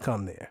anybody to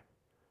come there.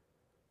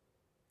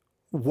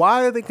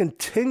 Why are they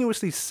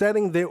continuously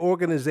setting their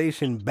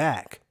organization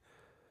back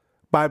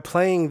by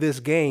playing this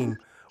game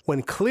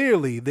when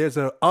clearly there's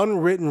an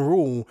unwritten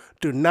rule,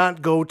 do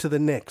not go to the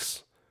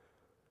Knicks?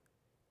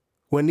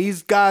 When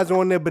these guys are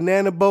on their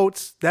banana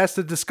boats, that's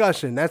the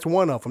discussion. That's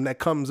one of them that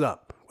comes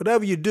up.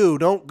 Whatever you do,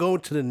 don't go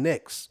to the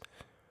Knicks.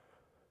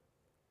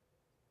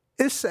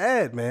 It's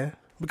sad, man,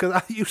 because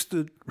I used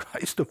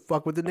to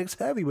fuck with the Knicks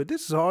heavy, but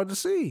this is hard to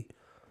see.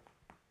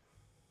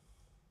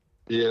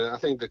 Yeah, I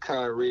think the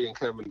Kyrie and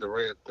Kevin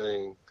Durant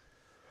thing.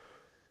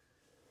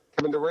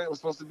 Kevin Durant was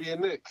supposed to be a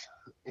Knick.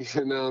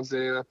 You know what I'm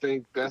saying? I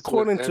think that's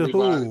according to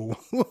who?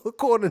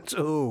 According to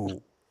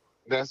who?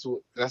 That's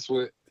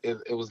what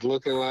it was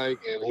looking like,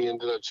 and he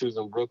ended up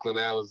choosing Brooklyn.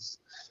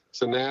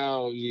 So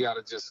now you got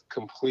to just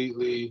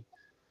completely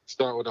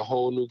start with a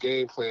whole new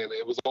game plan.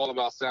 It was all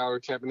about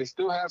salary cap, and they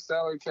still have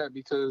salary cap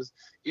because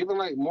even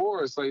like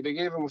Morris, like they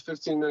gave him a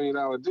 $15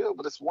 million deal,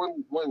 but it's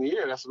one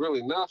year. That's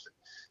really nothing.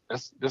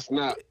 That's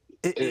not.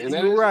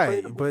 You're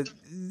right, but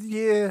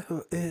yeah,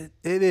 it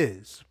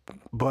is.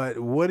 But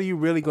what are you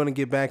really going to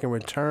get back in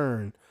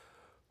return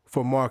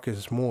for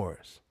Marcus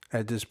Morris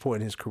at this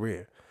point in his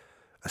career?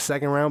 A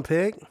second round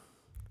pick?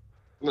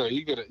 No,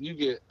 you got to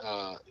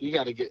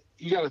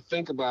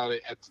think about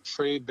it at the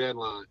trade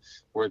deadline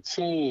where a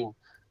team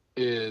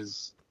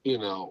is, you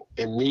know,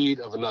 in need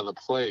of another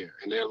player,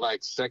 and they're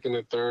like second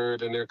or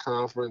third in their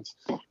conference,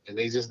 and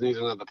they just need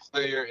another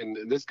player, and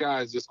this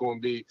guy is just going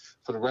to be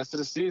for the rest of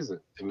the season.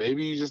 And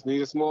maybe you just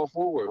need a small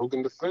forward who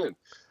can defend.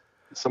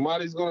 I think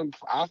somebody's going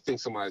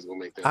to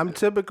make that. I'm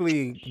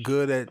typically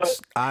good at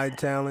eye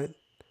talent,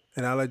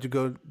 and I'll let you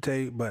go,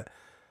 Tay, but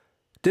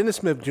Dennis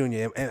Smith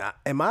Jr.,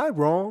 am I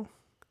wrong?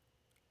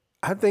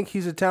 I think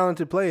he's a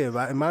talented player.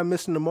 Am I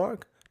missing the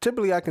mark?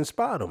 Typically, I can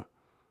spot him.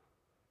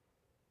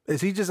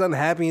 Is he just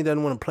unhappy and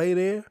doesn't want to play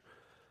there?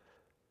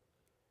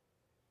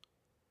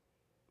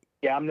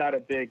 Yeah, I'm not a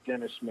big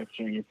Dennis Smith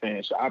Jr.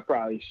 fan, so I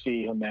probably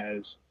see him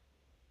as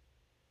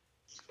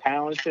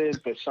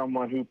talented, but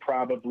someone who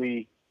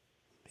probably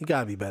he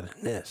got to be better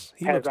than this.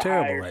 He looks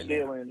terrible right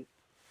now.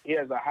 He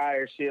has a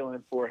higher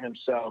ceiling for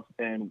himself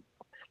than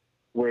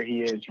where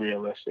he is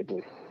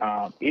realistically.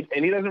 And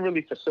he doesn't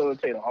really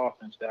facilitate an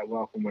offense that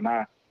well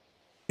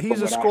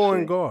He's a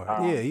scoring guard.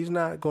 Yeah, he's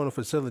not going to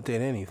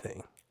facilitate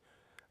anything.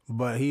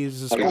 but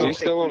he's Is he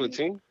still on the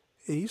team?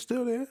 He's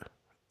still there.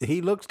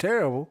 He looks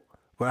terrible,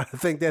 but I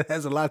think that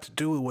has a lot to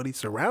do with what he's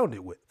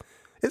surrounded with.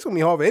 It's gonna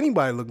be hard for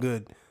anybody to look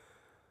good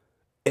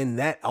in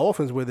that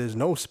offense where there's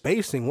no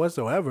spacing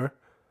whatsoever.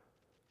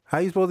 How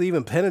you supposed to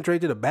even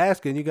penetrate to the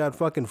basket and you got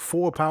fucking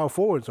 4 power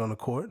forwards on the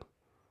court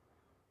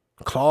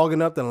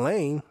clogging up the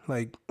lane?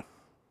 Like,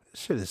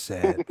 this shit is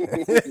sad.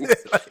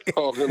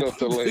 Clogging up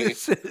the lane.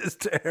 This shit is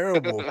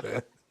terrible,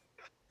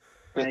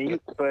 man.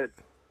 But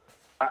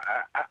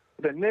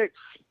the Knicks,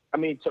 I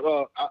mean,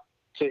 to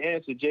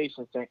answer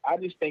Jason's thing, I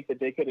just think that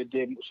they could have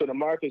did so. The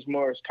Marcus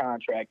Morris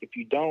contract, if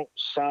you don't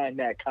sign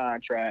that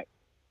contract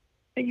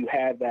and you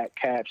have that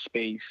cap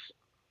space,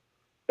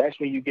 that's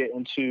when you get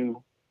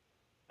into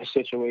a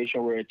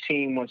situation where a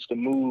team wants to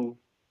move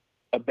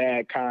a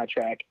bad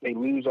contract, they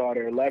lose all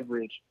their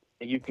leverage,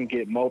 and you can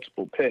get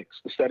multiple picks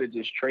instead of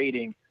just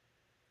trading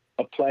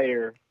a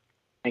player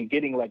and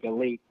getting like a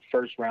late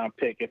first round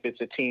pick if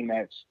it's a team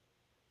that's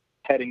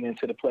heading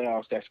into the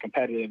playoffs that's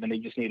competitive and they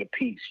just need a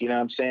piece. You know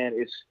what I'm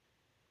saying?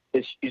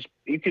 It's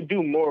you could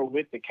do more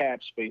with the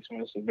cap space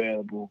when it's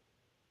available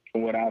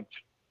from what I've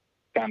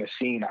kind of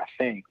seen, I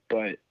think.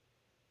 But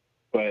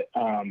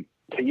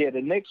yeah,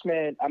 the Knicks,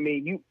 man, I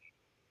mean,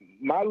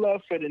 my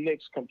love for the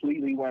Knicks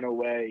completely went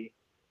away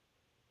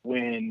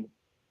when,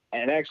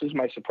 and actually this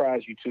might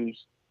surprise you too,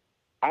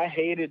 I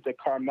hated the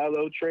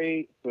Carmelo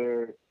trade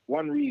for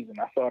one reason.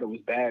 I thought it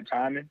was bad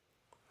timing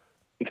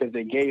because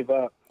they gave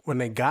up when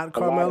they got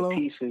Carmelo. A lot of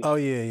pieces. Oh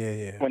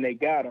yeah. When they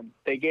got him,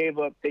 they gave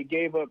up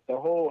the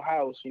whole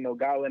house. You know,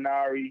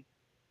 Gallinari,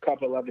 a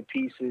couple other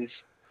pieces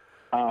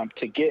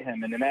to get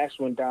him, and then that's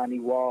when Donnie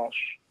Walsh,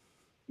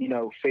 you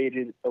know,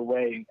 faded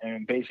away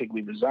and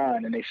basically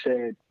resigned. And they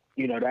said,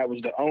 you know, that was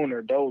the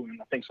owner, Dolan.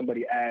 I think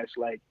somebody asked,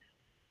 like,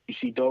 you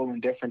see Dolan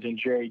different than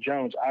Jerry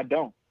Jones? I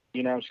don't.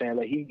 You know what I'm saying?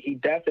 Like, he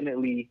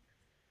definitely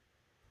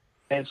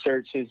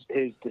inserts his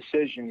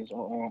decisions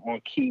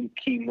on key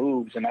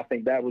moves. And I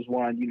think that was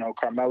one, you know,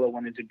 Carmelo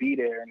wanted to be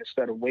there. And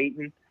instead of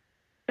waiting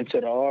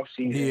until the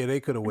offseason, they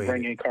could have waited.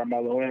 Bringing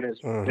Carmelo in as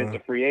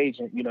the free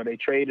agent, you know, they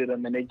traded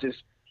him and they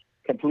just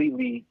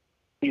completely,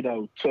 you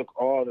know, took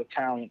all the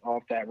talent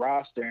off that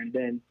roster and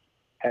then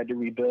had to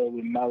rebuild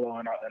with Melo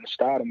and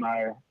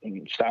Stoudemire.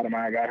 And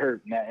Stoudemire got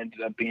hurt, and that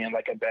ended up being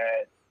like a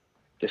bad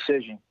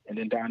decision. And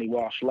then Donnie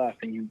Walsh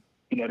left, and you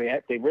know,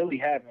 they really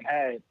haven't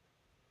had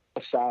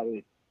a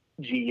solid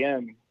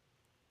GM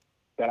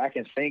that I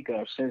can think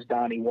of since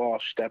Donnie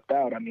Walsh stepped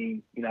out. I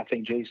mean, you know, I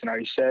think Jason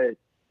already said,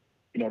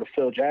 you know, the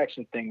Phil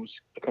Jackson thing was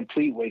a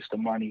complete waste of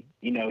money.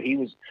 You know,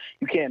 you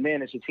can't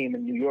manage a team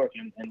in New York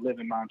and live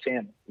in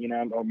Montana, you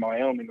know, or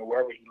Wyoming or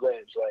wherever he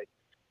lives. Like,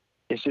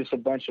 it's just a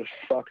bunch of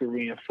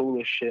fuckery and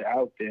foolish shit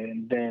out there.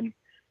 And then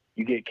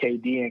you get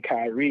KD and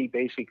Kyrie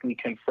basically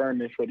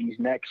confirming for these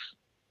next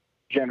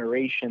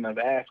generation of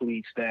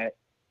athletes that,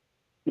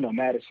 you know,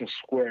 Madison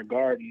Square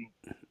Garden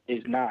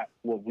is not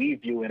what we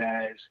view it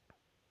as.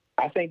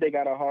 I think they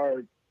got a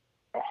hard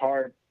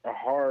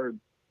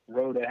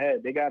road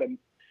ahead. They got to,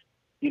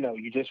 you know,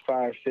 you just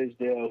fired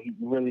Fizdale. You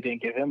really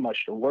didn't give him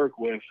much to work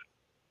with.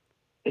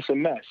 It's a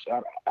mess.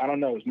 I don't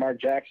know. Is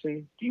Mark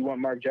Jackson? Do you want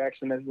Mark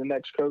Jackson as the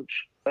next coach,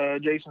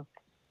 Jason?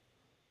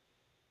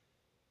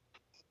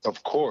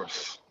 Of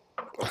course.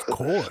 Of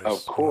course.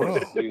 Of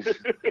course. Oh.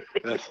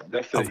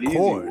 That's an easy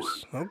one.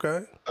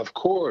 Okay. Of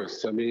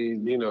course. I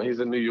mean, you know, he's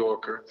a New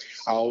Yorker.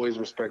 I always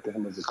respected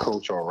him as a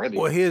coach already.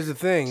 Well, here's the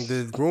thing.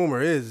 The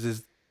rumor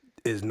is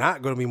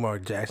not going to be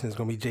Mark Jackson. It's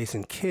going to be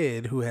Jason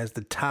Kidd, who has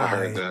the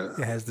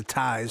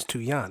ties to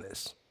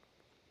Giannis.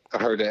 I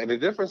heard that. And the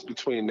difference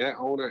between that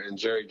owner and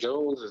Jerry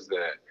Jones is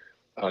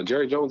that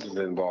Jerry Jones is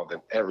involved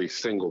in every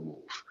single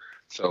move.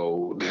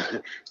 So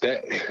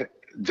that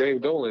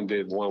James Dolan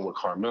did one with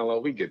Carmelo.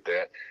 We get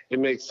that. It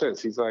makes sense.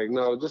 He's like,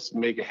 no, just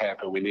make it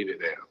happen. We need it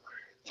now.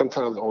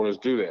 Sometimes owners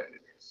do that.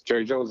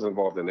 Jerry Jones is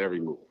involved in every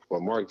move.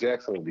 But Mark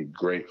Jackson would be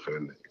great for the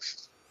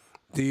Knicks.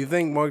 Do you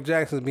think Mark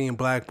Jackson's being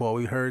blackballed?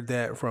 We heard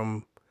that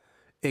from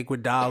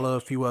Iguodala,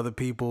 a few other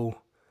people.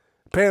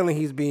 Apparently,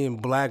 he's being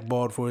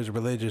blackballed for his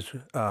religious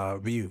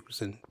views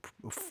and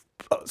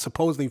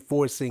supposedly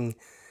forcing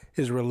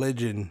his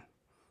religion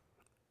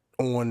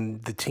on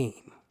the team.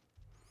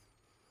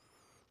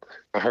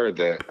 I heard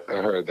that. Yeah,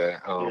 I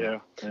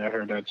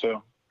heard that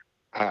too.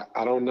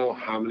 I don't know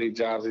how many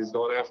jobs he's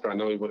going after. I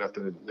know he went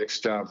after the Knicks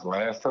jobs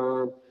last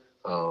time,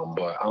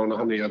 but I don't know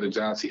how many other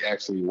jobs he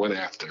actually went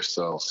after.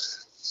 So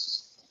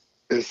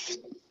it's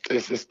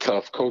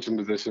tough. Coaching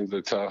positions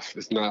are tough.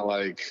 It's not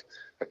like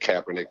a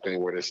Kaepernick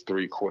thing where there's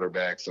 3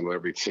 quarterbacks on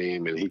every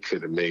team and he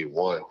could have made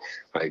one.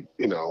 Like,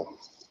 you know,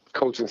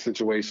 coaching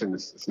situation,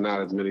 it's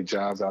not as many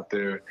jobs out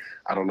there.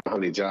 I don't know how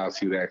many jobs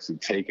he would actually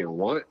take and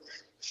want.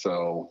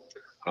 So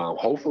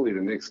hopefully the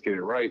Knicks get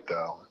it right,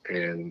 though,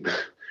 and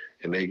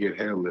they get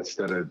him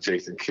instead of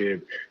Jason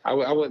Kidd. I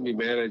wouldn't be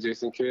mad at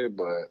Jason Kidd,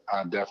 but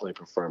I definitely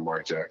prefer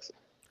Mark Jackson.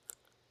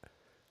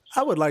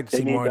 I would like to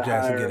see Mark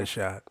Jackson get a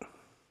shot.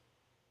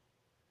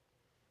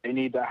 They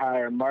need to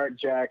hire Mark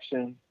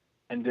Jackson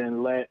and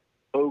then let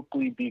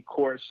Oakley be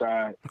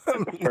courtside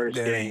at the first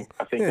game.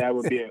 I think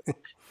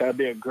that'd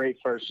be a great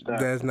first step.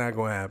 That's not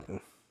going to happen.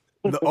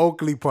 The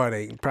Oakley part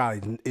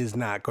probably is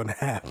not going to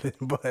happen,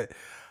 but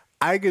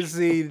I can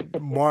see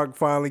Mark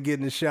finally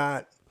getting a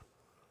shot.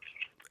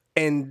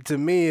 And to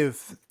me,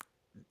 if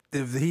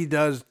he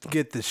does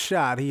get the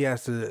shot, he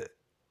has to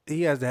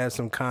have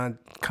some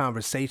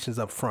conversations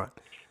up front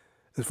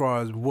as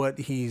far as what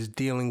he's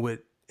dealing with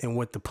and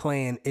what the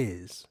plan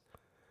is.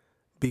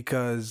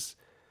 Because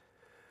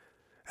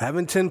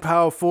having 10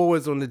 power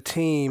forwards on the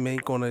team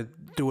ain't going to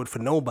do it for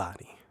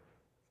nobody.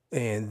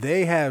 And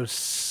they have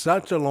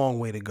such a long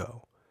way to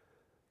go.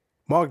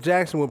 Mark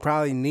Jackson would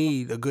probably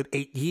need a good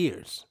 8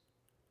 years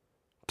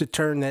to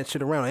turn that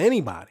shit around.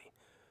 Anybody.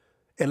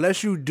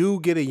 Unless you do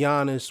get a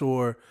Giannis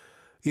or,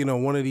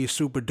 one of these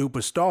super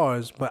duper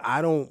stars. But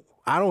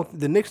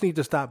the Knicks need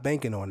to stop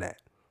banking on that.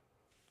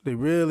 They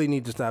really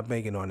need to stop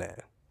banking on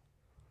that.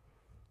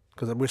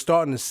 Because we're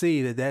starting to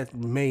see that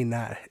may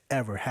not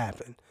ever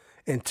happen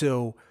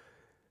until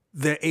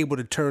they're able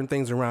to turn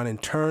things around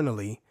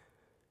internally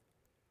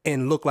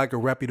and look like a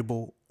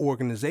reputable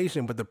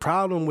organization. But the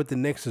problem with the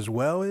Knicks as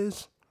well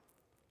is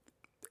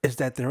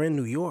that they're in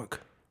New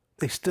York.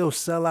 They still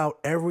sell out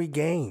every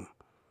game.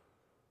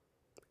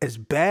 As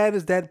bad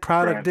as that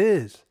product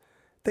is,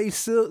 they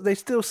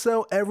still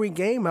sell every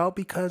game out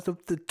because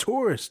of the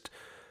tourists.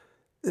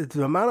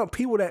 The amount of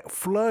people that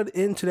flood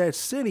into that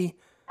city,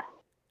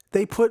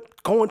 they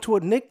put going to a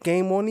Knicks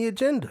game on the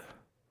agenda.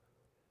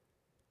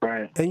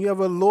 Right. And you have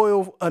a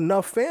loyal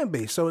enough fan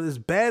base. So as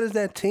bad as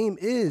that team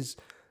is,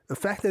 the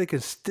fact that it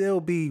can still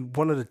be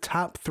one of the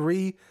top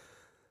 3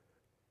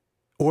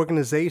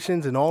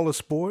 organizations in all the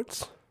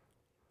sports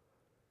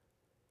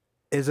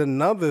is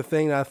another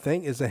thing I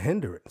think is a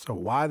hindrance of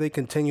why they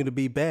continue to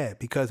be bad,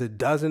 because it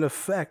doesn't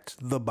affect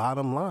the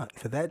bottom line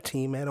for that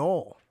team at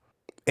all.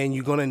 And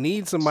you're going to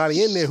need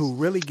somebody in there who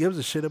really gives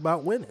a shit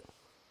about winning.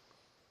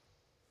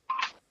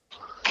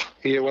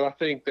 Yeah, well, I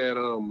think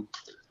that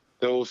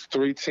those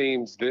 3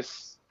 teams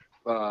this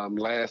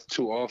last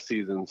 2 off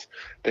seasons,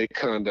 they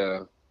kind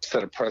of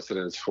set a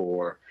precedence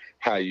for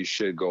how you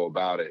should go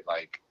about it.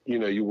 Like,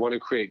 you want to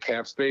create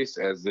cap space,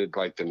 as did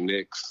like the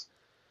Knicks,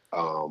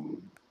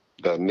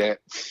 the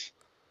Nets,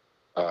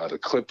 the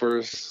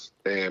Clippers,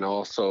 and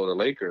also the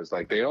Lakers.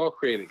 Like, they all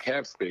created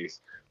cap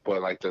space.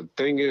 But, like, the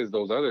thing is,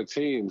 those other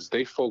teams,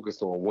 they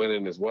focused on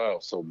winning as well.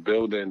 So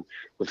building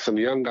with some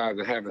young guys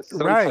and having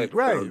some type of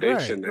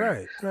foundation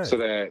there. So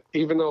that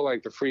even though,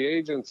 like, the free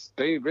agents,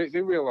 they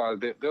realize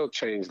that they'll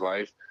change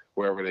life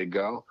wherever they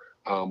go.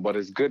 But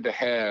it's good to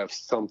have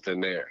something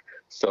there.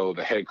 So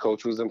the head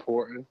coach was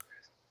important.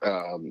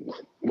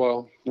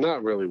 Well,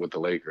 not really with the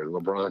Lakers.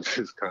 LeBron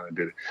just kind of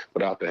did it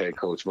without the head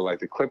coach. But, like,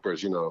 the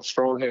Clippers,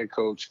 strong head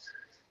coach,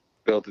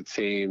 built a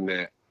team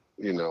that,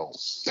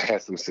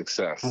 had some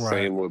success. Right.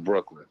 Same with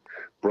Brooklyn.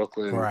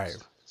 Brooklyn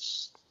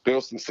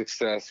built some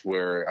success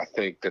where I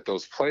think that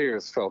those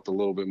players felt a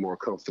little bit more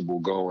comfortable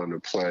going to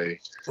play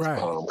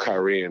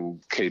Kyrie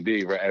and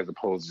KD, right, as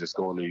opposed to just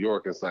going to New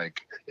York. It's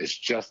like, it's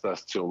just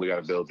us two, and we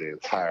got to build the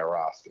entire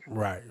roster.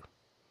 Right.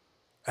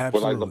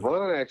 Absolutely. But, like,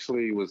 LeBron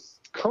actually was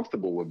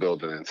comfortable with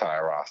building an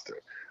entire roster.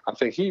 I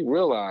think he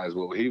realized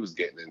what he was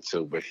getting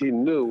into, but he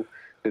knew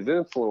his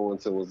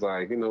influence and was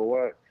like, you know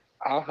what,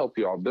 I'll help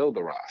y'all build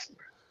the roster.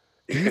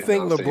 Do you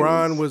think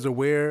LeBron was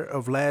aware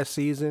of last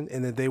season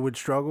and that they would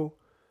struggle?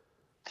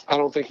 I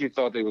don't think he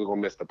thought they were going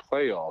to miss the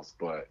playoffs,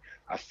 but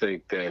I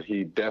think that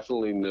he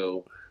definitely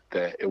knew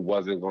that it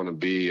wasn't going to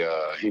be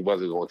he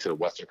wasn't going to the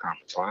Western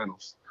Conference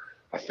Finals.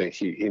 I think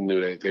he knew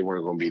that they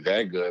weren't going to be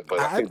that good. But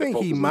I think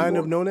he might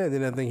have known that,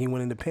 and I think he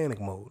went into panic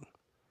mode.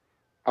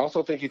 I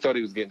also think he thought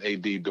he was getting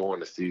AD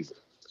during the season.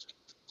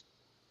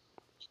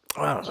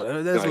 Wow,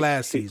 that's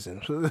last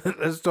season. So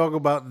let's talk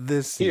about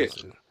this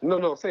season. Yeah.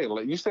 No, I'm saying,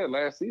 like, you said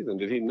last season.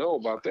 Did he know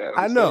about that?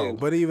 I know,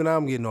 but even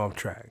I'm getting off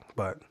track.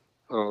 But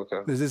okay.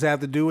 Does this have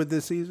to do with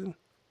this season?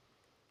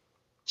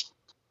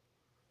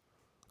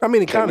 I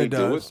mean, it kind of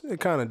does.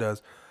 It kind of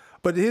does.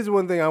 But here's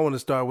one thing I want to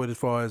start with as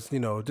far as,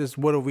 just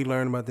what have we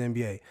learned about the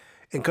NBA?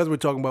 And because we're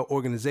talking about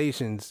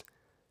organizations,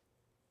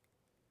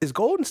 is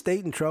Golden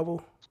State in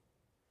trouble?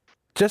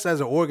 Just as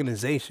an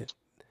organization.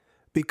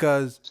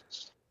 Because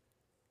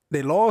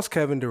they lost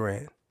Kevin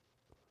Durant.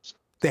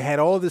 They had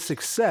all this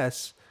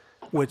success,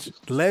 which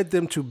led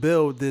them to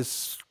build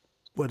this,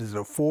 what is it,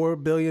 a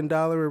 $4 billion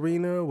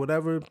arena,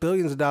 whatever,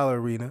 billions of dollar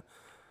arena,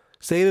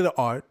 state of the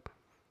art.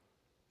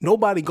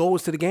 Nobody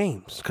goes to the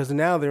games because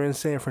now they're in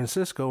San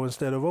Francisco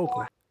instead of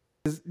Oakland.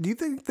 Do you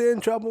think they're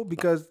in trouble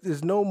because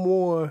there's no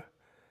more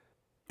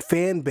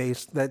fan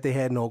base that they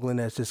had in Oakland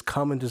that's just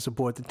coming to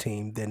support the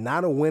team? They're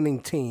not a winning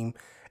team,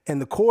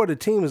 and the core of the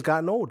team has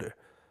gotten older.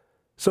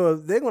 So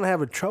if they're going to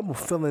have a trouble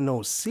filling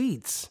those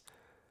seats,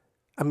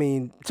 I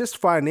mean, just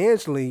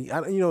financially,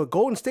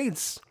 Golden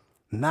State's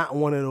not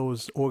one of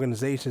those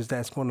organizations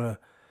that's going to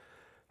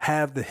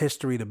have the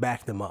history to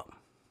back them up,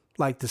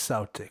 like the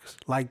Celtics,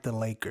 like the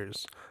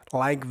Lakers,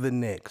 like the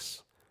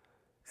Knicks.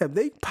 Have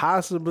they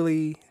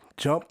possibly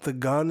jumped the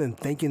gun and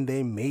thinking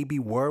they maybe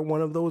were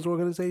one of those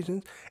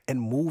organizations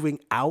and moving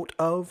out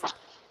of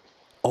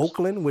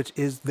Oakland, which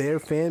is their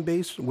fan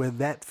base, where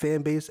that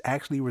fan base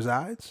actually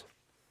resides?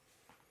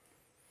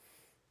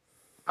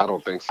 I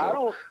don't think so. I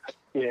don't.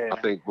 Yeah. I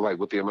think like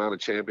with the amount of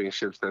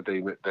championships that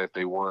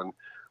they won,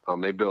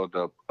 they built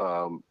up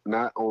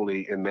not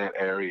only in that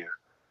area,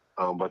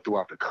 but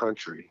throughout the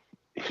country.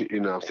 You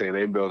know what I'm saying?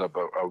 They built up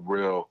a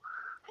real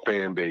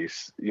fan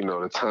base. You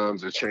know, the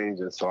times are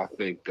changing, so I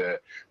think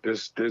that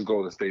there's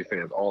Golden State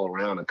fans all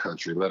around the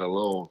country, let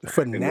alone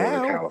For in now.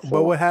 Northern California.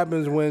 But what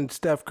happens when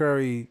Steph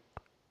Curry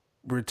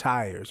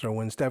retires or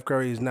when Steph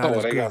Curry is not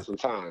as they good? got some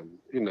time.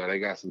 You know, they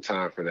got some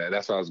time for that.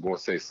 That's what I was going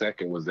to say.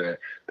 Second was that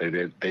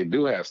they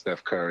do have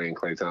Steph Curry and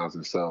Klay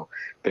Thompson, so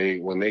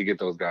when they get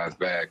those guys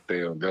back,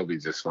 they'll be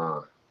just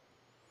fine.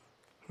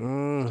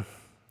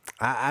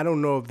 I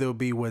don't know if they'll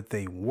be what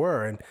they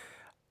were. And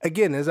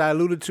again, as I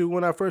alluded to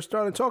when I first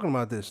started talking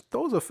about this,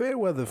 those are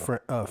Fairweather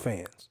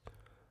fans.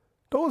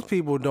 Those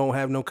people don't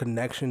have no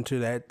connection to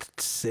that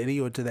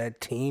city or to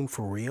that team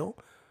for real.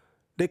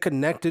 They're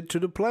connected to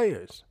the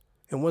players.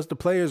 And once the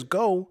players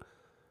go,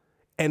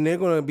 and they're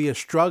going to be a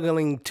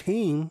struggling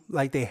team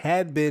like they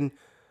had been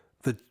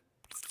the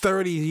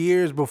 30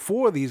 years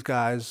before these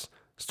guys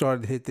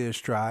started to hit their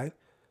stride,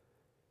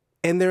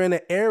 and they're in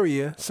an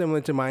area similar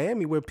to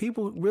Miami where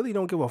people really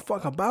don't give a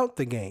fuck about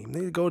the game.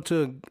 They go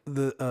to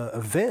the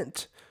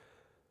event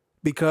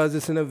because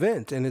it's an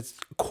event and it's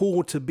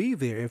cool to be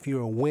there if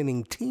you're a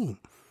winning team.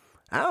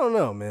 I don't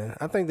know, man.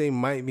 I think they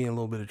might be in a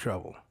little bit of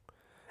trouble.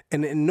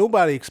 And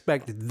nobody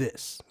expected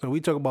this. So we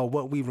talk about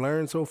what we've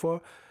learned so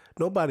far.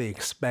 Nobody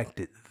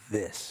expected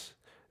this.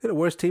 They're the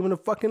worst team in the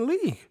fucking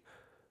league,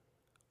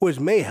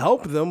 which may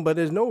help them, but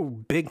there's no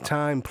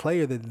big-time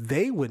player that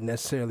they would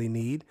necessarily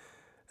need.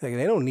 Like,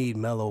 they don't need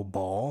Melo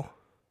Ball.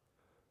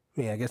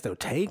 I mean, I guess they'll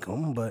take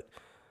him, but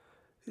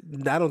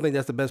I don't think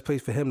that's the best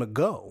place for him to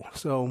go.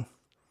 So,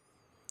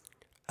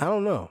 I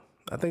don't know.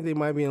 I think they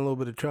might be in a little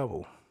bit of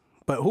trouble.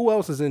 But who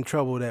else is in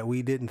trouble that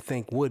we didn't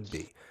think would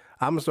be?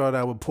 I'm going to start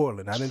out with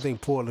Portland. I didn't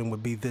think Portland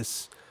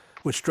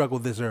would struggle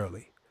this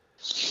early.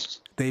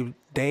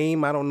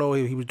 Dame, I don't know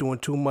if he was doing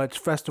too much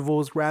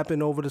festivals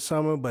rapping over the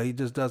summer, but he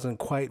just doesn't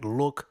quite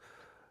look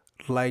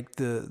like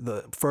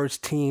the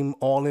first team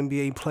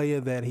All-NBA player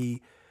that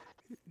he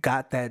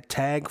got that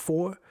tag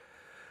for.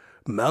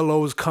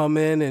 Melo's come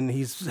in and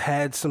he's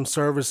had some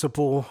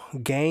serviceable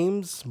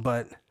games,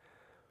 but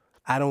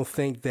I don't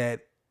think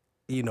that,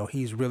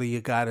 he's really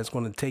a guy that's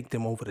going to take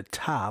them over the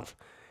top.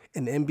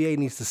 And the NBA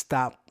needs to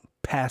stop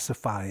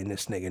pacifying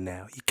this nigga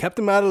now. You kept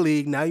him out of the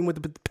league. Now you went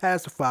to put the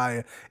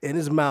pacifier in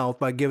his mouth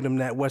by giving him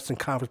that Western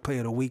Conference Player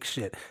of the Week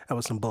shit. That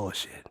was some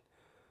bullshit.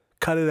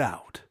 Cut it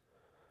out.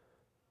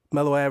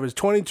 Melo averaged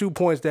 22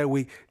 points that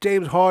week.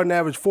 James Harden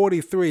averaged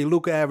 43.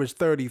 Luka averaged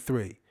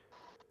 33.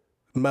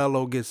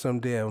 Melo gets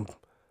some damn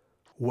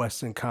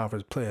Western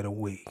Conference Player of the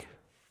Week.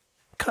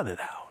 Cut it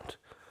out.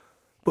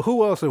 But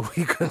who else are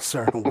we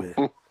concerned with?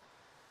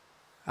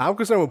 I'm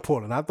concerned with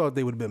Portland. I thought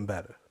they would have been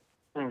better.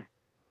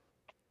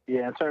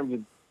 Yeah, in terms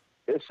of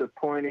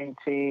disappointing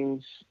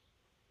teams,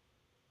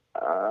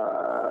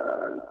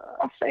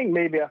 I think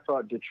maybe I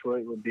thought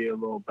Detroit would be a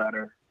little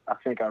better. I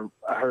think I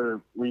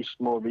heard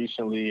more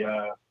recently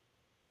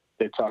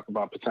they talk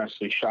about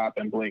potentially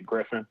shopping Blake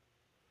Griffin.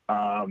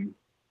 I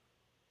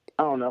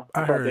don't know.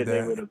 I heard that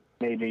they would have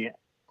maybe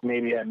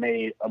had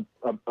made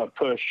a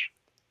push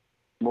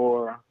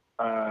more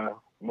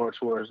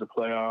towards the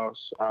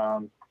playoffs.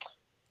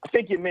 I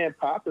think your man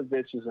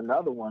Popovich is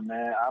another one,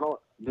 man.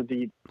 Did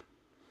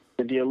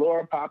the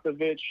allure of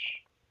Popovich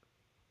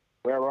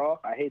wear off?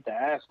 I hate to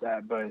ask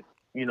that, but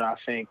I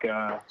think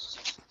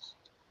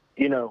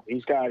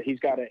he's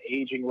got an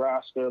aging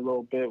roster a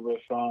little bit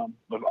with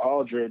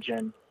Aldridge,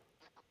 and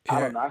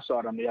I don't know. I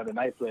saw them the other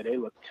night play. They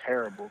look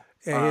terrible.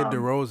 Yeah, he had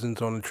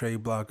DeRozan's on the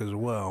trade block as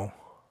well.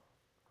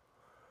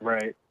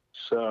 Right.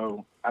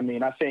 So I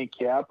think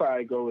I'll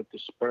probably go with the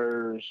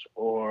Spurs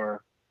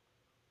or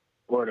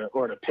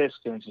the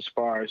Pistons as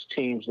far as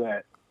teams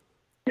that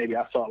maybe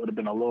I thought would have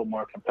been a little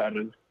more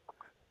competitive.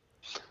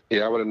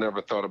 Yeah, I would have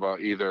never thought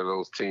about either of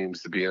those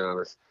teams, to be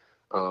honest.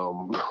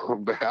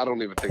 But I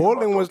don't even think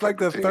Portland was like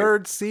the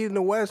third seed in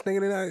the West.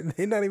 Nigga,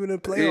 they're not even in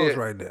the playoffs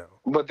right now.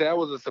 But that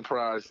was a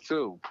surprise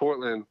too.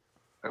 Portland,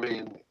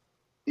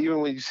 even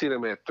when you see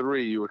them at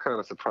 3, you were kind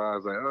of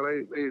surprised,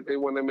 like, they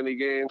won that many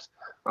games.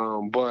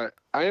 But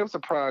I am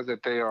surprised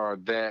that they are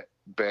that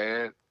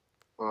bad.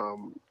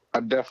 I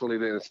definitely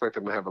didn't expect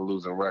them to have a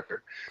losing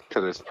record to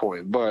this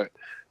point. But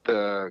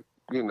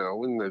when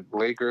the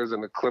Lakers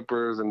and the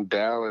Clippers and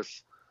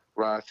Dallas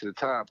rise to the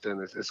top,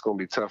 then it's going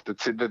to be tough.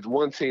 The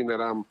one team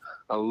that I'm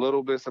a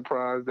little bit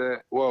surprised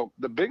at, well,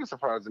 the biggest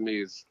surprise to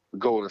me is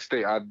Golden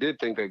State. I did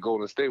think that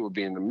Golden State would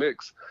be in the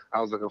mix. I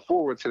was looking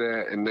forward to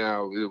that, and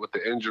now with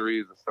the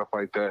injuries and stuff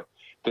like that,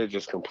 they're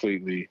just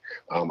completely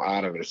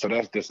out of it. So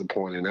that's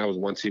disappointing. That was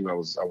one team I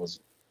was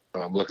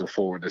looking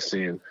forward to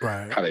seeing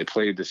how they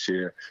played this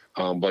year.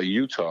 But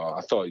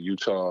I thought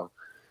Utah.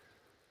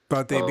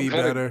 Thought they'd be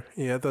better.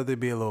 Yeah, I thought they'd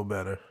be a little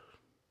better.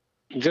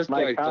 Just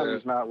Mike like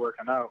Conley's not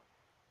working out.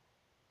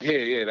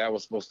 Yeah, that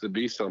was supposed to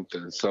be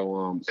something.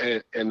 So,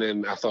 and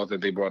then I thought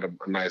that they brought a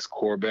nice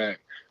core back.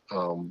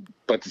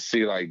 But to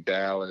see like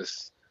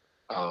Dallas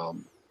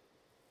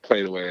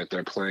play the way that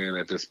they're playing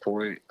at this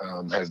point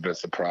has been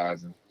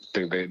surprising.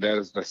 I think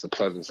that's a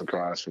pleasant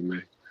surprise for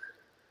me.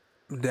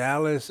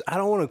 Dallas, I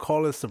don't want to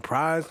call it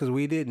surprise because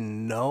we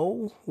didn't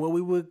know what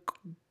we were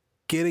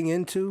getting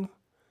into.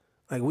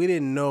 Like, we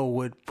didn't know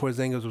what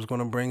Porzingis was going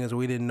to bring us.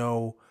 We didn't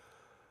know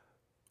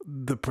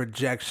the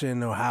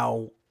projection or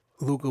how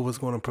Luka was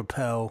going to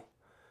propel.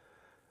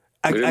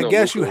 I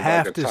guess you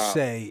have to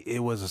say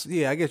it was.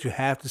 I guess you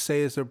have to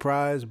say a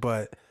surprise,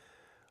 but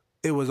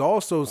it was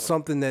also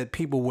something that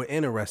people were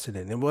interested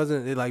in. It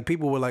wasn't like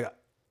people were like,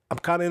 I'm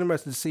kind of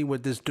interested to see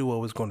what this duo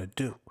was going to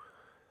do.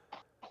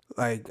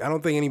 Like, I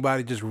don't think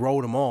anybody just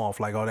wrote them off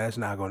like, oh, they're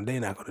not going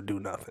to do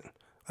nothing.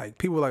 Like,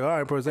 people were like, all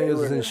right,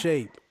 Porzingis is in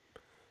shape.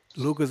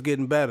 Luka's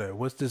getting better.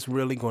 What's this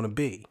really going to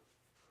be?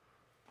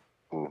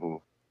 Mm-hmm.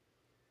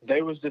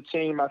 They was the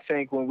team, I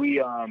think, when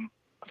we, I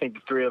think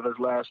the three of us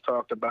last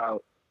talked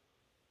about,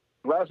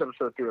 last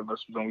episode, three of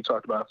us was when we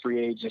talked about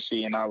free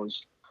agency, and I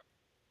was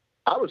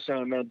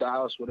saying, man,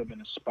 Dallas would have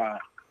been a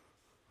spot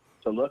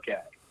to look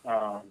at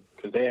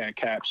because they had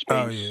cap space.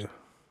 Oh, yeah.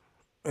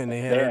 And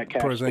they had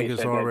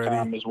Porzingis already. That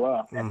time as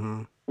well.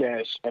 Mm-hmm.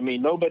 Yes. I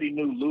mean, nobody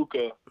knew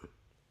Luka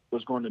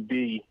was going to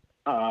be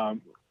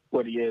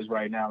what he is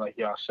right now, like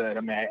y'all said. I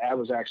mean, that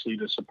was actually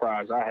the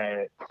surprise I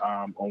had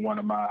on one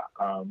of my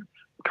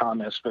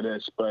comments for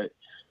this. But,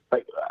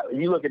 like,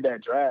 you look at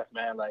that draft,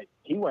 man, like,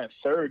 he went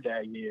third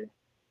that year.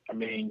 I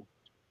mean,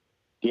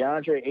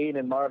 DeAndre Ayton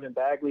and Marvin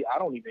Bagley, I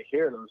don't even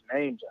hear those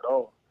names at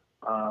all.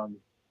 I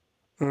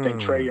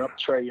think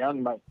Trae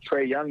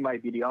Young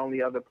might be the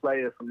only other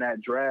player from that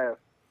draft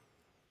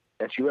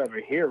that you ever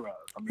hear of.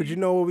 I mean, but you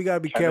know what? We got to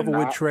be careful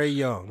with Trae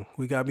Young.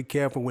 We got to be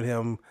careful with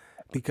him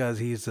because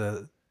he's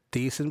a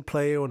decent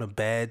player on a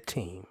bad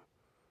team.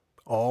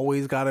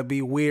 Always got to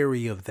be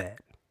wary of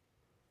that.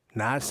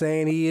 Not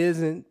saying he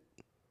isn't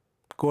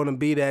going to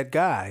be that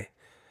guy,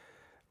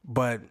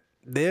 but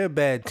they're a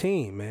bad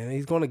team, man.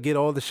 He's going to get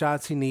all the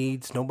shots he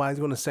needs. Nobody's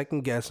going to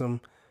second guess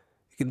him.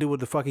 He can do what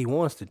the fuck he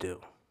wants to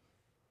do.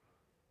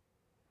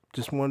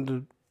 Just wanted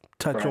to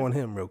touch on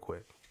him real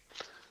quick.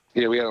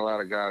 Yeah, we had a lot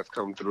of guys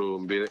come through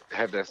and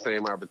have that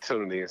same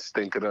opportunity and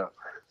stink it up.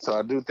 So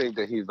I do think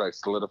that he's like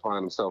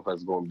solidifying himself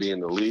as going to be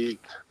in the league.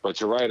 But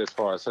you're right as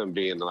far as him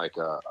being like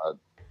a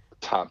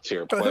top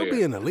tier player. He'll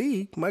be in the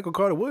league. Michael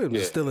Carter Williams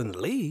is still in the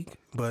league,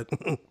 but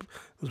it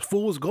was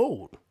fool's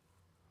gold.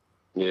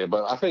 Yeah,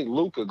 but I think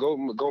Luka,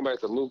 going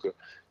back to Luka,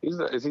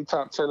 is he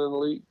top 10 in the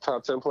league?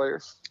 Top 10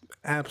 players?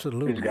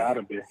 Absolutely. He's got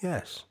to be.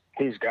 Yes.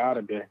 He's got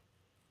to be.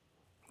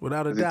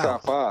 Without a doubt. Is he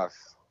top 5?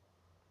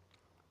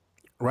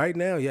 Right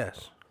now,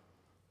 yes.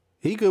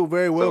 He could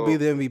very well be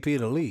the MVP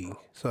of the league.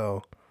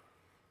 So,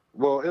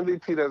 well,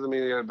 MVP doesn't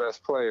mean you're the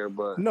best player,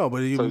 but no,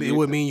 but it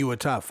would mean you were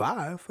top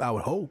 5. I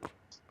would hope.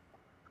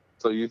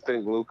 So you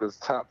think Luka's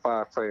top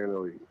 5 player in the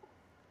league?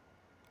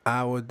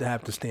 I would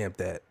have to stamp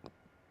that.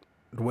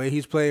 The way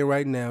he's playing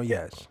right now,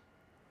 yes.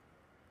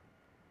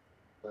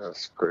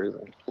 That's crazy.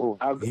 You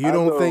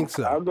don't think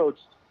so?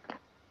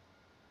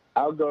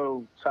 I'll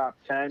go top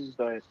 10,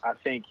 but I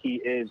think he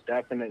is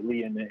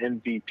definitely in the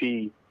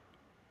MVP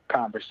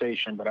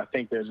conversation. But I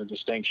think there's a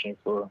distinction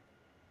for,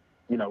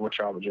 what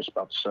y'all were just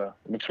about to say,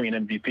 between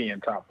MVP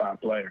and top 5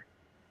 player.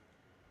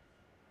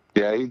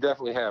 Yeah, he's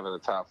definitely having a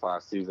top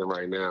 5 season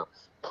right now,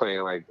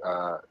 playing like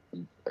a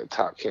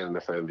top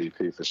candidate for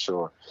MVP for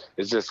sure.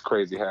 It's just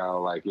crazy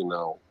how,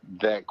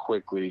 that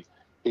quickly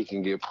he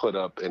can get put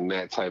up in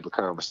that type of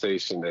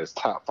conversation as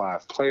top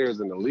 5 players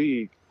in the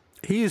league.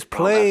 He's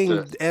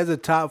playing as a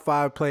top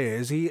 5 player.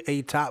 Is he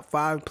a top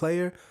 5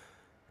 player?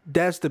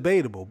 That's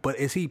debatable. But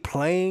is he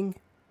playing?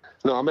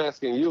 No, I'm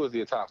asking you, is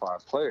he a top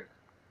 5 player?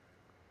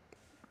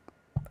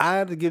 I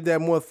have to give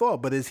that more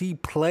thought. But is he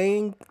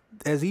playing?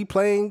 Is he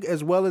playing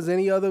as well as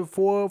any other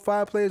 4 or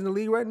 5 players in the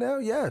league right now?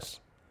 Yes.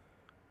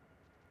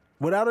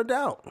 Without a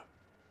doubt.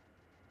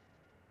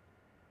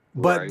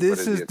 But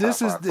this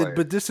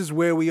is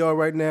where we are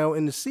right now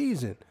in the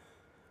season.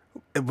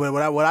 But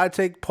would I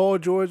take Paul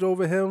George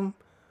over him?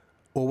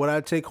 Or would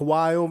I take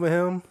Kawhi over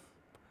him?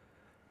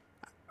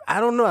 I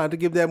don't know. I have to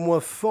give that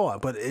more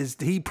thought. But is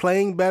he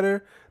playing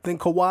better than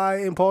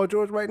Kawhi and Paul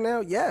George right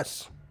now?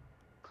 Yes.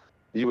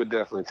 You would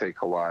definitely take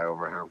Kawhi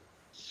over him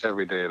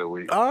every day of the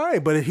week. All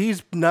right, but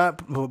he's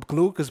not.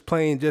 Luke is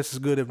playing just as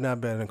good, if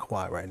not better, than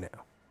Kawhi right now.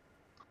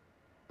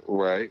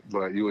 Right,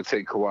 but you would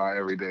take Kawhi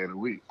every day of the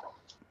week.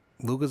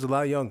 Luke is a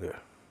lot younger.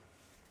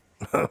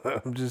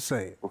 I'm just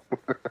saying.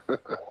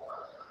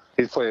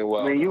 He's playing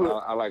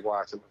well. I like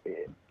watching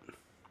him.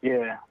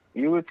 Yeah,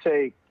 you would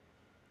take.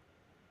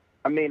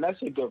 I mean,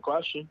 that's a good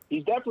question.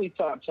 He's definitely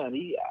top 10.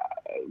 He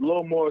a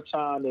little more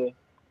time to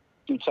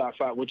do top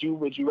 5. Would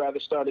you rather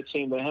start a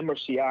team with him or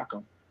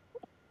Siakam?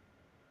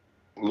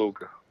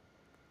 Luka.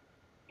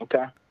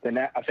 Okay, then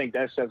I think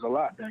that says a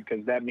lot then,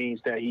 because that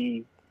means that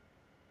he.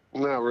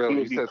 Not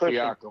really. He said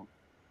Siakam.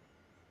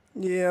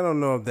 Yeah, I don't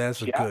know if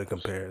that's a good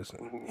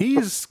comparison.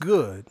 He's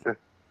good.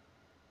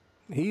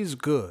 He's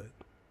good.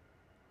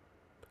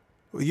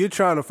 You're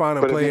trying to find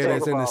a player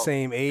that's in the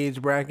same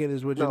age bracket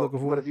is what you're looking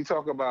for? But if you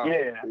talk about...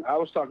 Yeah, I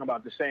was talking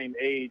about the same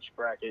age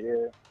bracket,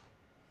 yeah.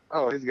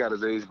 Oh, he's got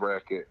his age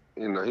bracket.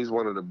 You know, he's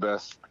one of the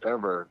best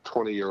ever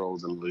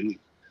 20-year-olds in the league.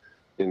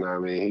 You know what I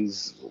mean?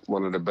 He's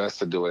one of the best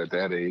to do it at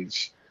that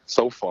age.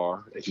 So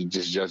far, if you're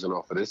just judging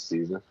off of this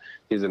season,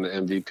 he's in the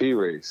MVP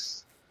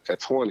race at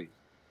 20.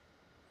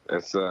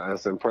 That's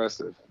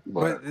impressive.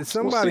 But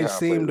somebody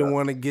seemed to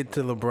want to get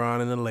to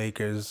LeBron and the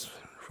Lakers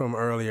from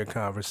earlier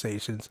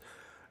conversations.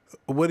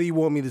 What do you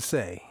want me to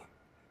say?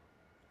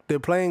 They're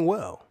playing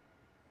well.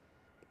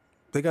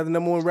 They got the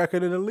number 1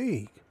 record in the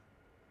league.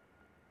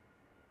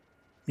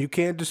 You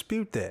can't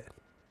dispute that.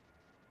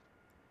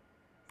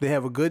 They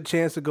have a good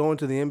chance of going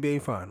to the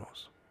NBA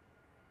Finals.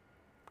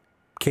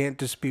 Can't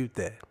dispute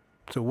that.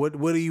 So what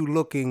are you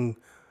looking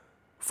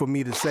for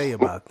me to say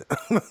about that?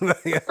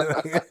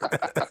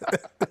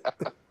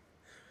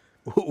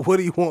 What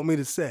do you want me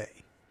to say?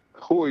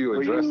 Who are you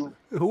addressing?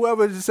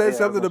 Whoever just said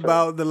something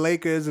about the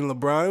Lakers and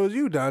LeBron, it was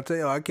you,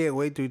 Dante. Oh, I can't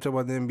wait till you talk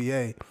about the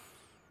NBA.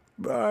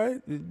 All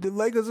right, the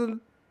Lakers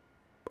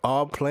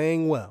are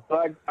playing well.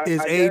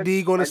 Is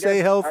AD going to stay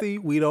healthy?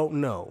 We don't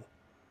know.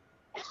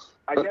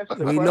 I guess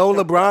we know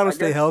LeBron will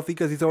stay healthy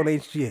because he's on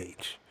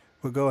HGH.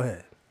 But go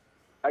ahead.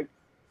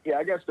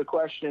 I guess the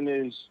question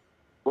is,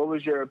 what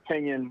was your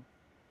opinion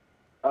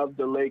of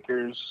the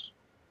Lakers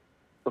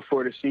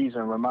before the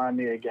season? Remind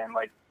me again.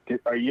 Like,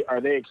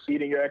 are they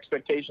exceeding your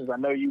expectations? I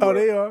know you. Oh,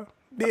 they are.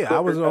 Yeah, I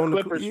was on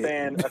a Clippers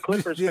fan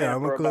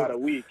for about a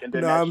week, and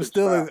then I'm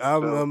still.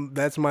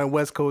 That's my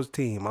West Coast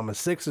team. I'm a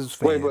Sixers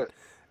fan. Wait,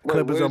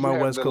 Clippers are my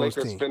West Coast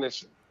team.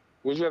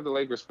 Where'd you have the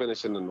Lakers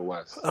finishing in the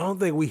West? I don't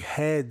think we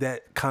had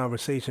that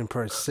conversation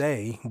per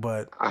se,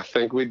 but I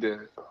think we did.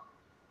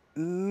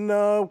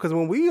 No, because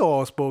when we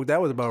all spoke,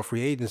 that was about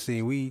free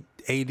agency.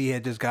 AD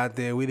had just got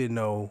there. We didn't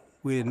know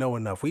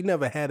enough. We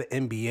never had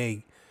an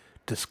NBA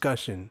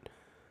discussion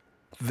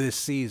this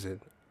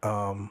season.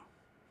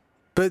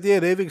 But yeah,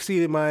 they've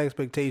exceeded my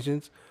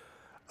expectations.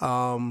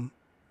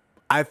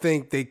 I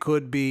think they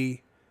could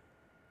be,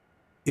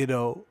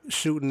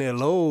 shooting their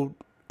load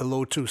a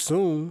little too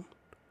soon.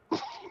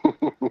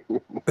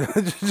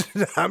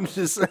 I'm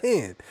just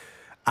saying.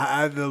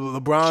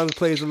 LeBron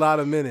plays a lot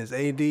of minutes.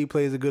 AD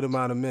plays a good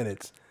amount of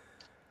minutes.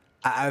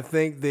 I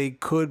think they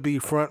could be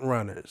front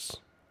runners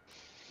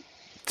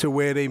to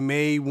where they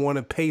may want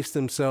to pace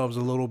themselves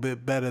a little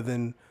bit better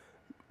than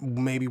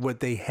maybe what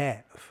they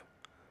have.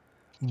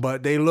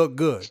 But they look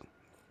good.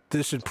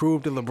 This should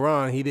prove to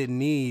LeBron he didn't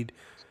need,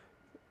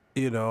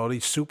 all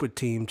these super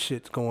team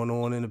shits going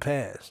on in the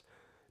past.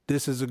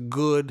 This is a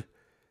good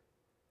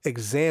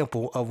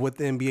example of what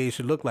the NBA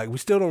should look like. We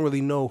still don't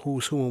really know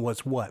who's who and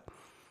what's what.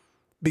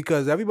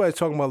 Because everybody's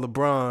talking about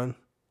LeBron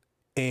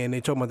and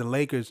they're talking about the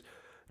Lakers.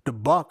 The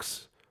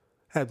Bucks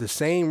have the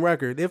same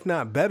record, if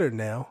not better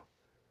now.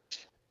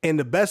 And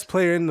the best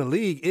player in the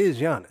league is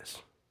Giannis.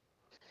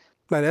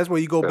 Now, that's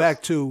where you go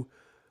back to,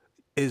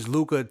 is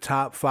Luka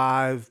top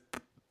 5,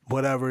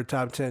 whatever,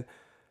 top 10.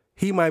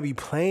 He might be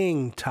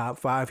playing top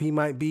 5. He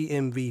might be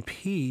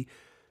MVP.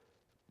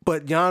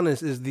 But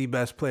Giannis is the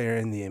best player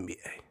in the NBA.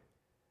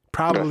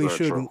 Probably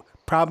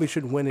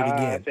should win it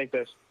again.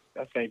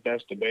 I think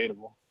that's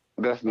debatable.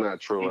 That's not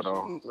true at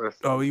all.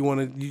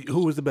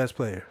 Who was the best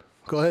player?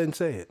 Go ahead and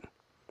say it.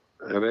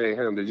 It ain't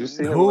him. Did you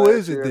see him who last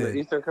is it year then? in the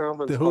Eastern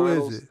Conference Who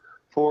Finals? is it?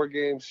 4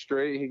 games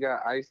straight. He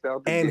got iced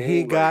out the game. And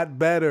he got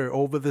better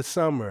over the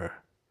summer.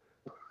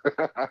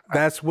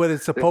 That's what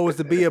it's supposed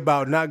to be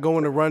about, not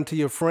going to run to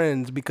your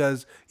friends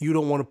because you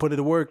don't want to put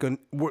the work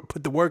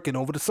in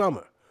over the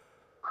summer.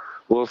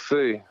 We'll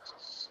see.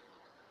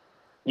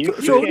 You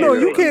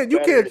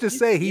can't just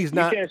say he's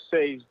not. You can't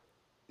say.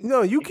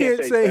 No, you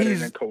can't say he's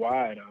better than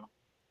Kawhi though.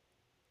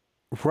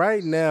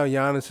 Right now,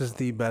 Giannis is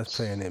the best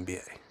player in the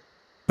NBA.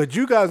 But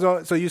you guys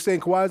aren't. So you're saying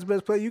Kawhi's the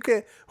best player? You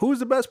can't. Who's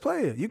the best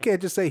player? You can't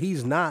just say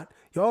he's not.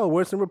 Y'all are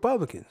worse than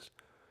Republicans.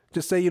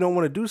 Just say you don't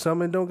want to do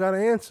something and don't got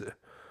an answer.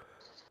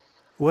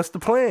 What's the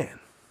plan?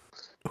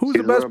 Who's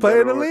the best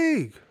player in the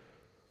league?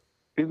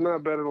 He's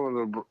not better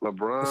than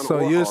LeBron.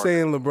 So you're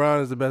saying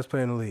LeBron is the best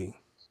player in the league?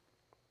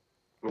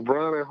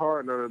 LeBron and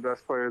Harden are the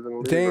best players in the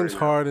league. James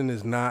Harden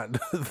is not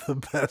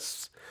the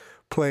best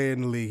player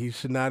in the league. He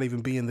should not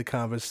even be in the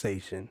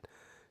conversation.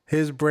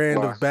 His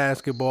brand of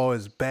basketball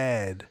is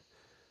bad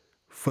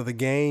for the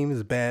game,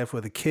 is bad for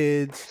the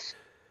kids.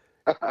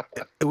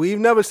 We've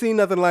never seen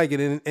nothing like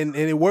it, and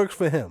it works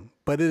for him.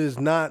 But it is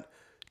not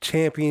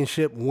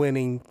championship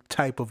winning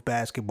type of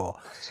basketball.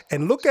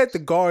 And look at the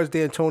guards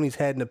D'Antoni's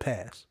had in the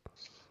past.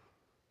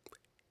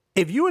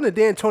 If you're in a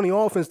D'Antoni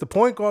offense, the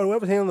point guard,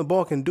 whoever's handling the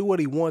ball, can do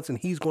what he wants, and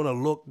he's going to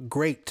look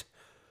great.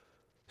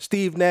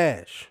 Steve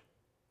Nash.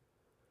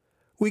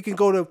 We can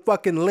go to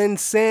fucking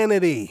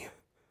Linsanity.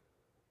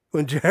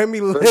 When Jeremy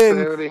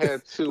Lin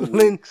had 2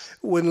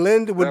 when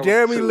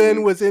Jeremy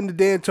Lin was in the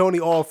D'Antoni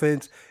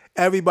offense,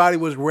 everybody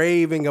was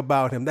raving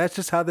about him. That's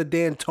just how the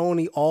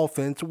D'Antoni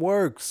offense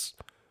works.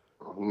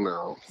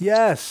 No.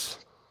 Yes.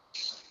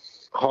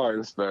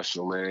 Harden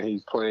special, man.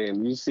 He's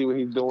playing. You see what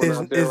he's doing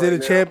out there Is it a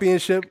now?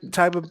 championship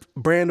type of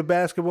brand of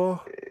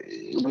basketball?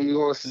 We're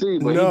going to see,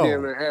 but No. he's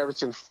down there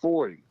averaging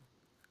 40.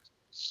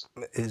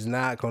 Is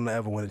not going to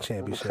ever win a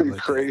championship.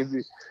 Like crazy.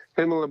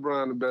 That. Him and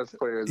LeBron, the best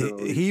players in the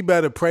league. He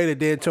better pray that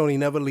D'Antoni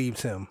never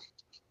leaves him.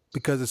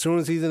 Because as soon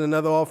as he's in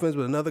another offense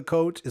with another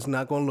coach, it's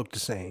not going to look the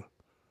same.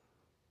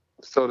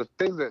 So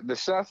the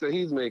shots that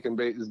he's making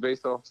is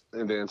based off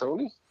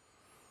D'Antoni?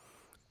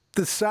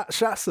 The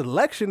shot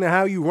selection and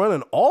how you run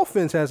an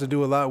offense has to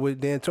do a lot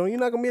with D'Antoni. You're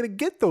not going to be able to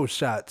get those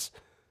shots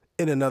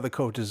in another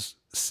coach's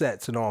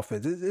sets and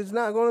offense. It's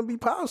not going to be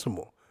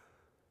possible.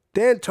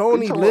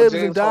 D'Antoni lives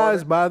and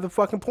dies by the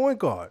fucking point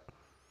guard.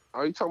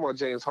 Are you talking about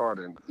James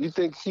Harden? You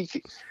think do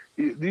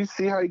you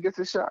see how he gets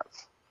his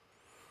shots?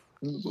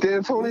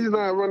 D'Antoni's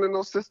not running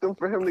no system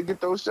for him to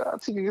get those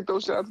shots. He can get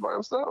those shots by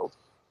himself.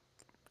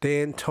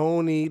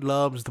 D'Antoni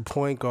loves the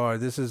point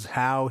guard. This is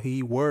how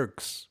he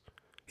works.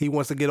 He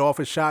wants to get off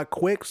his shot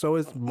quick, so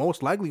it's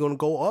most likely going to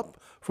go up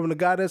from the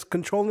guy that's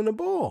controlling the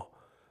ball.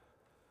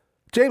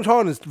 James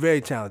Harden is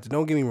very talented,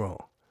 don't get me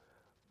wrong.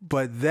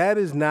 But that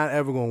is not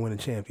ever going to win a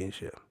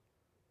championship.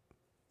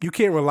 You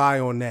can't rely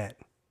on that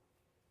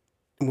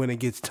when it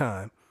gets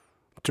time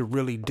to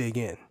really dig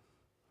in.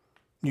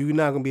 You're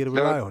not going to be able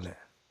to rely on that.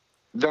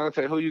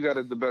 Dante, who you got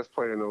as the best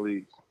player in the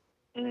league?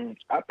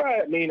 I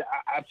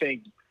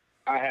think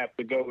I have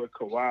to go with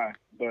Kawhi,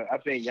 but I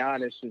think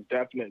Giannis is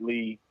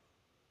definitely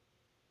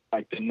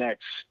like the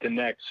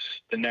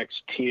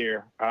next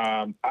tier.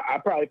 I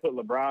probably put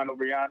LeBron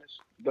over Giannis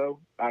though.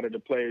 Out of the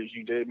players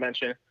you did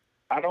mention,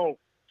 I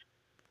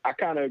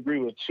kind of agree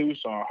with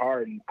Tuce on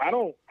Harden.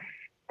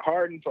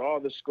 Harden, for all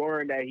the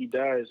scoring that he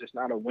does, it's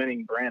not a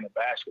winning brand of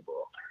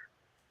basketball,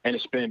 and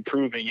it's been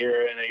proven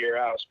year in and year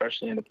out,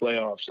 especially in the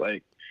playoffs.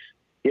 Like,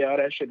 yeah, all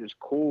that shit is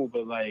cool,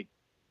 but like,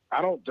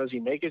 does he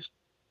make his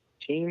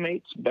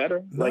teammates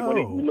better? No. Like when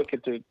you look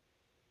at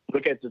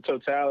the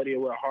totality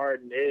of what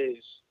Harden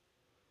is,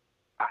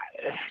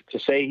 to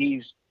say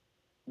he's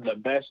the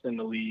best in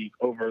the league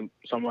over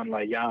someone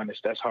like Giannis,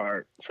 that's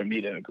hard for me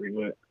to agree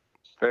with.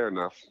 Fair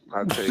enough.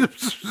 I'll take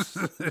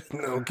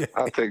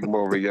him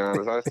over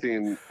Giannis. I've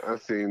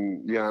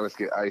seen Giannis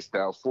get iced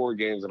out 4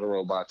 games in a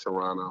row by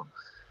Toronto.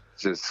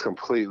 Just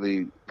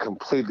completely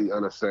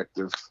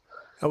ineffective.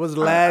 That was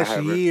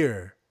last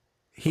year.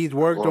 He's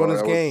worked on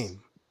his game.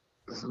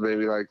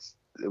 Maybe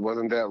it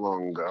wasn't that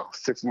long ago.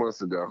 6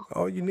 months ago.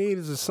 All you need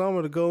is a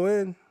summer to go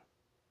in.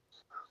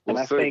 And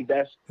I think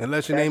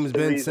unless your name is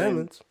Ben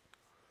Simmons.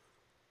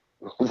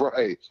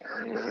 Right.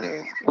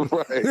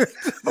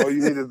 All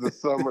you need is the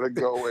summer to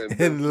go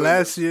in.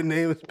 Unless your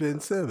name is Ben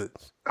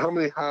Simmons. How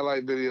many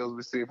highlight videos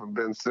we seen from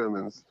Ben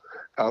Simmons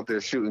out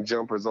there shooting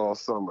jumpers all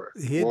summer?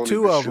 He had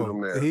 2 of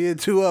them. He had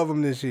 2 of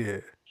them this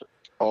year.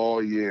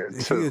 All year,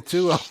 too. He had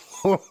 2 of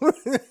them.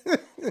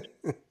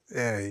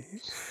 Yeah,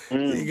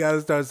 you got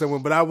to start somewhere.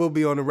 But I will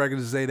be on the record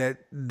to say that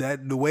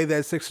the way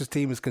that Sixers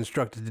team is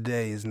constructed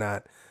today is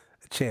not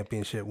a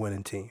championship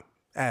winning team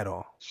at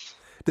all.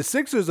 The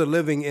Sixers are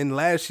living in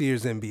last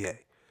year's NBA,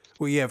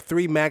 where you have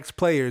 3 max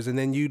players and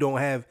then you don't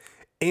have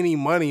any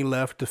money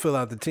left to fill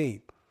out the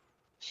team.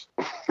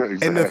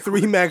 Exactly. And the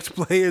 3 max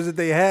players that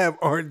they have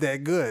aren't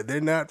that good.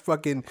 They're not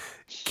fucking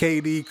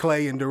KD,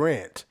 Clay, and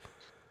Durant.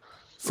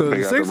 So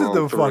the Sixers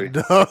done fucked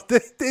up.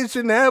 They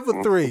shouldn't have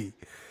a 3.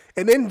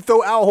 And then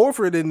throw Al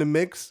Horford in the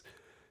mix.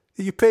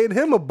 You paid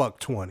him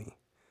 $120.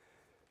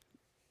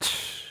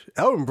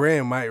 Elton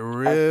Brand might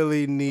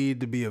really need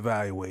to be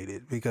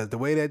evaluated because the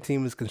way that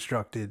team is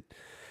constructed,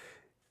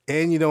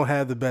 and you don't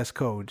have the best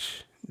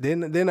coach, they're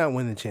not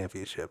winning the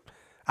championship.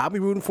 I'll be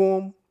rooting for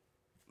them,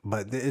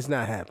 but it's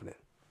not happening.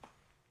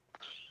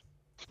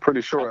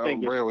 Pretty sure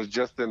Elton Brand was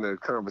just in the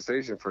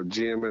conversation for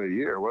GM of the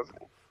year, wasn't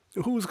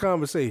he? Whose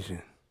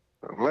conversation?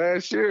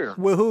 Last year.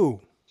 With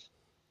who?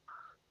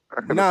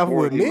 Not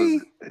with me.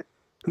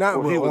 Not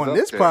on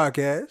this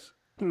podcast.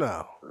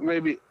 No.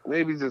 Maybe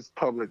just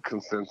public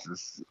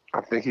consensus.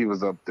 I think he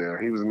was up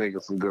there. He was making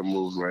some good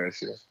moves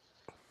last year.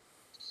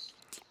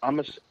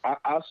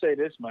 I'll say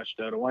this much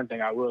though. The one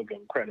thing I will give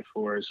him credit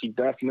for is he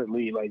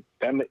definitely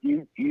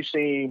you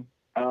seen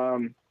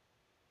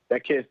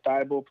that kid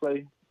Thibault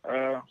play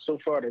so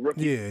far, the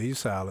rookie. Yeah, he's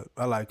solid.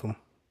 I like him.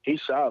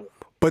 He's solid.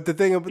 But the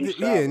thing and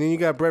then you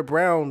got Brett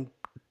Brown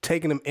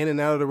taking him in and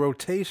out of the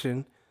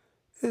rotation.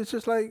 It's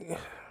just like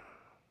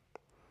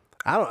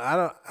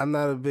I'm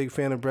not a big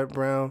fan of Brett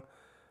Brown.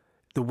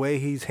 The way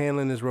he's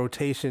handling his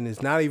rotation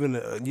is not even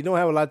you don't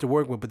have a lot to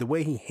work with, but the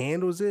way he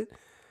handles it,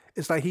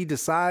 it's like he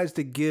decides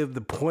to give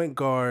the point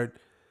guard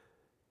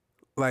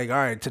like, all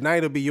right,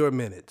 tonight will be your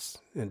minutes,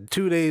 and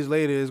 2 days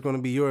later it's going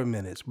to be your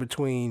minutes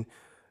between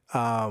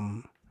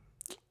that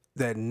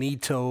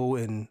Nito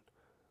and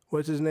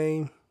what's his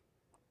name,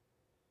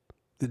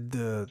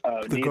 Nito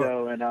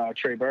and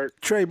Trey Burke.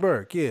 Trey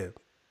Burke, yeah.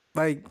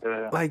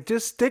 Like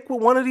just stick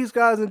with one of these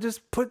guys and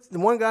just put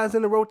one guy's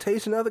in the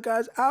rotation, the other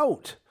guy's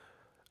out.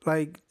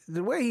 Like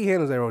the way he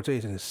handles that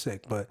rotation is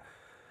sick, but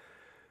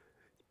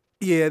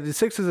Yeah, the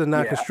Sixers are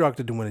not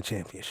constructed to win a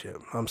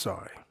championship. I'm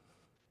sorry.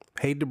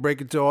 Hate to break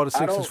it to all the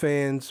Sixers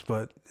fans,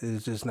 but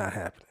it's just not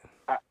happening.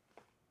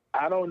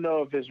 I don't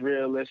know if it's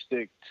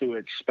realistic to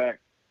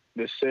expect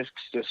the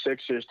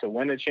Sixers to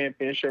win a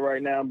championship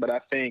right now, but I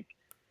think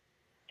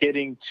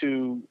getting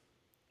to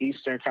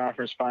Eastern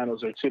Conference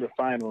Finals or to the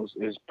finals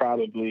is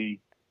probably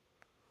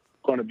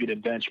going to be the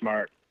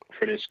benchmark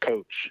for this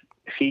coach.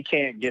 If he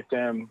can't get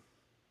them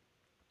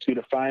to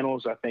the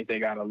finals, I think they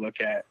got to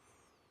look at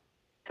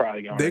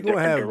probably going a different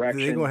direction.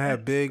 They're going to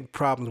have big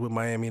problems with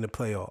Miami in the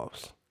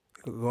playoffs.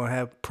 We're going to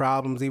have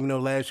problems, even though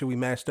last year we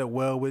matched up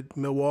well with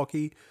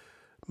Milwaukee.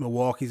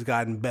 Milwaukee's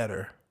gotten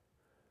better.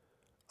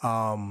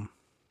 I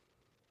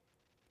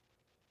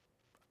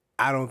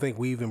don't think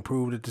we've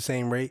improved at the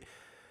same rate.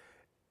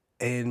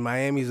 And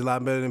Miami's a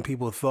lot better than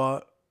people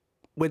thought.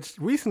 Which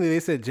recently they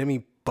said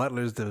Jimmy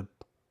Butler's the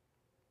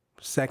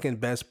second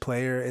best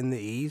player in the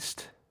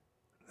East.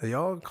 Are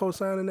y'all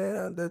co-signing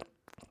that? That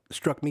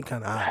struck me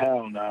kind of odd.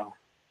 Hell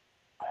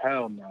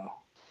no.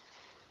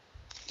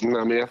 No,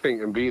 I mean, I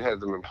think Embiid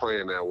hasn't been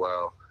playing that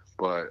well.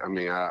 But, I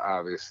mean, I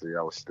would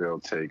still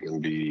take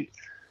Embiid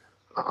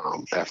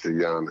after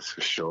Giannis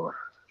for sure.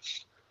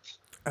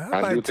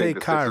 I might take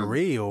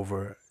Kyrie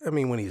over. I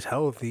mean, when he's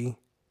healthy,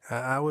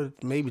 I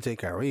would maybe take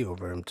Kyrie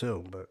over him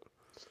too. But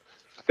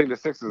I think the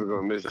Sixers are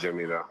going to miss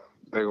Jimmy, though.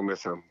 They're going to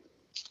miss him.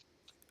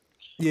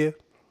 Yeah.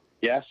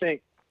 Yeah,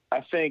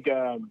 I think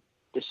the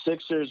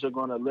Sixers are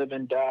going to live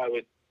and die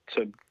with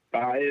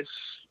Tobias.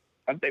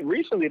 I think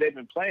recently they've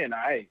been playing all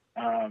right.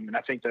 And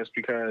I think that's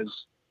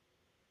because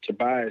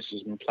Tobias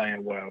has been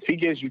playing well. If he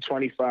gives you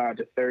 25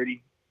 to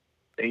 30,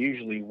 they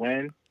usually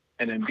win.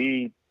 And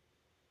Embiid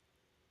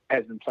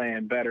has been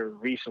playing better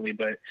recently.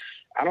 But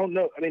I don't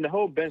know. I mean, the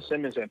whole Ben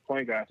Simmons at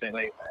point guard thing,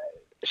 like,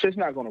 it's just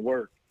not going to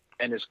work.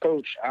 And his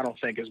coach, I don't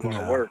think is going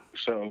to work.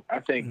 So I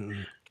think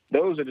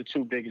those are the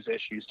two biggest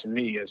issues to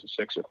me as a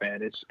Sixer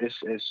fan. It's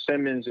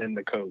Simmons and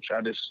the coach.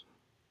 I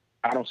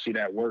don't see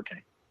that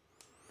working.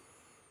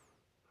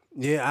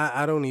 Yeah,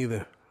 I don't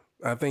either.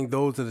 I think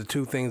those are the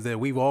two things that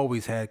we've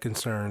always had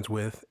concerns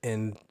with,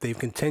 and they've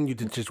continued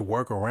to just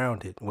work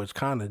around it, which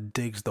kind of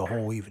digs the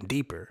hole even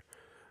deeper.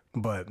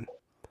 But,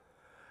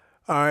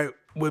 all right,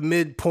 we're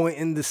midpoint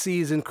in the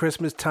season.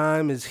 Christmas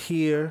time is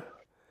here.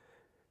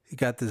 We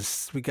got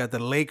the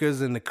Lakers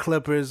and the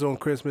Clippers on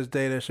Christmas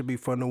Day. That should be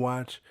fun to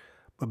watch.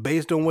 But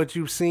based on what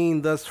you've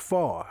seen thus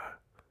far,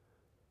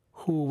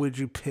 who would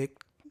you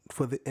pick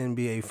for the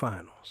NBA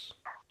Finals?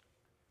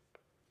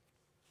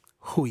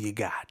 Who you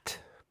got?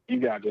 You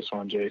got this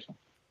one, Jason.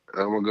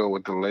 I'm going to go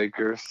with the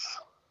Lakers.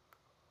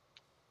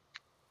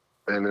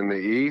 And in the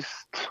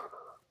East,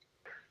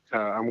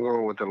 I'm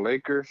going with the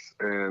Lakers.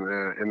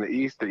 And in the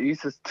East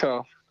is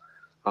tough.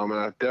 And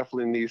I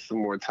definitely need some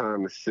more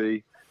time to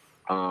see.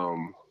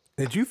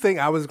 Did you think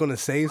I was going to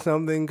say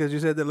something because you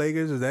said the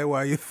Lakers? Is that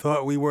why you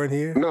thought we weren't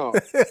here? No,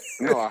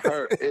 I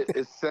heard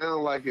it sounded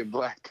like it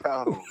blacked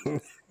out on me.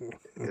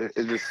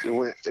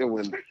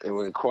 It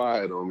went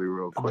quiet on me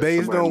real quick.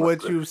 Based on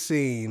what you've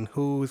seen,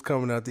 who's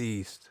coming out the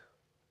East?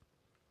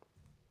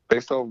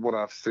 Based on what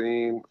I've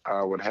seen,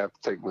 I would have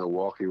to take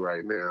Milwaukee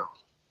right now.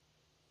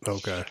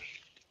 Okay.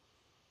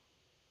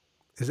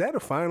 Is that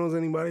a finals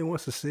anybody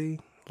wants to see?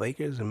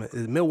 Lakers and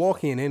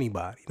Milwaukee and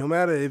anybody, no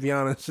matter if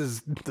Giannis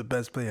is the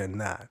best player or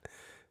not.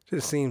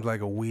 Just seems like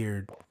a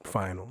weird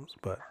finals,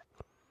 but.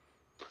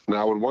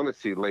 Now I would want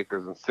to see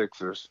Lakers and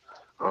Sixers,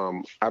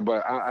 but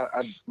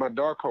my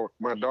dark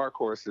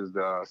horse is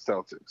the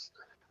Celtics.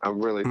 I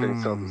really think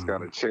Celtics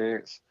got a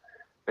chance.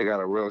 They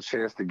got a real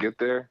chance to get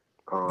there.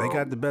 They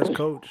got the best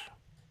coach.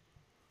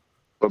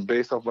 But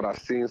based off what I've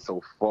seen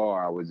so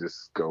far, I would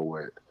just go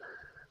with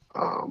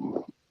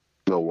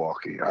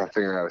Milwaukee. I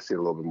think I got to see a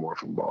little bit more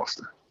from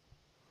Boston.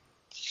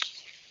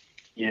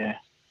 Yeah.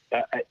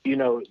 That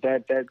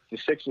the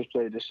Sixers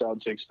played the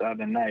Celtics the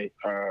other night.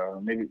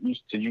 Maybe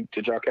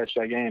did y'all catch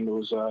that game? It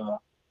was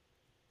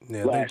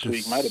last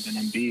week. Might have been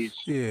Embiid's.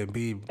 Yeah,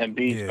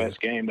 Embiid's best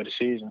game of the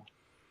season.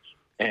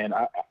 And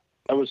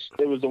it was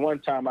the one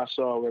time I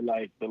saw where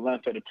like the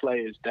length of the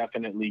players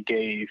definitely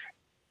gave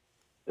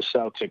the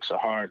Celtics a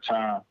hard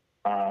time.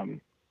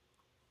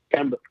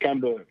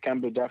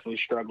 Kemba definitely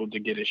struggled to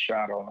get his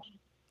shot off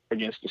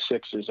against the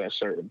Sixers at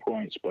certain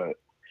points, but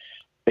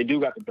they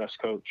do got the best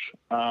coach.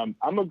 I'm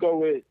gonna go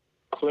with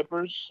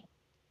Clippers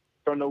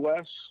from the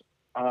West.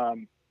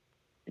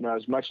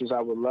 As much as I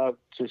would love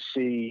to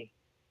see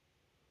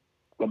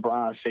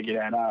LeBron figure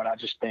that out, I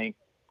just think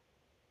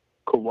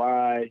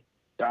Kawhi,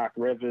 Doc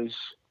Rivers,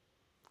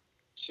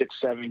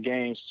 6-7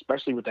 games,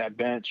 especially with that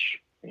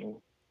bench.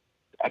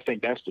 I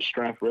think that's the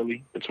strength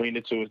really between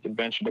the two. Is the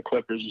bench of the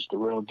Clippers is the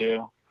real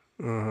deal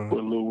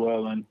with Lou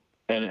Will and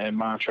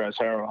Montrezl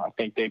Harrell. I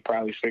think they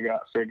probably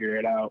figure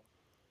it out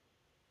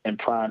in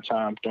prime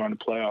time during the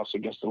playoffs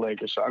against the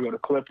Lakers. So I go to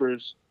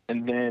Clippers,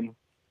 and then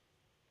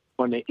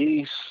on the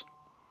East,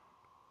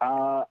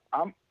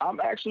 I'm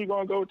actually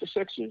going to go with the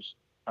Sixers.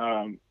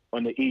 On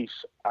the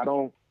East, I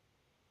don't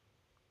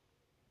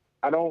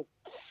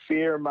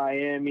fear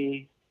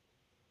Miami.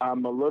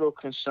 I'm a little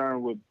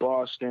concerned with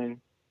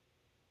Boston.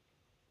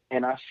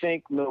 And I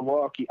think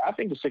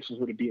the Sixers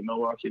would have beat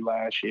Milwaukee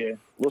last year.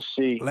 We'll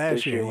see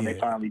this year when they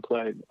finally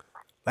played.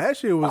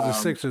 Last year was the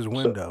Sixers'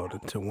 window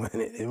to win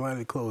it. It might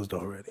have closed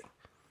already.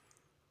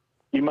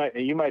 You might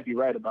be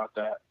right about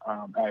that,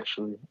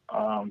 actually.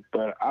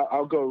 But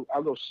I'll go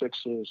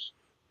Sixers,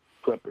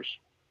 Clippers.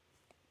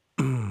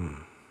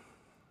 Who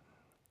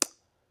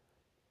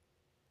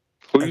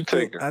you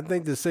taking? I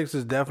think the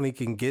Sixers definitely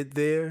can get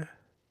there.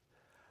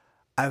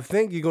 I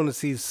think you're going to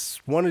see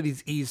one of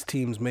these East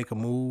teams make a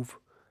move,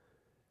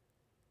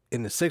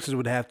 and the Sixers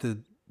would have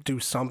to do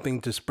something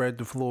to spread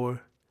the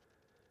floor.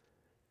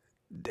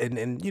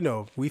 And you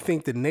know, we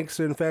think the Knicks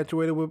are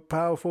infatuated with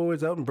power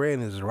forwards. Elton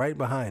Brand is right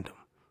behind them.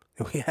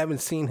 And we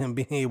haven't seen him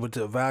being able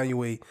to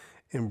evaluate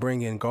and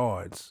bring in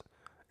guards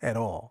at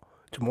all.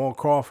 Jamal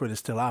Crawford is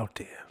still out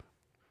there.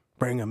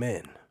 Bring him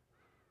in.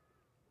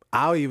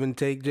 I'll even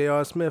take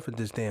J.R. Smith at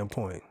this damn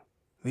point.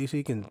 At least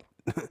he can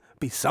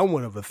be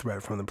somewhat of a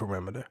threat from the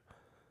perimeter.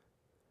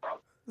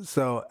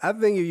 So I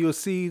think if you'll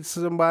see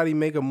somebody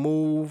make a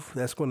move,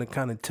 that's going to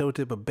kind of tilt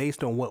it. But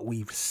based on what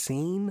we've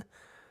seen,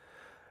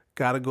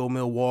 got to go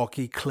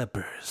Milwaukee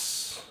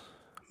Clippers.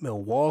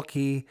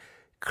 Milwaukee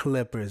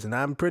Clippers. And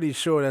I'm pretty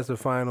sure that's the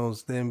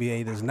finals the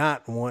NBA does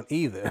not want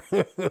either.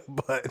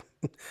 But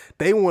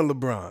they want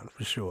LeBron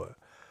for sure.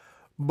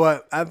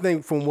 But I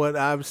think from what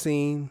I've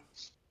seen,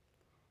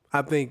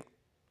 I think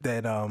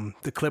that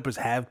the Clippers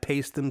have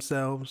paced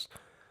themselves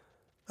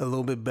a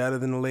little bit better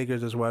than the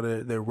Lakers. That's why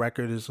their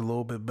record is a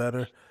little bit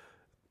better,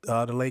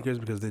 the Lakers,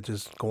 because they're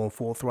just going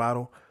full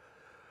throttle.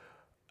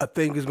 I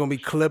think it's going to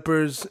be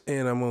Clippers,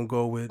 and I'm going to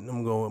go with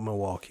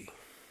Milwaukee.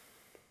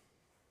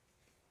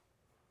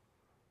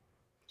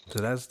 So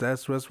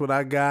that's what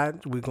I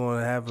got. We're going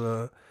to have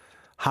a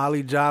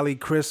holly jolly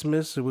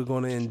Christmas, and we're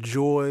going to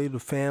enjoy the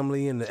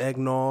family and the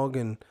eggnog,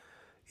 and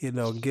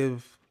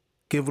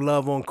give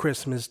love on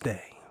Christmas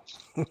Day.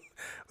 We're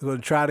going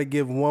to try to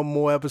give one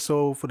more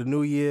episode for the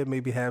new year,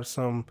 maybe have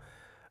some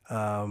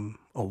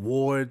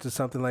awards or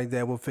something like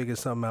that. We'll figure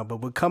something out.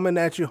 But we're coming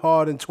at you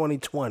hard in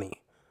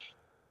 2020.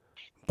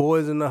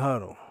 Boys in the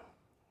Huddle.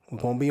 We're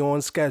going to be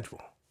on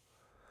schedule.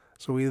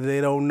 So either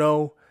they don't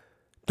know,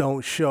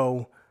 don't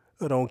show,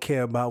 or don't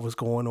care about what's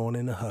going on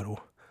in the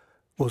huddle.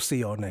 We'll see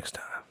y'all next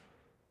time.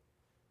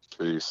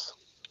 Peace.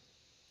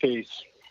 Peace.